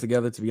both of them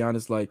together. To be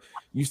honest, like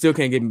you still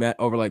can't get me back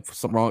over like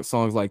some wrong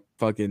songs like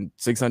fucking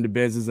 600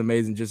 Benz is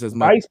amazing just as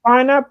much. Ice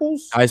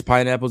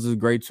Pineapples is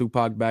great.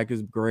 Tupac Back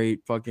is great.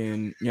 Fucking,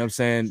 you know what I'm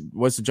saying?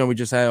 What's the joint we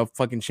just had?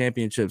 Fucking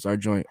Championships, our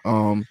joint.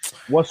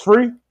 What's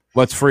Free?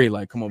 What's Free?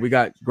 Like, come on, we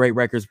got great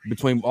records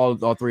between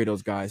all three of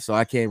those guys. So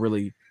I can't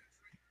really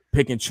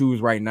pick and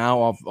choose right now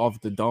off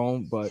the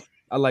dome, but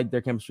I like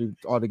their chemistry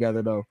all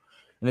together though.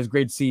 And it's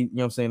great to see, you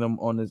know what I'm saying, him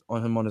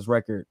on his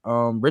record.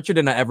 Richer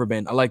Than I Ever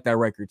Been. I like that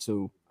record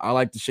too. I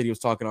like the shit he was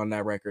talking on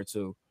that record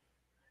too.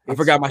 I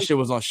forgot my shit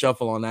was on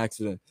shuffle on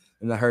accident.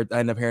 And I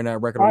ended up hearing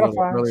that record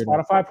earlier.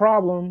 Spotify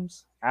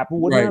problems. Apple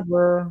would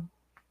never.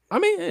 I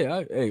mean,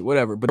 hey,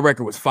 whatever. But the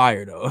record was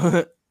fire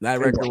though. That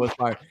record was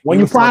fire. When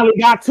you finally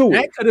got to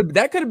it.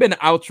 That could have been an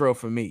outro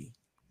for me.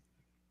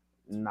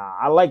 Nah,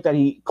 I like that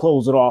he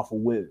closed it off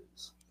with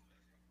Wiz.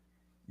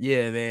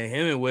 Yeah, man.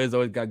 Him and Wiz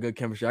always got good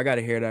chemistry. I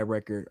gotta hear that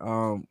record.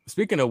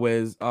 Speaking of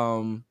Wiz,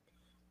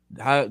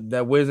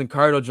 that Wiz and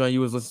Cardo joint,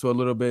 you was listening to a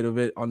little bit of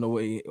it on the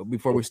way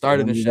before we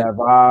started the shit. That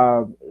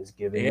vibe is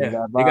giving me that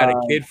vibe. They got a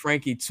Kid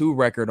Frankie 2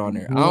 record on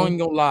there. I don't even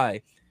gonna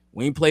lie.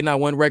 We ain't played not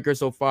one record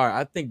so far.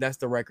 I think that's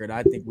the record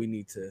I think we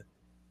need to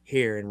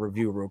hear and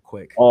review real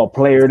quick. Oh,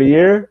 Player of the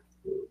Year.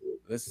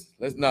 Let's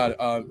not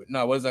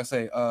no, what does that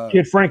say?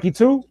 Kid Frankie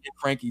 2? Kid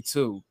Frankie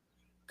 2.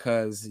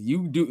 Cause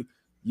you do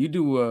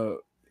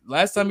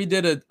last time he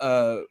did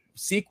a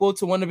sequel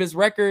to one of his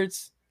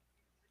records,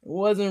 it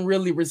wasn't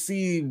really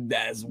received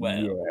as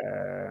well.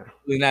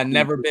 Yeah. That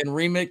Never Been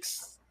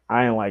remix.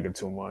 I ain't like it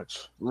too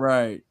much.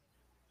 Right.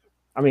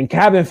 I mean,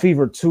 Cabin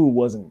Fever 2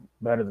 wasn't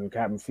better than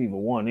Cabin Fever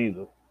 1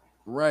 either.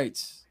 Right.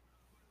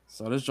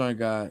 So this joint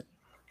got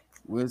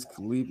Wiz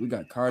Khalifa. We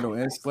got Cardo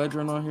and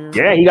Sledgerin on here.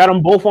 Yeah, he got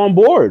them both on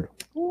board.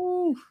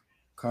 Ooh.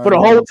 For the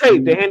whole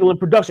tape, they're handling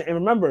production. And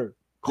remember,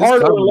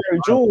 Cardo and Larry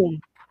June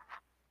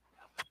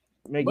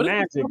make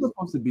magic. It's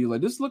supposed to be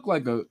like this. Look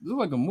like a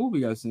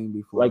movie I've seen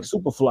before, like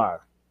Superfly.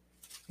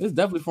 It's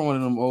definitely from one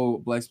of them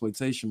old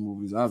blaxploitation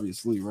movies,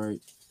 obviously, right?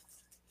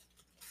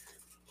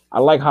 I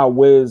like how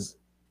Wiz,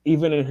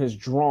 even in his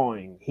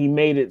drawing, he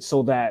made it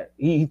so that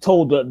he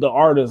told the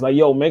artist, like,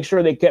 "Yo, make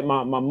sure they kept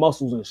my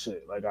muscles and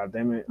shit." Like, God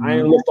damn it, I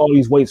ain't lift all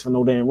these weights for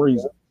no damn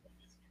reason.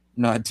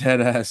 Not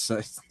dead ass.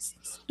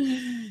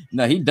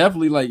 Nah, he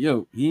definitely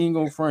he ain't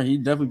gonna front. He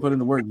definitely put in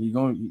the work.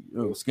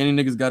 Skinny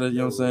niggas gotta, you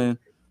know what I'm saying,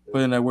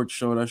 put in that work to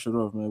show that shit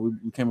off, man.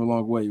 We came a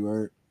long way, you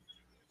heard?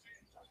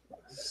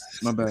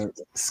 My bad.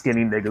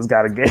 Skinny niggas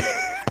gotta get.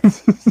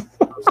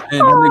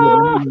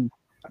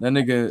 That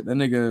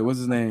nigga, what's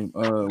his name?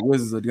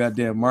 Wiz is a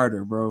goddamn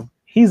martyr, bro.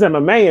 He's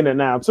MMA in it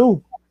now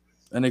too.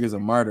 That nigga's a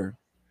martyr.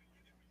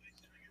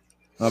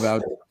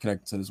 I'll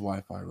connect to this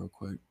Wi-Fi real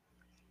quick.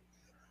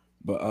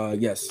 But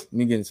yes, let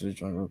me get into the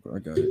joint real quick. I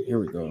got it. Here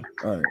we go.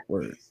 All right,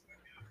 word.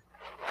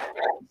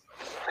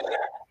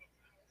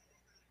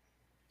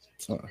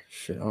 Oh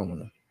shit, I don't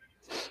wanna.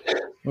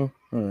 Oh,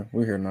 all right,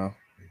 we're here now.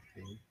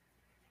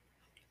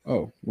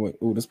 Oh, what?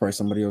 Oh, this is probably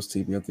somebody else's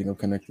TV. I think I'm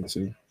connected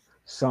to.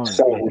 Son,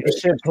 this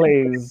shit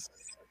plays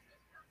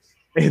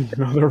in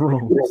another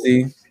room.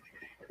 See?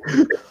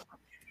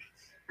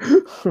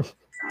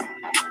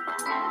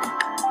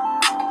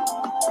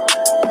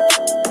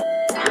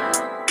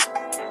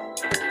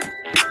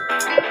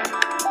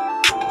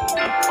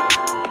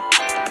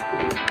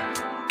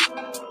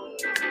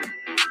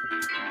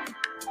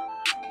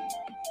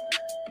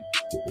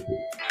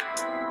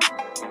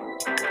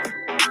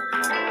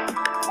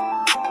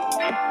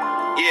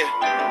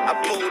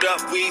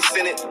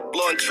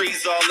 lawn,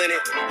 trees all in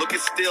it. Looking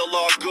still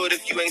all good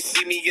if you ain't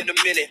see me in a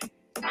minute.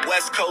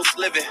 West Coast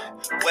living,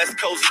 West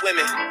Coast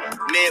women.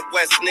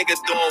 Midwest nigga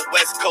doing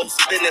West Coast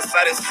business.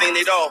 I done seen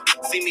it all.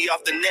 See me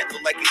off the net,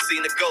 look like you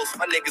seen a ghost.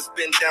 My niggas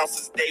been down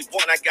since day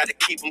one, I gotta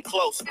keep them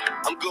close.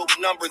 I'm good with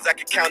numbers, I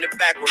can count it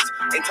backwards.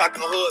 Ain't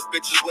talking hood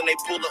bitches when they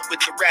pull up with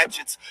the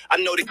ratchets.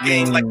 I know the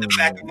game like the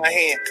back of my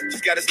hand.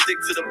 Just gotta stick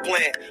to the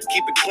plan.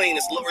 Keep it clean,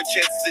 it's lower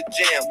chances of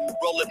jam.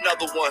 Roll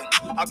another one.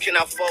 How can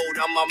I fold?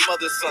 I'm my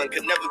mother's son.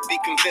 Could never be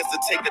convinced to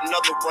take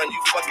another run. You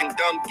fucking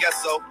dumb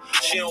gesso.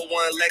 She don't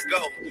wanna let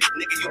go.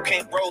 Nigga, you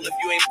can't roll if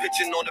you ain't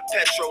pitching on the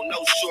petrol. No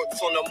shorts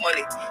on the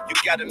money. You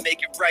gotta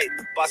make it right.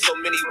 Bought so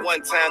many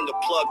one time, the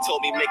plug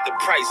told me make the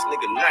price,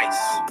 nigga, nice.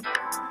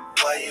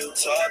 Why you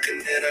talking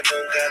that? I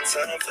don't got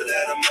time for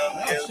that. I'm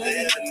out here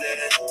living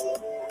it.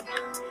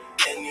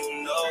 And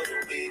you know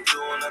that we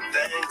doing our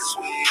things.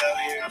 We out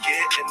here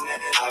getting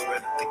it. I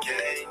rep the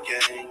gang.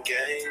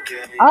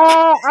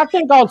 I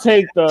think I'll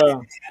take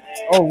the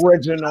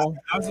original.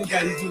 I was just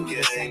got you do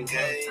the same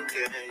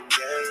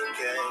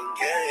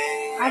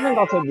I think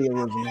I'll take the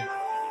original.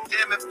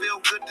 Damn, it feel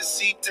good to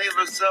see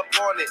Taylor's up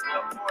on it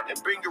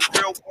and bring your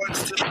real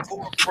ones to the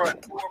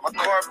forefront. My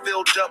car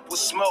filled up with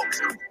smoke.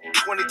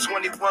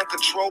 2021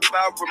 controlled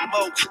by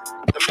remote.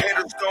 The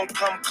haters don't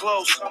come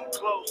close.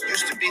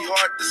 Used to be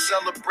hard to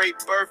celebrate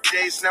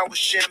birthdays. Now it's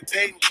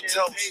champagne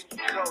toast.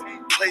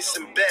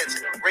 Placing bets,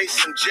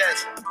 racing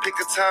jets. Pick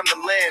a time to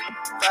land.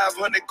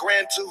 500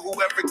 grand to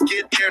whoever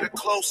get there the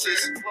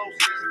closest.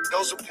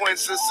 Those are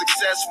points of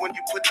success when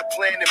you put the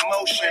plan in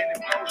motion.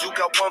 You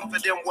got one for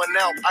them, one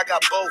out. I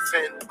got both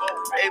in.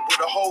 Able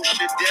to hold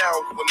shit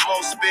down when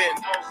most spin.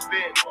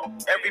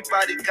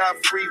 Everybody got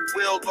free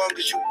will, long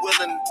as you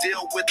willing to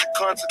deal with the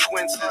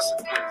consequences.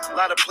 A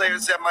lot of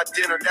players at my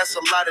dinner, that's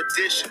a lot of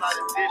dishes.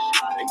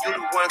 And you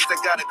the ones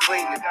that gotta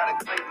clean it.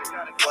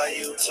 Why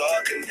you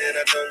talking that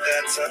I don't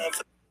got time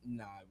for?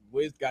 Nah,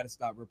 Wiz got to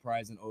stop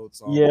reprising old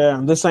songs. Yeah,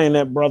 this ain't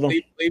that, brother.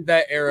 Leave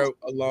that era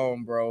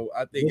alone, bro.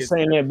 I think this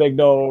ain't that, big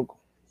dog.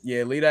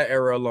 Yeah, leave that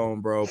era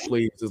alone, bro.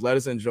 Please, just let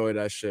us enjoy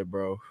that shit,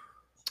 bro.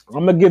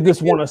 I'm gonna give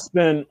this one a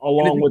spin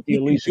along with the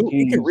Alicia Keys.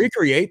 He can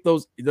recreate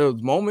those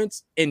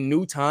moments in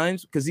new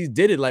times because he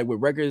did it like with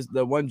records.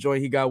 The one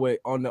joint he got with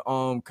on the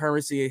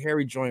Currency and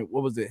Harry joint.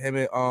 What was it? Him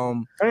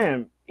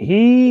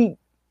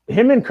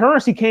and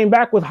Currency came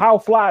back with How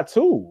Fly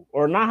 2,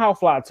 or not How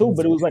Fly 2,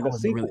 but it was like a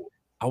sequel.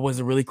 I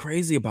wasn't really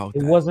crazy about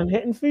that. It wasn't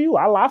hitting for you.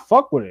 I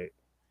fuck with it.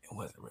 It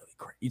wasn't really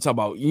crazy. You talk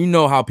about,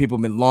 how people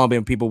been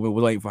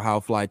waiting for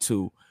How Fly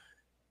 2.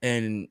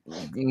 And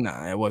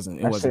nah, it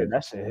wasn't.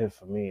 That shit hit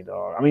for me,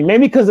 dog. I mean,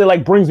 maybe because it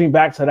like brings me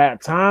back to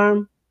that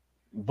time,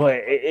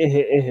 but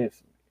it hit.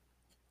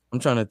 I'm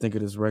trying to think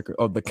of this record.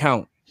 Oh, The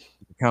Count,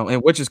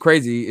 and which is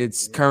crazy.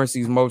 It's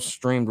Currency's most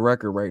streamed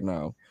record right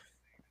now.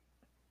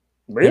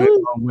 Really?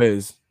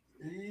 Wiz.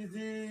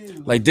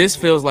 Like this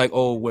feels like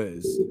old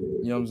Wiz.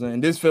 You know what I'm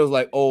saying? This feels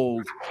like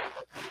old.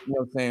 You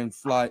know what I'm saying?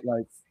 Fly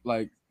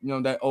like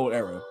that old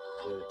era.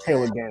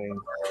 Taylor Gang.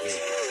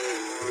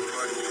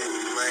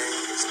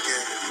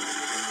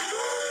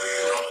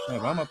 Hey,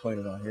 why am I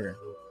playing it on here?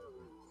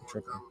 I'm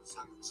tripping.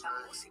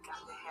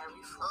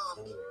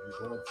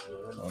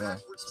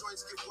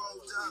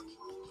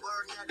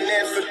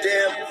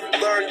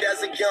 Learned as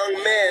a young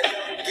man.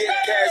 Get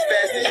cash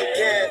fast as you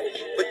can,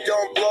 but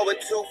don't blow it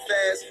too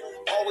fast.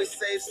 Always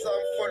save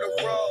some for the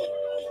road.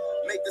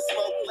 Make the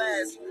smoke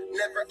last.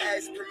 Never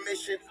ask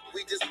permission.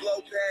 We just blow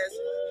past.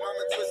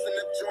 Mama twisting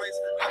up joints.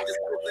 I'm just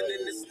crippling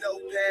in the snow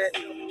pad.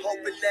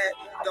 Hoping that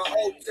the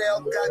hotel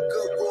got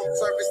good room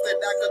service that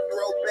I could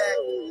throw back.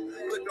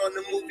 Put on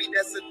the movie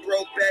that's a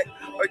throwback.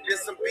 Or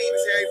just some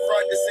beats, Harry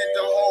Fraud to send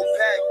the whole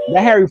pack.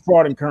 That Harry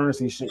Fraud and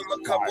Currency shit.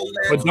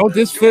 But don't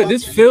this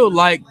feel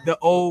like the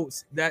old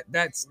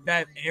that's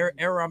that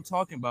era I'm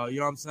talking about, you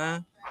know what I'm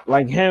saying?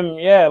 Like him,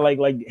 yeah,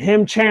 like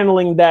him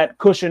channeling that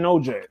Cushion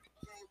OJ.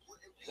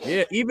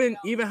 Yeah, even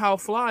How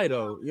Fly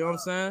though, you know what I'm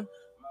saying?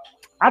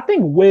 I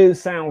think Wiz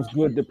sounds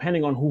good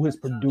depending on who his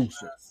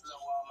producer.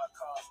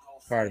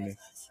 Pardon me.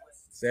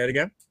 Say it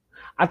again.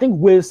 I think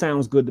Wiz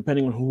sounds good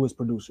depending on who his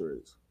producer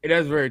is. That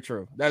is very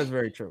true. That is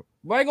very true.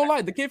 But I ain't gonna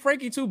lie, the Kid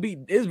Frankie 2 beat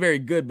is very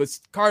good, but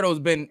Cardo's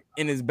been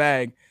in his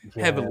bag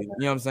heavily. You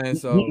know what I'm saying?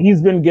 So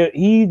he's been good.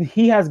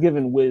 He has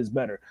given Wiz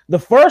better. The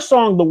first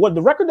song,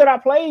 the record that I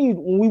played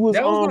when we was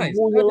nice.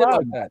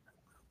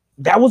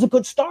 That was a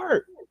good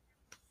start.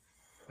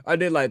 I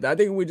did like that. I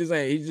think we just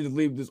saying he should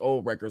leave this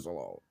old records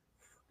alone.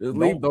 Just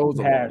leave those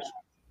alone.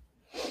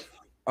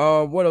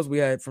 What else we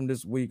had from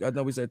this week? I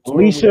know we said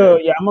Alicia.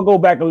 Yeah, I'm gonna go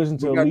back and listen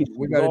to Alicia.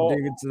 We gotta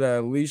dig into that.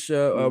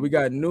 Alicia. We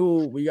got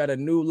a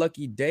new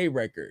Lucky Day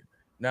record.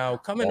 Now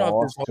coming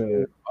off this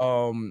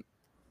whole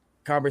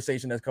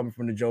conversation that's coming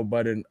from the Joe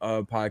Budden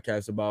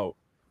podcast about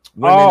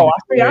I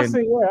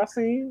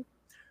see.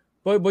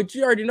 But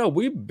you already know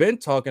we've been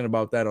talking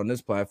about that on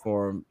this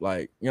platform,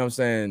 like you know what I'm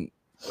saying,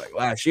 like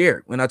last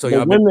year when I told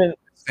you women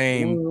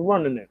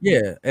running it.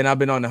 Yeah, and I've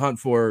been on the hunt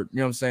for, you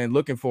know what I'm saying,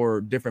 looking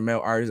for different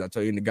male artists. I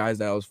tell you, and the guys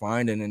that I was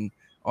finding and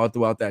all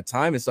throughout that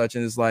time and such.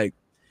 And it's like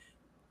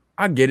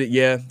I get it.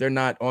 Yeah, they're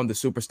not on the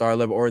superstar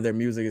level, or their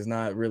music is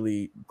not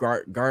really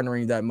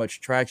garnering that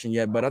much traction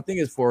yet. But I think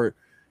it's for,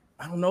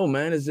 I don't know,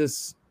 man. It's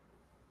just,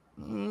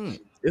 it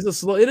is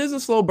a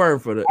slow burn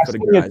for the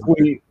guys.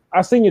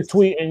 I seen your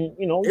tweet, and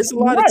it's a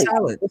lot of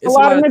talent. It's a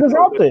lot of niggas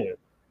out there.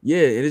 Yeah,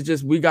 it's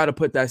just we got to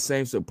put that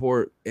same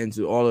support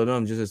into all of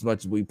them just as much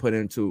as we put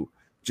into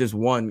just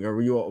one. Or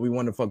we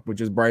want to fuck with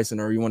just Bryson,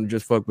 or you want to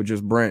just fuck with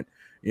just Brent.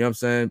 You know what I'm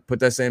saying? Put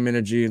that same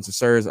energy into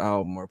Sir's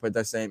album, or put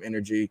that same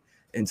energy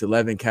into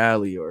Levin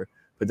Cali, or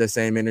put that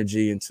same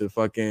energy into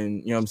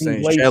fucking, you know what I'm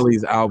saying,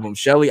 Shelly's album.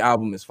 Shelly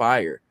album is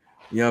fire.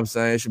 You know what I'm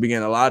saying? It should be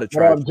getting a lot of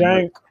traction. What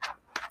up, Jank?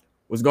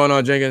 What's going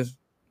on, Jenkins?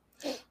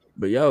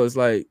 But yo, it's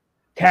like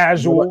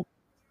casual.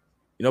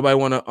 Nobody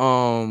want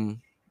to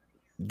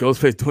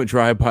Ghostface doing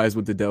drive-bys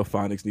with the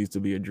Delphonics needs to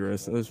be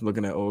addressed. I'm just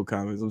looking at old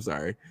comments. I'm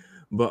sorry.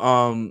 But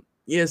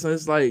yeah, so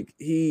it's like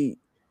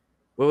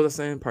what was I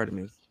saying? Pardon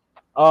me.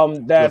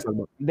 That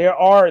there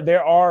are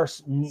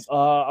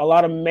a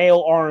lot of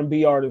male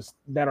R&B artists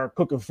that are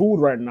cooking food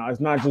right now. It's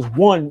not just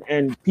one,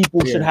 and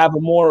people should have a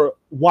more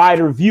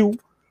wider view,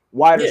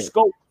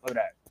 scope of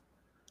that.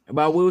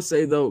 But I will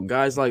say though,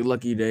 guys like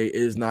Lucky Day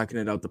is knocking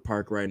it out the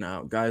park right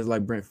now. Guys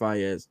like Brent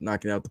Faiyaz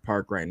knocking it out the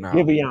park right now.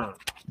 Giveon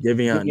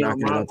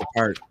knocking it out the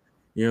park.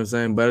 You know what I'm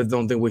saying? But I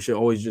don't think we should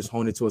always just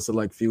hone it to a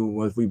select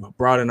few. If we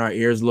broaden our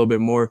ears a little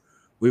bit more,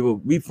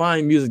 we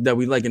find music that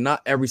we like, and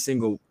not every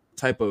single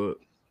type of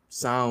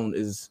sound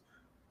is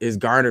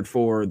garnered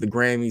for the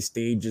Grammy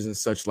stages and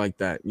such like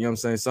that. You know what I'm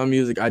saying? Some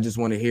music I just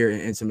want to hear in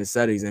intimate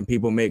settings, and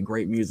people make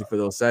great music for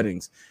those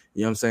settings.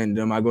 You know what I'm saying?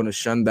 Am I going to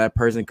shun that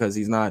person because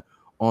he's not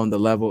on the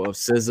level of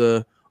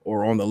SZA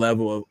or on the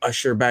level of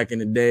Usher back in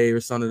the day or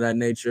something of that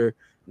nature?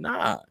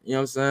 Nah, you know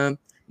what I'm saying?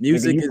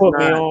 Music is put not...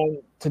 me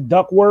on to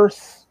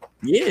Duckworth.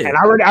 Yeah. And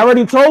I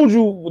already told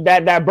you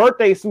that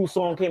birthday suit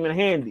song came in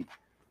handy.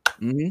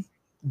 Mm-hmm.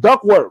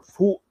 Duckworth,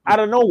 who out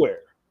of nowhere.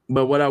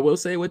 But what I will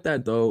say with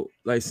that though,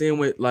 like seeing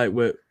with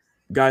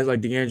guys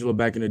like D'Angelo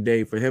back in the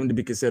day, for him to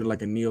be considered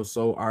like a neo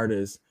soul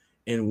artist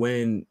and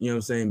win, you know what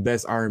I'm saying,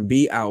 best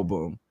R&B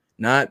album,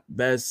 not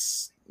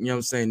best, you know what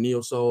I'm saying,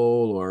 neo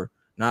soul or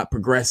not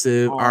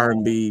progressive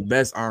R&B,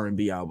 best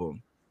R&B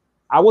album.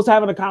 I was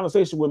having a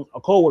conversation with a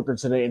coworker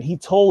today, and he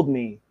told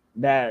me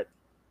that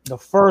the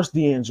first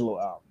D'Angelo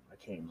album that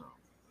came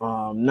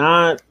out,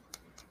 not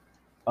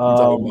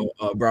talking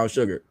about Brown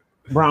Sugar.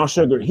 Brown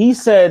Sugar. He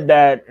said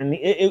that, and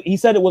he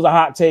said it was a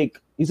hot take.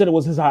 He said it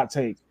was his hot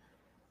take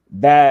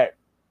that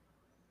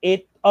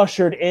it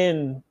ushered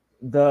in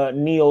the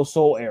neo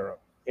soul era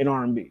in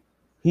R&B.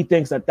 He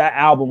thinks that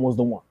album was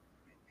the one.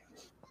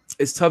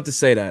 It's tough to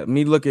say that. Let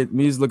me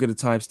just look at the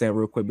timestamp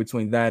real quick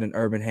between that and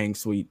Urban Hang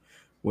Suite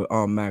with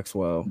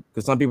Maxwell,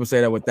 because some people say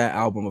that with that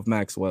album of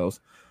Maxwell's.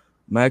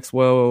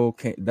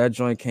 That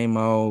joint came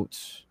out.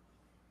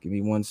 Give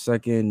me 1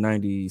 second.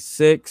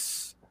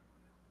 96.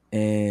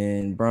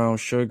 And Brown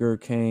Sugar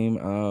came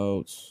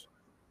out.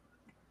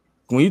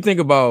 When you think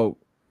about,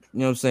 you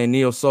know what I'm saying,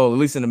 neo soul, at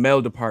least in the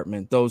male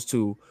department, those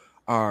two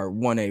are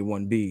 1A,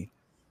 1B.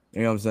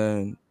 You know what I'm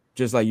saying?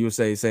 Just like you would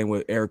say, same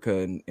with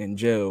Erica and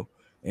Jill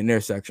in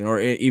their section,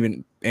 or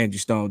even Angie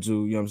Stone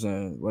too. You know what I'm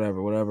saying?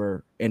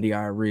 Whatever.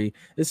 NDIRE.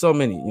 There's so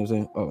many. You know what I'm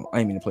saying? Oh, I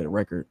ain't mean to play the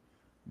record,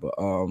 but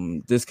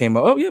this came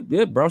out. Oh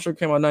yeah. Brown Sugar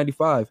came out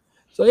 95.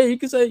 So yeah, you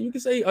can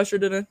say Usher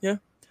did it. Yeah.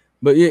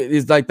 But yeah,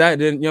 it's like that.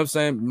 Then, you know what I'm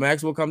saying?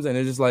 Maxwell comes in.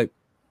 It's just like,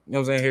 you know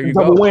what I'm saying? Here you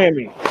double go.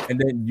 Whammy. And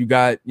then you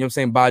got, you know what I'm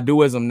saying,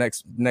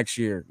 Baduism next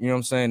year. You know what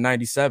I'm saying?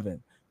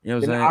 97. You know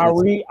what I'm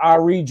saying?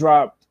 Ari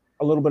dropped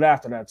a little bit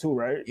after that too,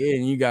 right? Yeah,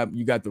 and you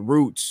got the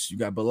Roots, you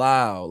got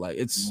Bilal. Like,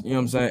 it's, you know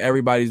what I'm saying?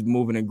 Everybody's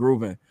moving and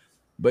grooving.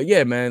 But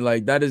yeah, man,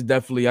 like that is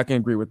definitely, I can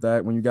agree with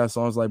that. When you got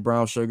songs like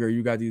Brown Sugar,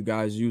 you got these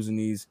guys using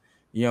these,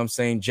 you know what I'm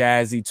saying,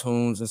 jazzy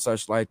tunes and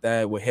such like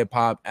that with hip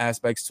hop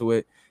aspects to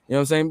it. You know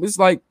what I'm saying? It's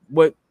like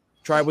what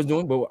Tribe was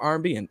doing, but with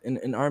R&B and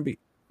R&B.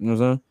 You know what I'm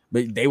saying?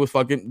 But they was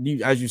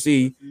fucking, as you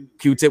see,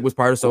 Q-Tip was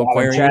part of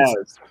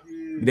Soulquarians.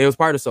 They was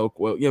part of Soul.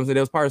 Well, you know what I'm saying? They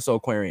was part of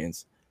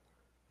Soulquarians.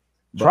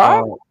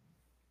 Tribe?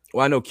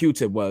 Well, I know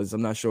Q-Tip was.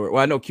 I'm not sure.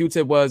 Well, I know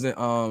Q-Tip was and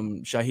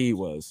Shaheed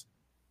was.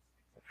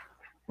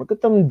 Look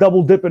at them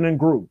double dipping in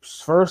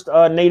groups. First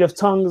Native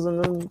Tongues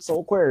and then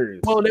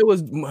Soulquarians. Well, they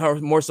was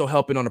more so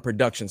helping on the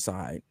production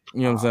side.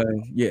 You know what I'm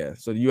saying? Yeah.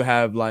 So you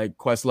have like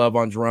Questlove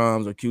on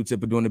drums, or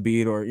Q-Tip doing the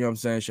beat, or, you know what I'm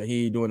saying,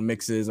 Shaheed doing the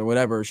mixes or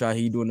whatever,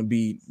 Shaheed doing the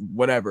beat,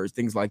 whatever,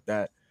 things like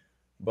that.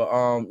 But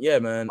yeah,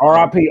 man.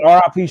 R.I.P.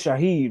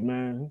 Shaheed,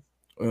 man.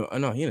 I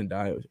know he didn't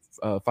die.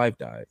 Fife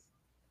died.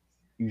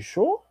 You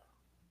sure?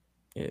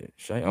 Yeah,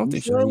 Shaheed. I don't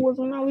think sure it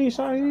wasn't Ali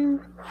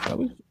Shaheed.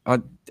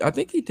 I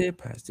think he did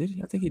pass. Did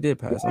he? I think he did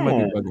pass. Yeah. I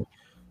might be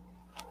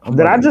bugging.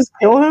 Did I just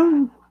kill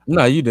him?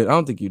 No, you did. I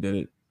don't think you did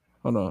it.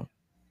 Hold on.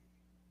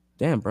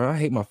 Damn, bro. I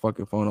hate my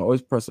fucking phone. I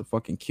always press a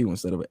fucking Q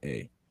instead of an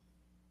A.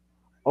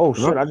 Oh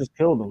shit! I just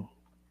killed him.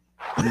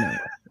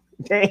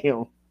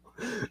 Damn.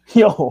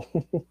 Yo.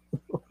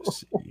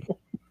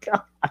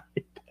 God.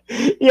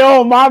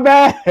 Yo, my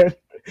bad.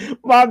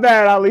 My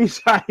bad, Ali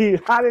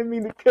Shaheed. I didn't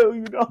mean to kill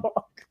you,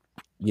 dog.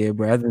 Yeah,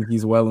 bro. I think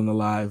he's well and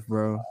alive,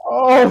 bro.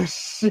 Oh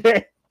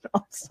shit!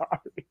 I'm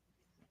sorry.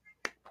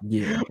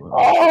 Yeah, bro.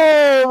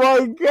 Oh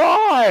my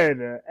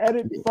god!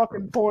 Edit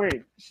fucking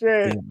point.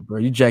 Shit. Yeah, bro.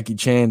 You Jackie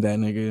Chan that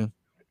nigga.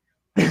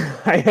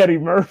 I Eddie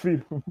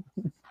Murphy.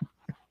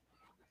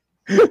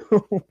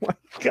 Oh my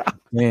god.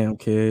 Damn,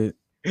 kid.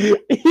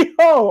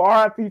 Yo,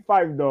 R.I.P.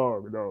 Five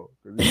Dog, though.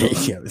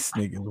 Yeah, this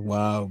nigga's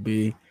wild,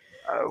 B.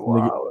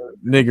 Wow.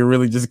 Nigga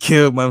really just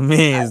killed my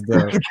man's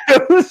though.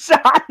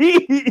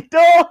 Shaheed,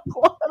 dog.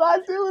 Why did I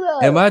do that?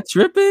 Am I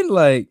tripping?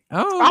 Like,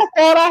 I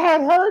thought I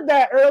had heard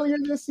that earlier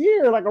this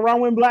year, like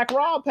around when Black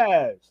Rob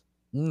passed.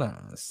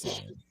 Nah,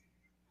 son.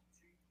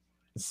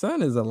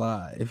 Son is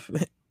alive.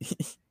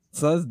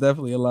 Son's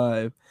definitely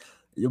alive.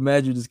 You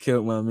mad you just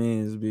killed my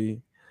man's,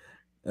 B.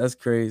 That's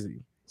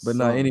crazy. But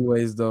no,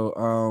 anyways,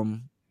 though.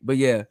 But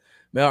yeah,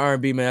 male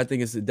R&B, man, I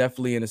think it's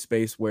definitely in a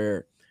space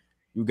where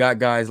you got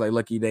guys like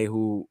Lucky Day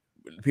who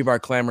people are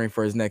clamoring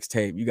for his next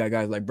tape. You got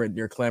guys like Brent,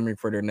 they're clamoring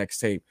for their next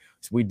tape.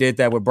 So we did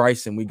that with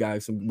Bryson. We got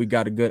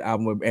a good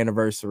album with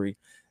Anniversary.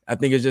 I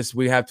think it's just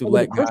we have to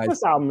let guys.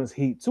 Christmas album is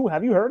heat too.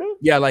 Have you heard it?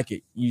 Yeah, I like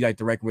it. You like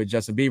the record with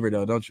Justin Bieber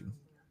though, don't you?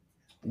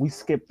 We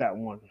skipped that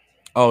one.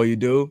 Oh, you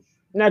do?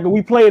 Nigga,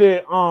 we played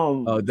it.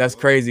 Oh, that's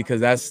crazy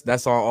because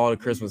that's on all the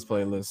Christmas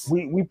playlists.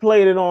 We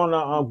played it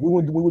on. We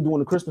were doing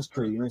the Christmas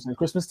tree. You know what I'm saying?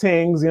 Christmas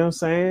tings. You know what I'm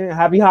saying?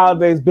 Happy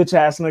holidays, bitch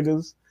ass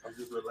niggas. I'm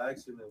just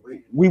relaxing and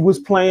waiting. We was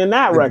playing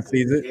that record.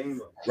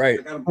 Right.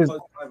 I got a +5.5.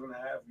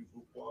 You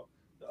football.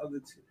 The other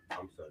two.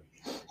 I'm sorry.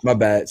 My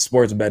bad.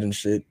 Sports betting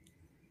shit.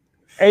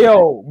 Hey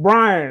yo,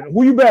 Brian,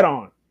 who you bet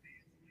on?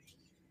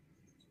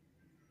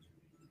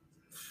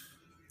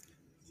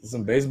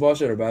 Some baseball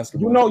shit or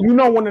basketball? You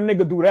know when a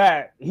nigga do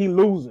that, he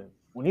losing.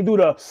 When he do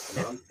the,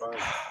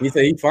 he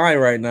said he fine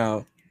right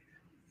now.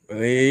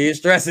 He ain't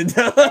stressing.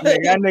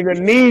 That nigga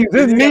knees,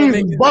 his knees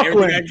is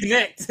buckling.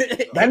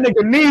 That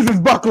nigga knees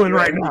is buckling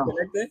right now.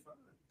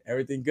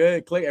 Everything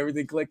good.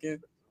 Everything clicking.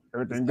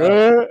 Everything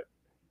good.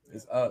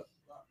 It's up.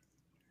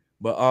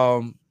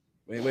 But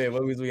wait,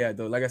 what was we at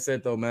though? Like I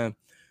said though, man,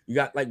 you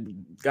got like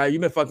guy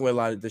you've been fucking with a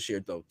lot of this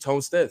year though.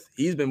 Tone Stith,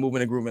 he's been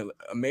moving and grooving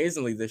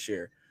amazingly this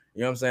year. You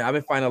know what I'm saying? I've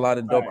been finding a lot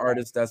of dope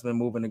artists that's been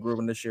moving and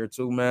grooving this year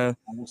too, man.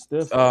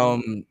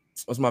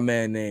 What's my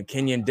man name?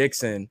 Kenyon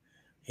Dixon.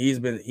 He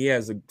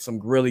has some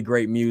really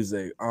great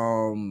music.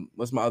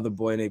 What's my other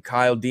boy named?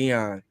 Kyle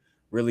Dion.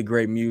 Really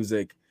great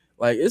music.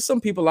 Like it's some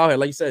people out here,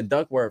 like you said,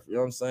 Duckworth. You know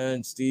what I'm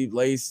saying? Steve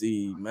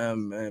Lacy,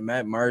 man,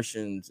 Matt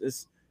Martians.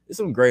 It's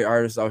some great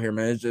artists out here,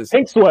 man. It's just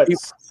Pink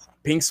Sweats.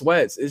 Pink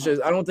Sweats. It's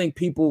just I don't think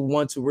people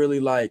want to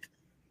really like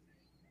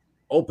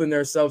open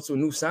themselves to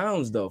new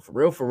sounds though, for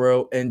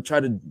real, and try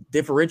to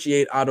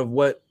differentiate out of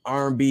what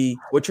R&B,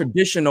 what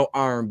traditional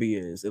R&B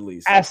is, at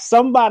least. As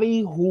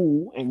somebody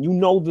who, and you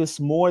know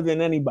this more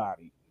than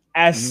anybody,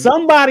 as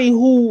somebody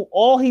who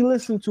all he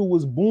listened to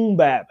was boom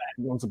bap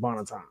once upon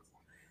a time,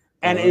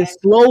 and is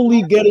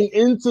slowly getting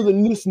into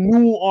this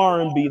new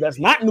R&B that's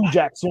not New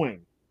Jack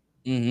Swing.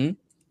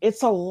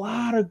 It's a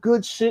lot of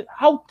good shit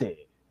out there.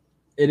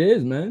 It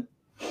is, man.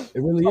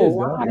 It really is. A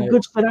lot of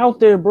good shit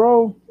out there,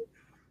 bro.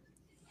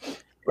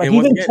 Like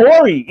even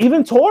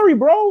Tory,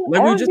 bro.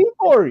 Like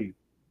Tory.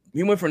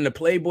 He went from the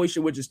Playboy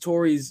shit, which is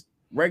Tory's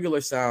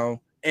regular sound,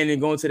 and then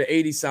going to the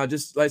 80s sound,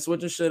 just like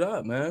switching shit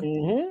up,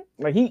 man.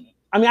 Like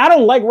I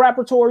don't like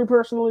rapper Tory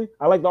personally.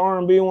 I like the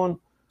R&B one.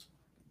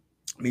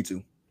 Me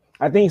too.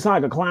 I think he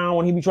sounds like a clown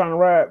when he be trying to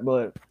rap,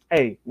 but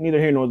hey, neither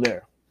here nor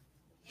there.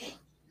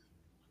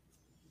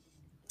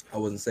 I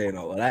wasn't saying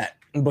all of that,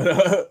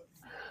 but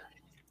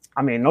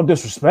I mean, no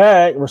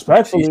disrespect,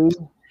 respectfully.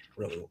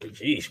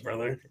 Jeez,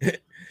 brother.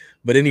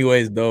 But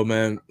anyways, though,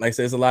 man, like I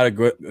said, there's a lot of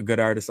good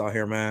artists out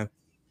here, man.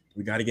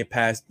 We got to get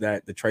past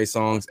that, the Trey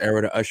Songz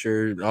era, the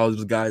Usher, all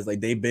those guys,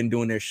 like they've been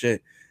doing their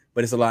shit.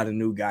 But it's a lot of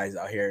new guys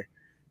out here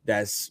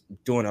that's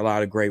doing a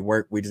lot of great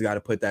work. We just got to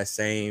put that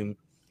same,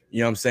 you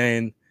know what I'm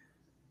saying,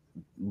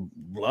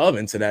 love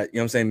into that, you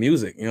know what I'm saying,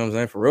 music. You know what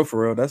I'm saying?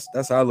 For real.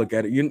 That's how I look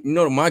at it. You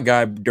know, my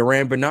guy,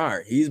 Duran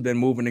Bernard, he's been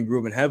moving and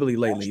grooving heavily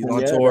lately. He's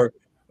on tour.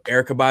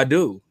 Erykah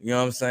Badu, you know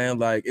what I'm saying?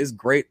 Like, it's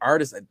great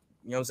artists that,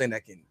 you know what I'm saying,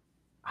 that can.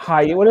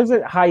 What is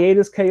it?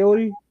 Hiatus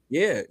Coyote?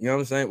 Yeah, you know what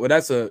I'm saying? Well,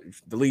 the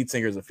lead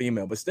singer is a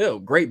female, but still,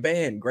 great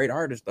band, great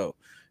artist, though.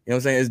 You know what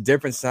I'm saying? It's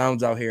different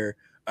sounds out here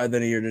other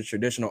than the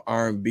traditional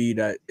R&B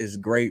that is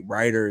great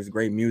writers,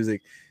 great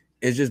music.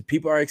 It's just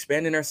people are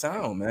expanding their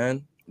sound,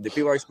 man. The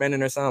people are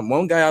expanding their sound.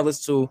 One guy I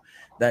listened to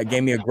that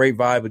gave me a great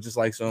vibe with just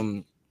like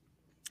some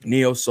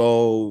neo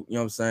soul, you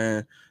know what I'm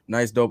saying?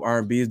 Nice, dope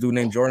R&B. This dude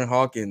named Jordan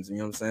Hawkins, you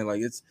know what I'm saying?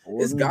 Like, it's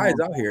guys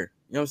out here.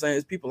 You know what I'm saying?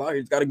 It's people out here.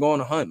 You got to go on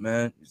the hunt,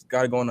 man. You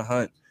got to go on the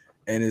hunt.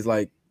 And it's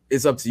like,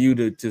 it's up to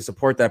you to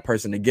support that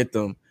person to get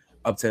them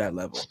up to that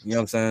level. You know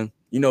what I'm saying?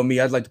 You know me,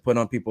 I'd like to put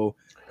on people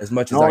as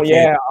much as I can.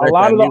 Yeah, a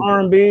lot of the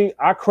R&B,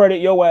 I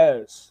credit your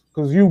ass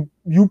because you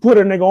put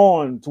a nigga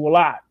on to a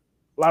lot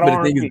of R&B.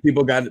 The thing is,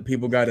 people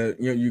got to,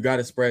 you got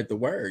to spread the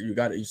word. You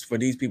got to, for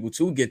these people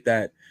to get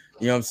that,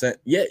 you know what I'm saying?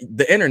 Yeah,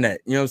 the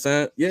internet, you know what I'm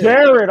saying? Yeah.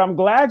 Jared, I'm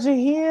glad you're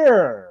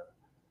here.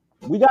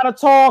 We gotta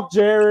talk,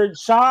 Jared.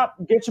 Shop,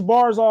 get your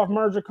bars off.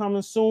 Merger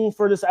coming soon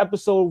for this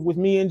episode with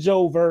me and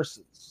Joe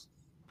versus.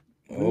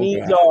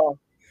 Me, y'all.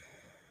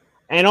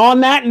 And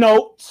on that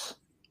note,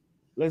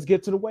 let's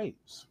get to the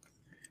waves.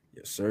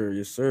 Yes, sir.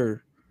 Yes,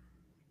 sir.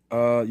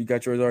 You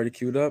got yours already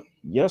queued up?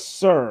 Yes,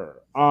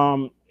 sir.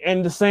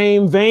 In the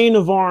same vein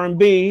of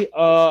R&B,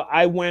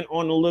 I went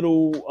on a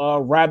little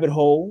rabbit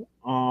hole.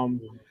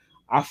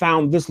 I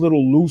found this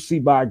little Lucy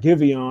by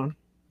Giveon.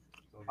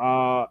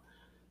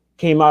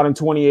 Came out in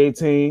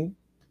 2018.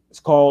 It's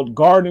called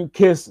Garden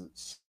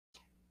Kisses.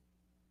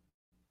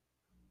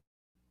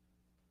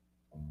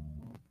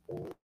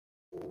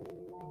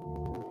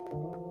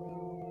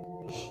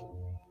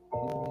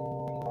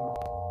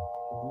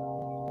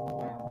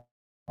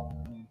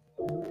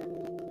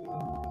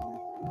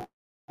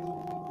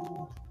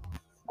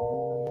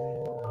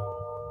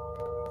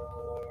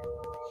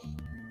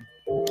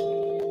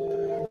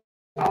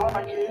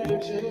 I get a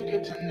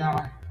ticket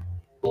tonight.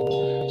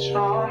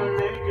 Trying to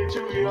make it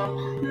to your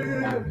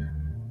crib.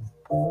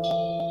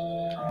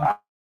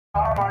 I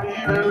might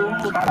even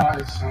lose my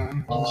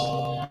license.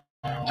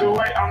 The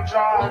way I'm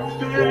driving,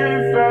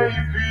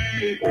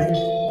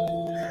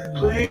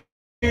 baby.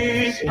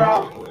 Please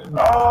stop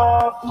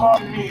up for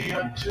me.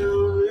 Your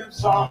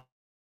tulips on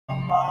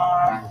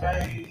my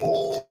face.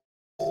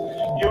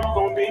 You're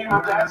gonna be my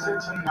blessing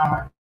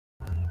tonight.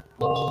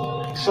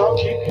 So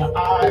keep your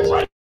eyes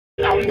right.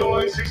 I'm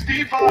doing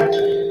 65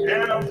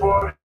 and I'm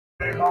 40.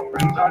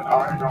 Hoping that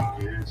I don't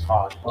get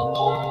hot.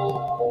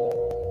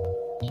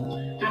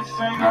 This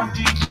ain't no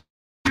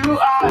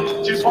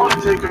DQI. Just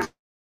wanna take a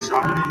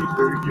shot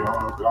through your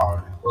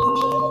garden.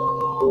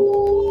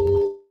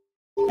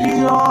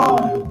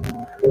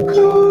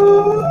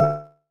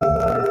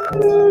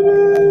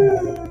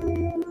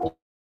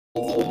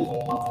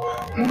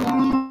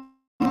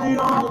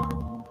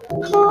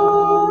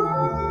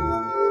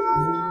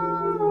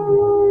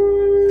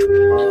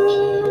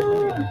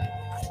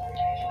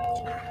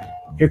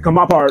 Here come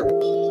my part.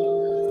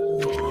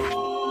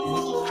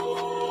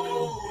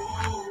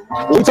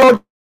 We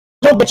told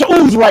you, but your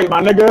ooh's right,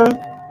 my nigga.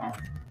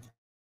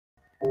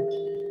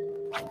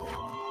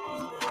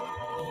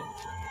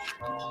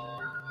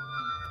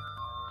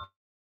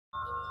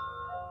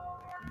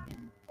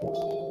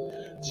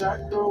 Check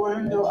the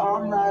window,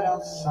 I'm right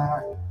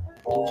outside.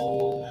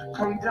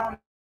 Come down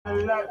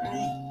and let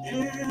me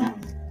in.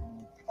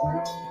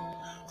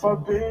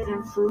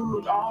 Forbidden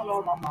fruit all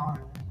on my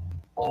mind.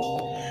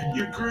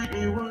 You greet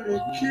me with a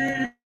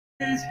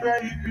kiss,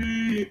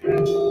 baby.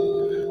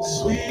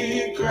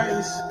 Sweet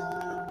grace,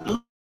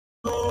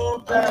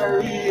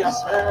 blueberry. I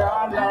swear I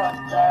love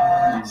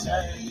that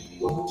taste.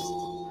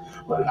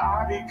 Will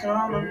I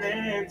become a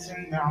man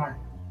tonight?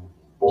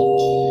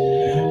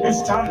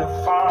 It's time to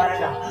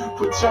find out.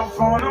 Put your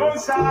phone on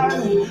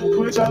silent.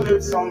 Put your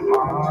lips on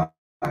mine.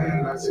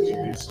 Let's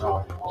get it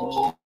started.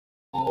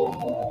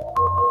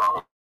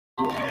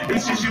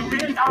 It's just you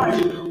and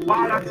I.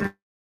 While I take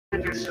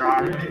it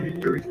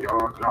stride through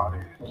your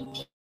garden.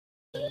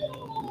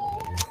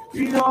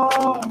 You're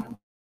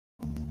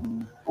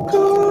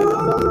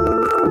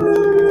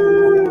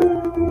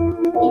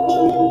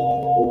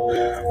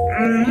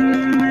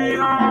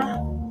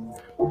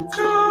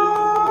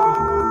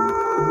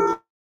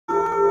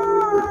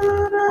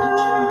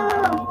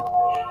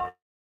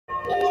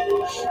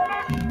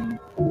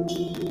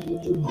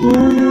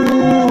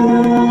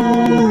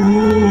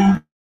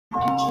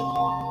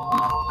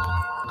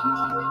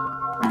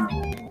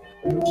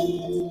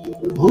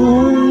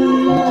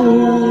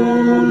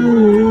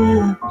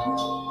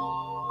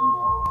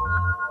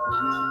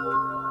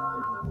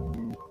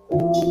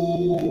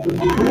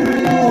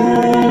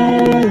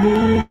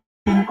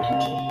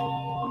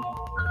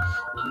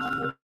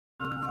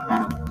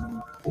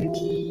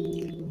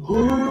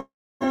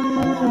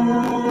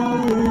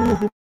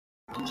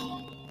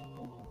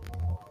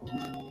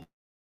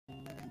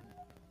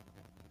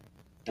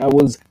That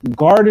was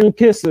Garden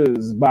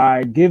Kisses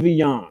by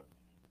Giveon.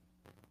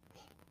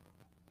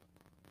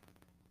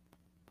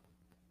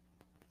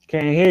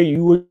 Can't hear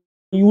you.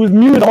 You was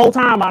muted the whole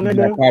time, my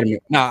nigga.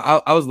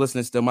 Nah, I was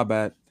listening still. My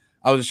bad.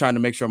 I was just trying to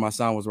make sure my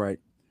sound was right.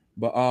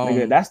 But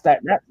nigga,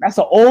 that's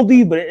an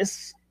oldie, but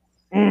it's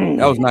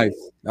that was nice.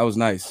 That was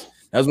nice.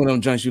 That's one of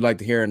them joints you like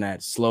to hear in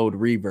that slowed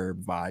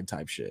reverb vibe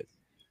type shit.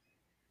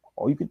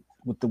 Oh, you could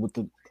with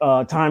the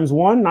times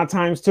one, not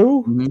times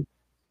two.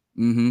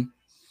 Mm-hmm.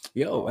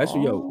 Yo,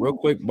 actually, real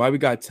quick, while we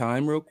got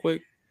time, real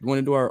quick, you want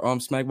to do our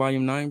Smack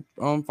Volume 9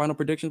 final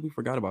predictions? We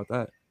forgot about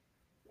that.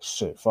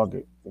 Shit, fuck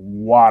it.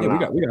 Why yeah,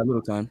 not? we got a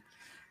little time.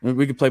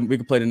 We could play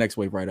the next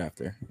wave right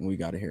after. We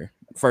got it here.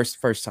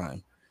 First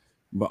time.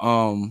 But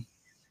all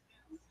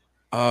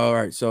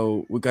right,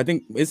 so I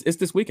think it's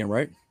this weekend,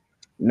 right?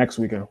 Next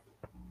weekend.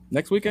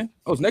 Next weekend?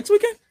 Oh, it's next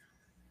weekend?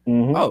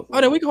 Mm-hmm. Oh,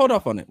 then we can hold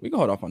off on it. Yeah,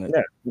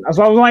 that's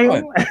what I was like.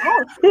 I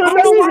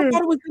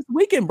thought it was this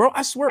weekend, bro.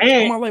 I swear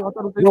on my life, I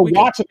thought it was this weekend.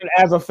 We're watching it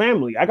as a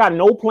family. I got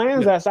no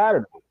plans that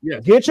Saturday. Yeah,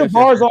 Get your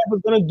bars off.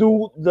 Is gonna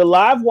do the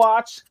live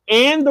watch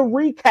and the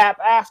recap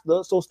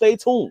after, so stay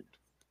tuned.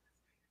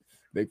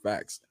 Big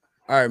facts.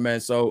 All right,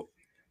 man. So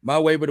My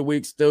wave of the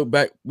week still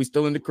back. We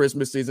still in the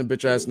Christmas season,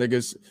 bitch ass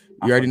niggas.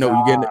 You already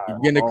know you're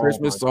getting a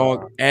Christmas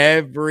song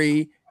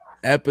every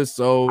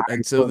episode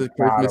until the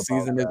Christmas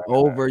season is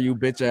over, you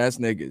bitch ass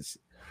niggas.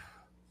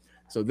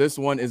 So this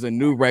one is a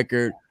new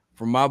record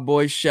from my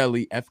boy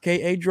Shelly,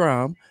 FKA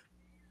Drum,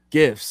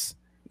 Gifts.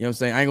 You know what I'm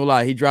saying? I ain't gonna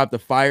lie, he dropped a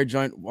fire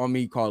joint on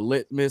me called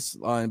Litmus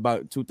in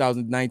about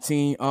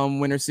 2019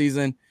 winter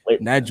season.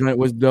 And that joint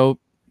was dope.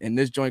 And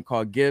this joint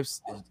called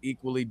Gifts is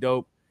equally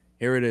dope.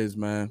 Here it is,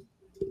 man.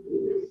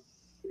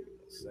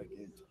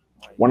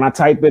 When I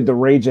type it, the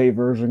Ray J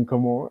version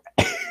come on.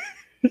 I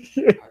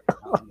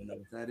don't know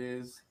what that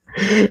is.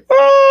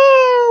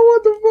 Oh,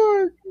 what the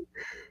fuck?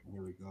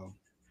 Here we go.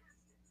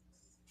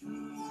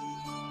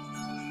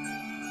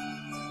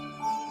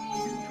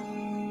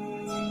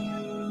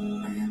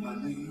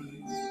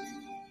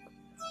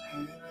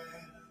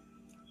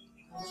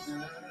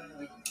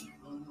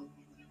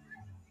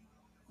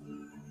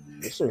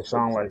 This shit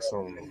sound like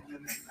some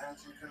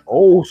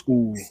old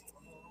school.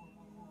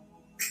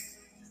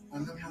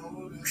 When the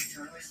mood is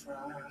just right,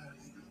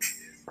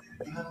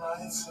 and the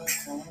lights are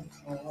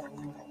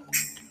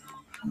close.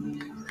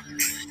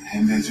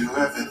 And did you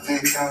ever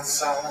think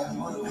outside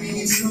would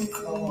be so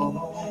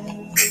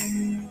cold?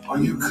 Or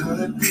you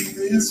could be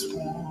this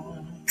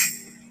warm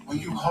when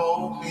you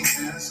hold me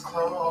this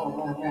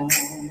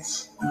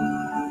close.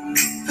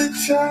 The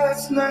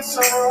chestnuts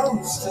are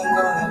roasting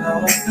on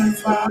an open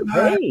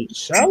fire. Hey,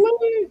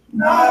 Shelly.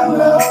 My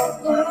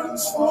love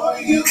burns for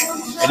you.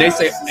 And they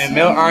say, and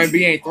male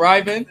R&B ain't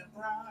thriving.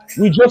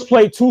 We just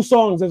played 2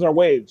 songs as our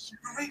waves.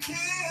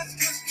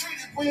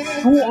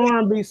 2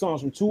 R&B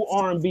songs from 2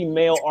 R&B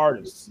male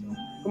artists.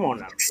 Come on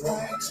now.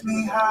 Takes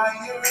me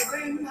higher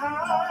and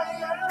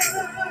higher.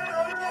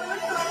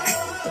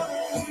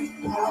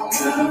 I'll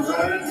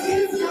never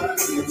give your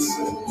kiss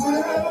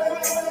away.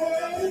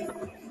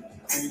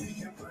 Baby,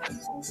 your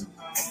presence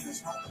alone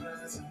is my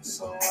presence,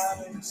 so I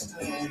will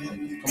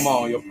stay. Come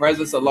on, your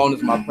presence alone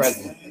is my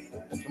presence.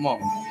 Come on.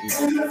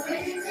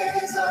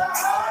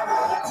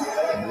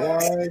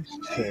 What?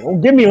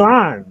 Don't give me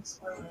lines.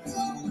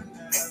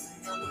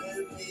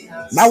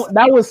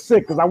 That was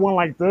sick because I went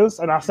like this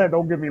and I said,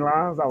 "Don't give me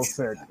lines." I was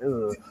sick.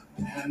 Ugh.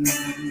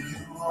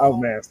 I was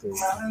nasty.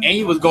 And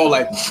he was going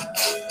like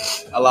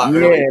a lot.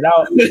 Yeah,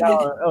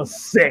 that was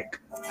sick.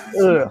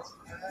 Ugh.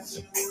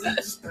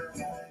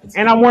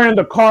 And I'm wearing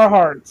the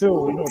Carhartt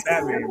too. You know what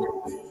that means?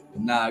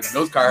 Nah,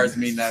 those cars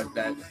mean that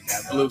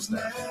blue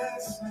stuff.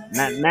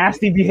 Not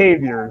nasty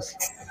behaviors.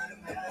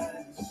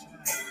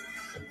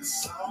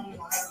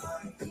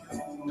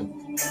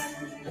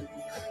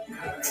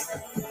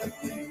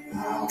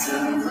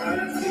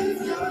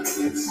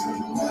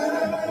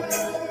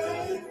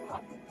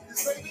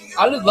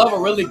 I just love a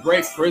really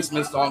great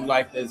Christmas song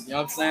like this. You know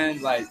what I'm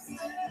saying? Like,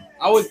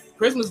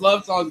 Christmas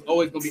love songs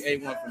always gonna be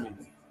A1 for me.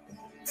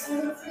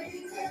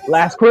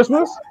 Last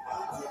Christmas?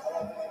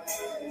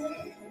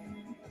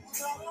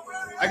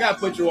 I gotta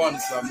put you on to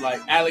something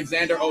like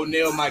Alexander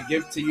O'Neal, My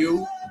Gift to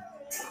You.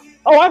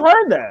 Oh, I've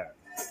heard that.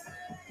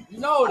 You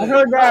know that. I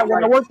heard that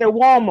when I worked at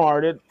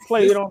Walmart. It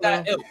played on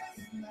that.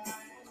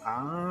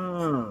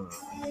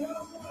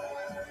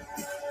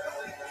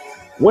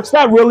 What's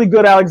that really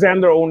good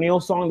Alexander O'Neal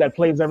song that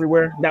plays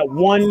everywhere?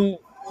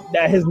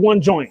 His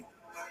one joint.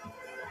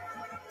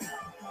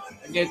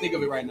 I can't think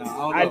of it right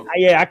now. I don't know.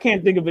 I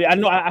can't think of it. I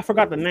know I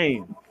forgot the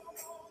name.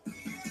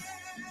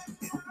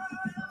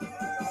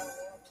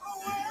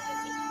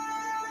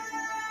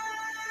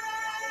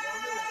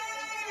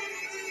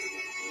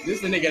 This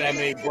is the nigga that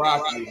made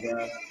Broccoli,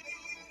 bro.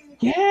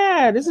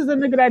 Yeah, this is the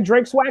nigga that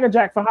Drake Swagger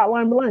Jack for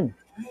Hotline Bling.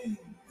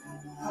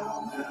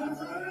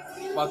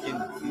 Fucking,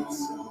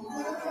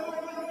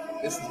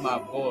 this is my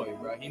boy,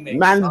 bro. He makes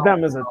Man's songs.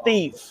 Them is a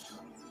thief.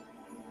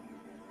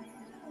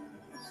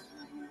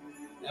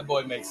 That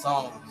boy makes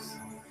songs.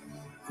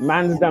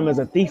 Man's Them is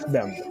a thief.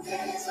 Them.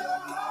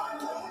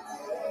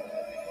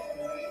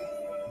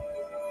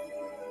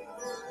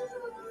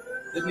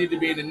 This need to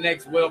be in the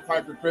next Will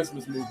Parker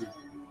Christmas movie.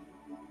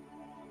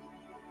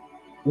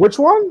 Which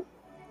one?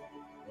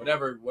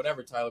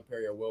 Whatever Tyler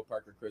Perry or Will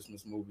Parker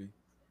Christmas movie.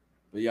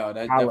 But yeah,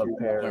 that Tyler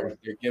definitely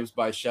Perry. Gives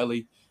by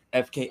Shelly,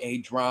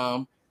 FKA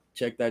Drum.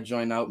 Check that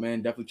joint out,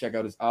 man. Definitely check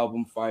out his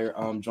album, Fire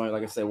joint.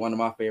 Like I said, one of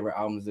my favorite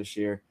albums this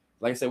year.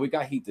 Like I said, we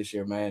got heat this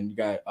year, man. You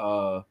got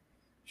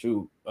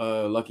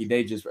Lucky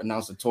Day just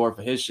announced a tour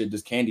for his shit,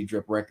 this Candy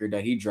Drip record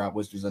that he dropped,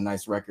 which was a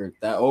nice record.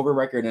 That Over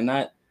record and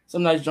that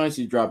some nice joints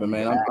he's dropping,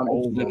 man.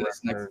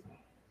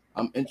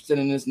 I'm interested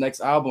in this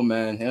next album,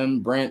 man. Him,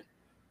 Brent.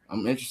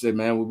 I'm interested,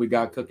 man. What we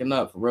got cooking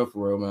up for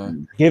real,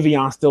 man.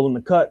 Giveon still in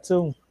the cut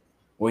too.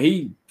 Well,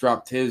 he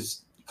dropped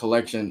his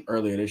collection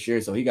earlier this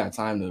year, so he got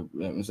time to, you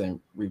know what I'm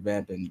saying,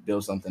 revamp and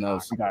build something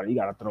else. You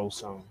gotta throw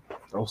something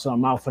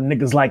out for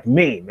niggas like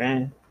me,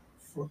 man.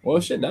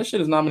 Well, shit, that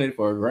shit is nominated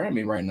for a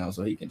Grammy right now,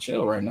 so he can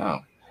chill right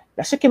now.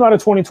 That shit came out in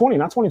 2020,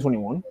 not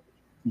 2021.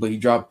 But he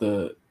dropped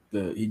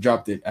he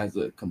dropped it as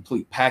a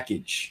complete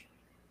package.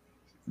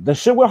 The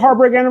shit with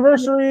Heartbreak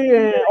Anniversary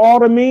and All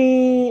to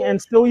Me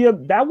and Still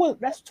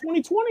that's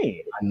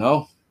 2020. I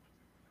know.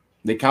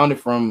 They counted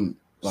from.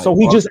 Like, so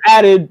he just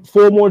added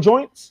 4 more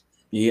joints.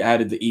 He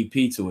added the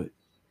EP to it,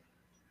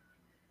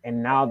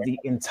 and now the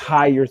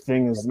entire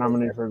thing is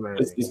nominated for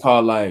Grammy. It's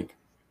called like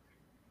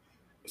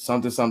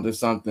something.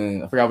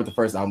 I forgot what the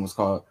first album was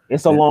called.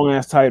 It's a long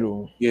ass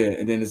title. Yeah,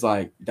 and then it's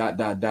like ...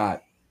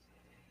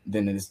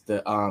 Then it's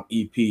the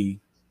EP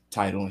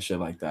title and shit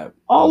like that.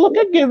 Oh, look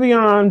at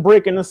Giveon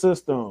breaking the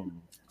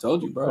system.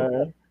 Told you, bro.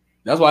 Okay.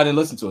 That's why I didn't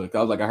listen to it. I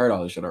was like, I heard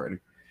all this shit already.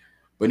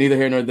 But neither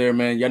here nor there,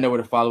 man. Y'all know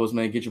where to follow us,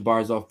 man. Get Your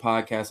Bars Off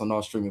podcast on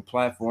all streaming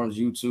platforms,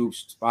 YouTube,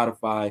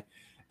 Spotify,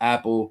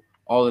 Apple,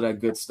 all of that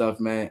good stuff,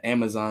 man.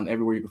 Amazon,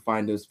 everywhere you can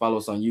find us. Follow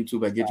us on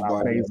YouTube at Get Your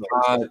Bars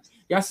Off.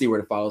 Y'all see where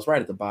to follow us,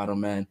 right at the bottom,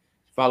 man.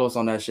 Follow us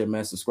on that shit,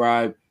 man.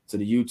 Subscribe to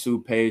the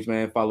YouTube page,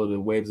 man. Follow the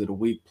Waves of the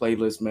Week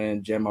playlist,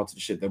 man. Jam out to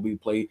the shit that we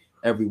play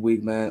every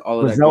week, man. All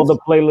of that. Zelda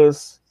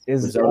playlist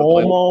is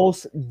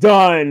almost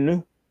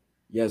done.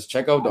 Yes,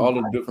 check out all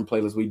of the different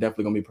playlists. We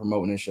definitely gonna be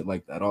promoting and shit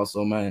like that.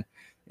 Also, man.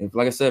 And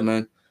like I said,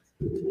 man,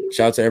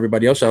 shout out to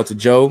everybody else. Shout out to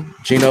Joe,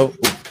 Gino.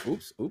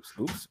 Oops.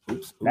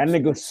 That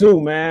nigga Sue,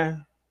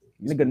 man.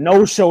 Nigga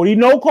no show. He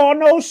no call,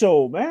 no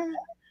show, man.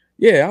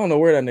 Yeah, I don't know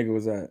where that nigga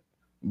was at.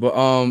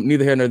 But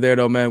neither here nor there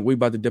though, man. We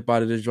about to dip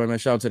out of this joint, man.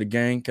 Shout out to the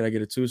gang. Can I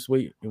get a 2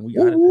 sweet? And we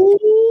got it.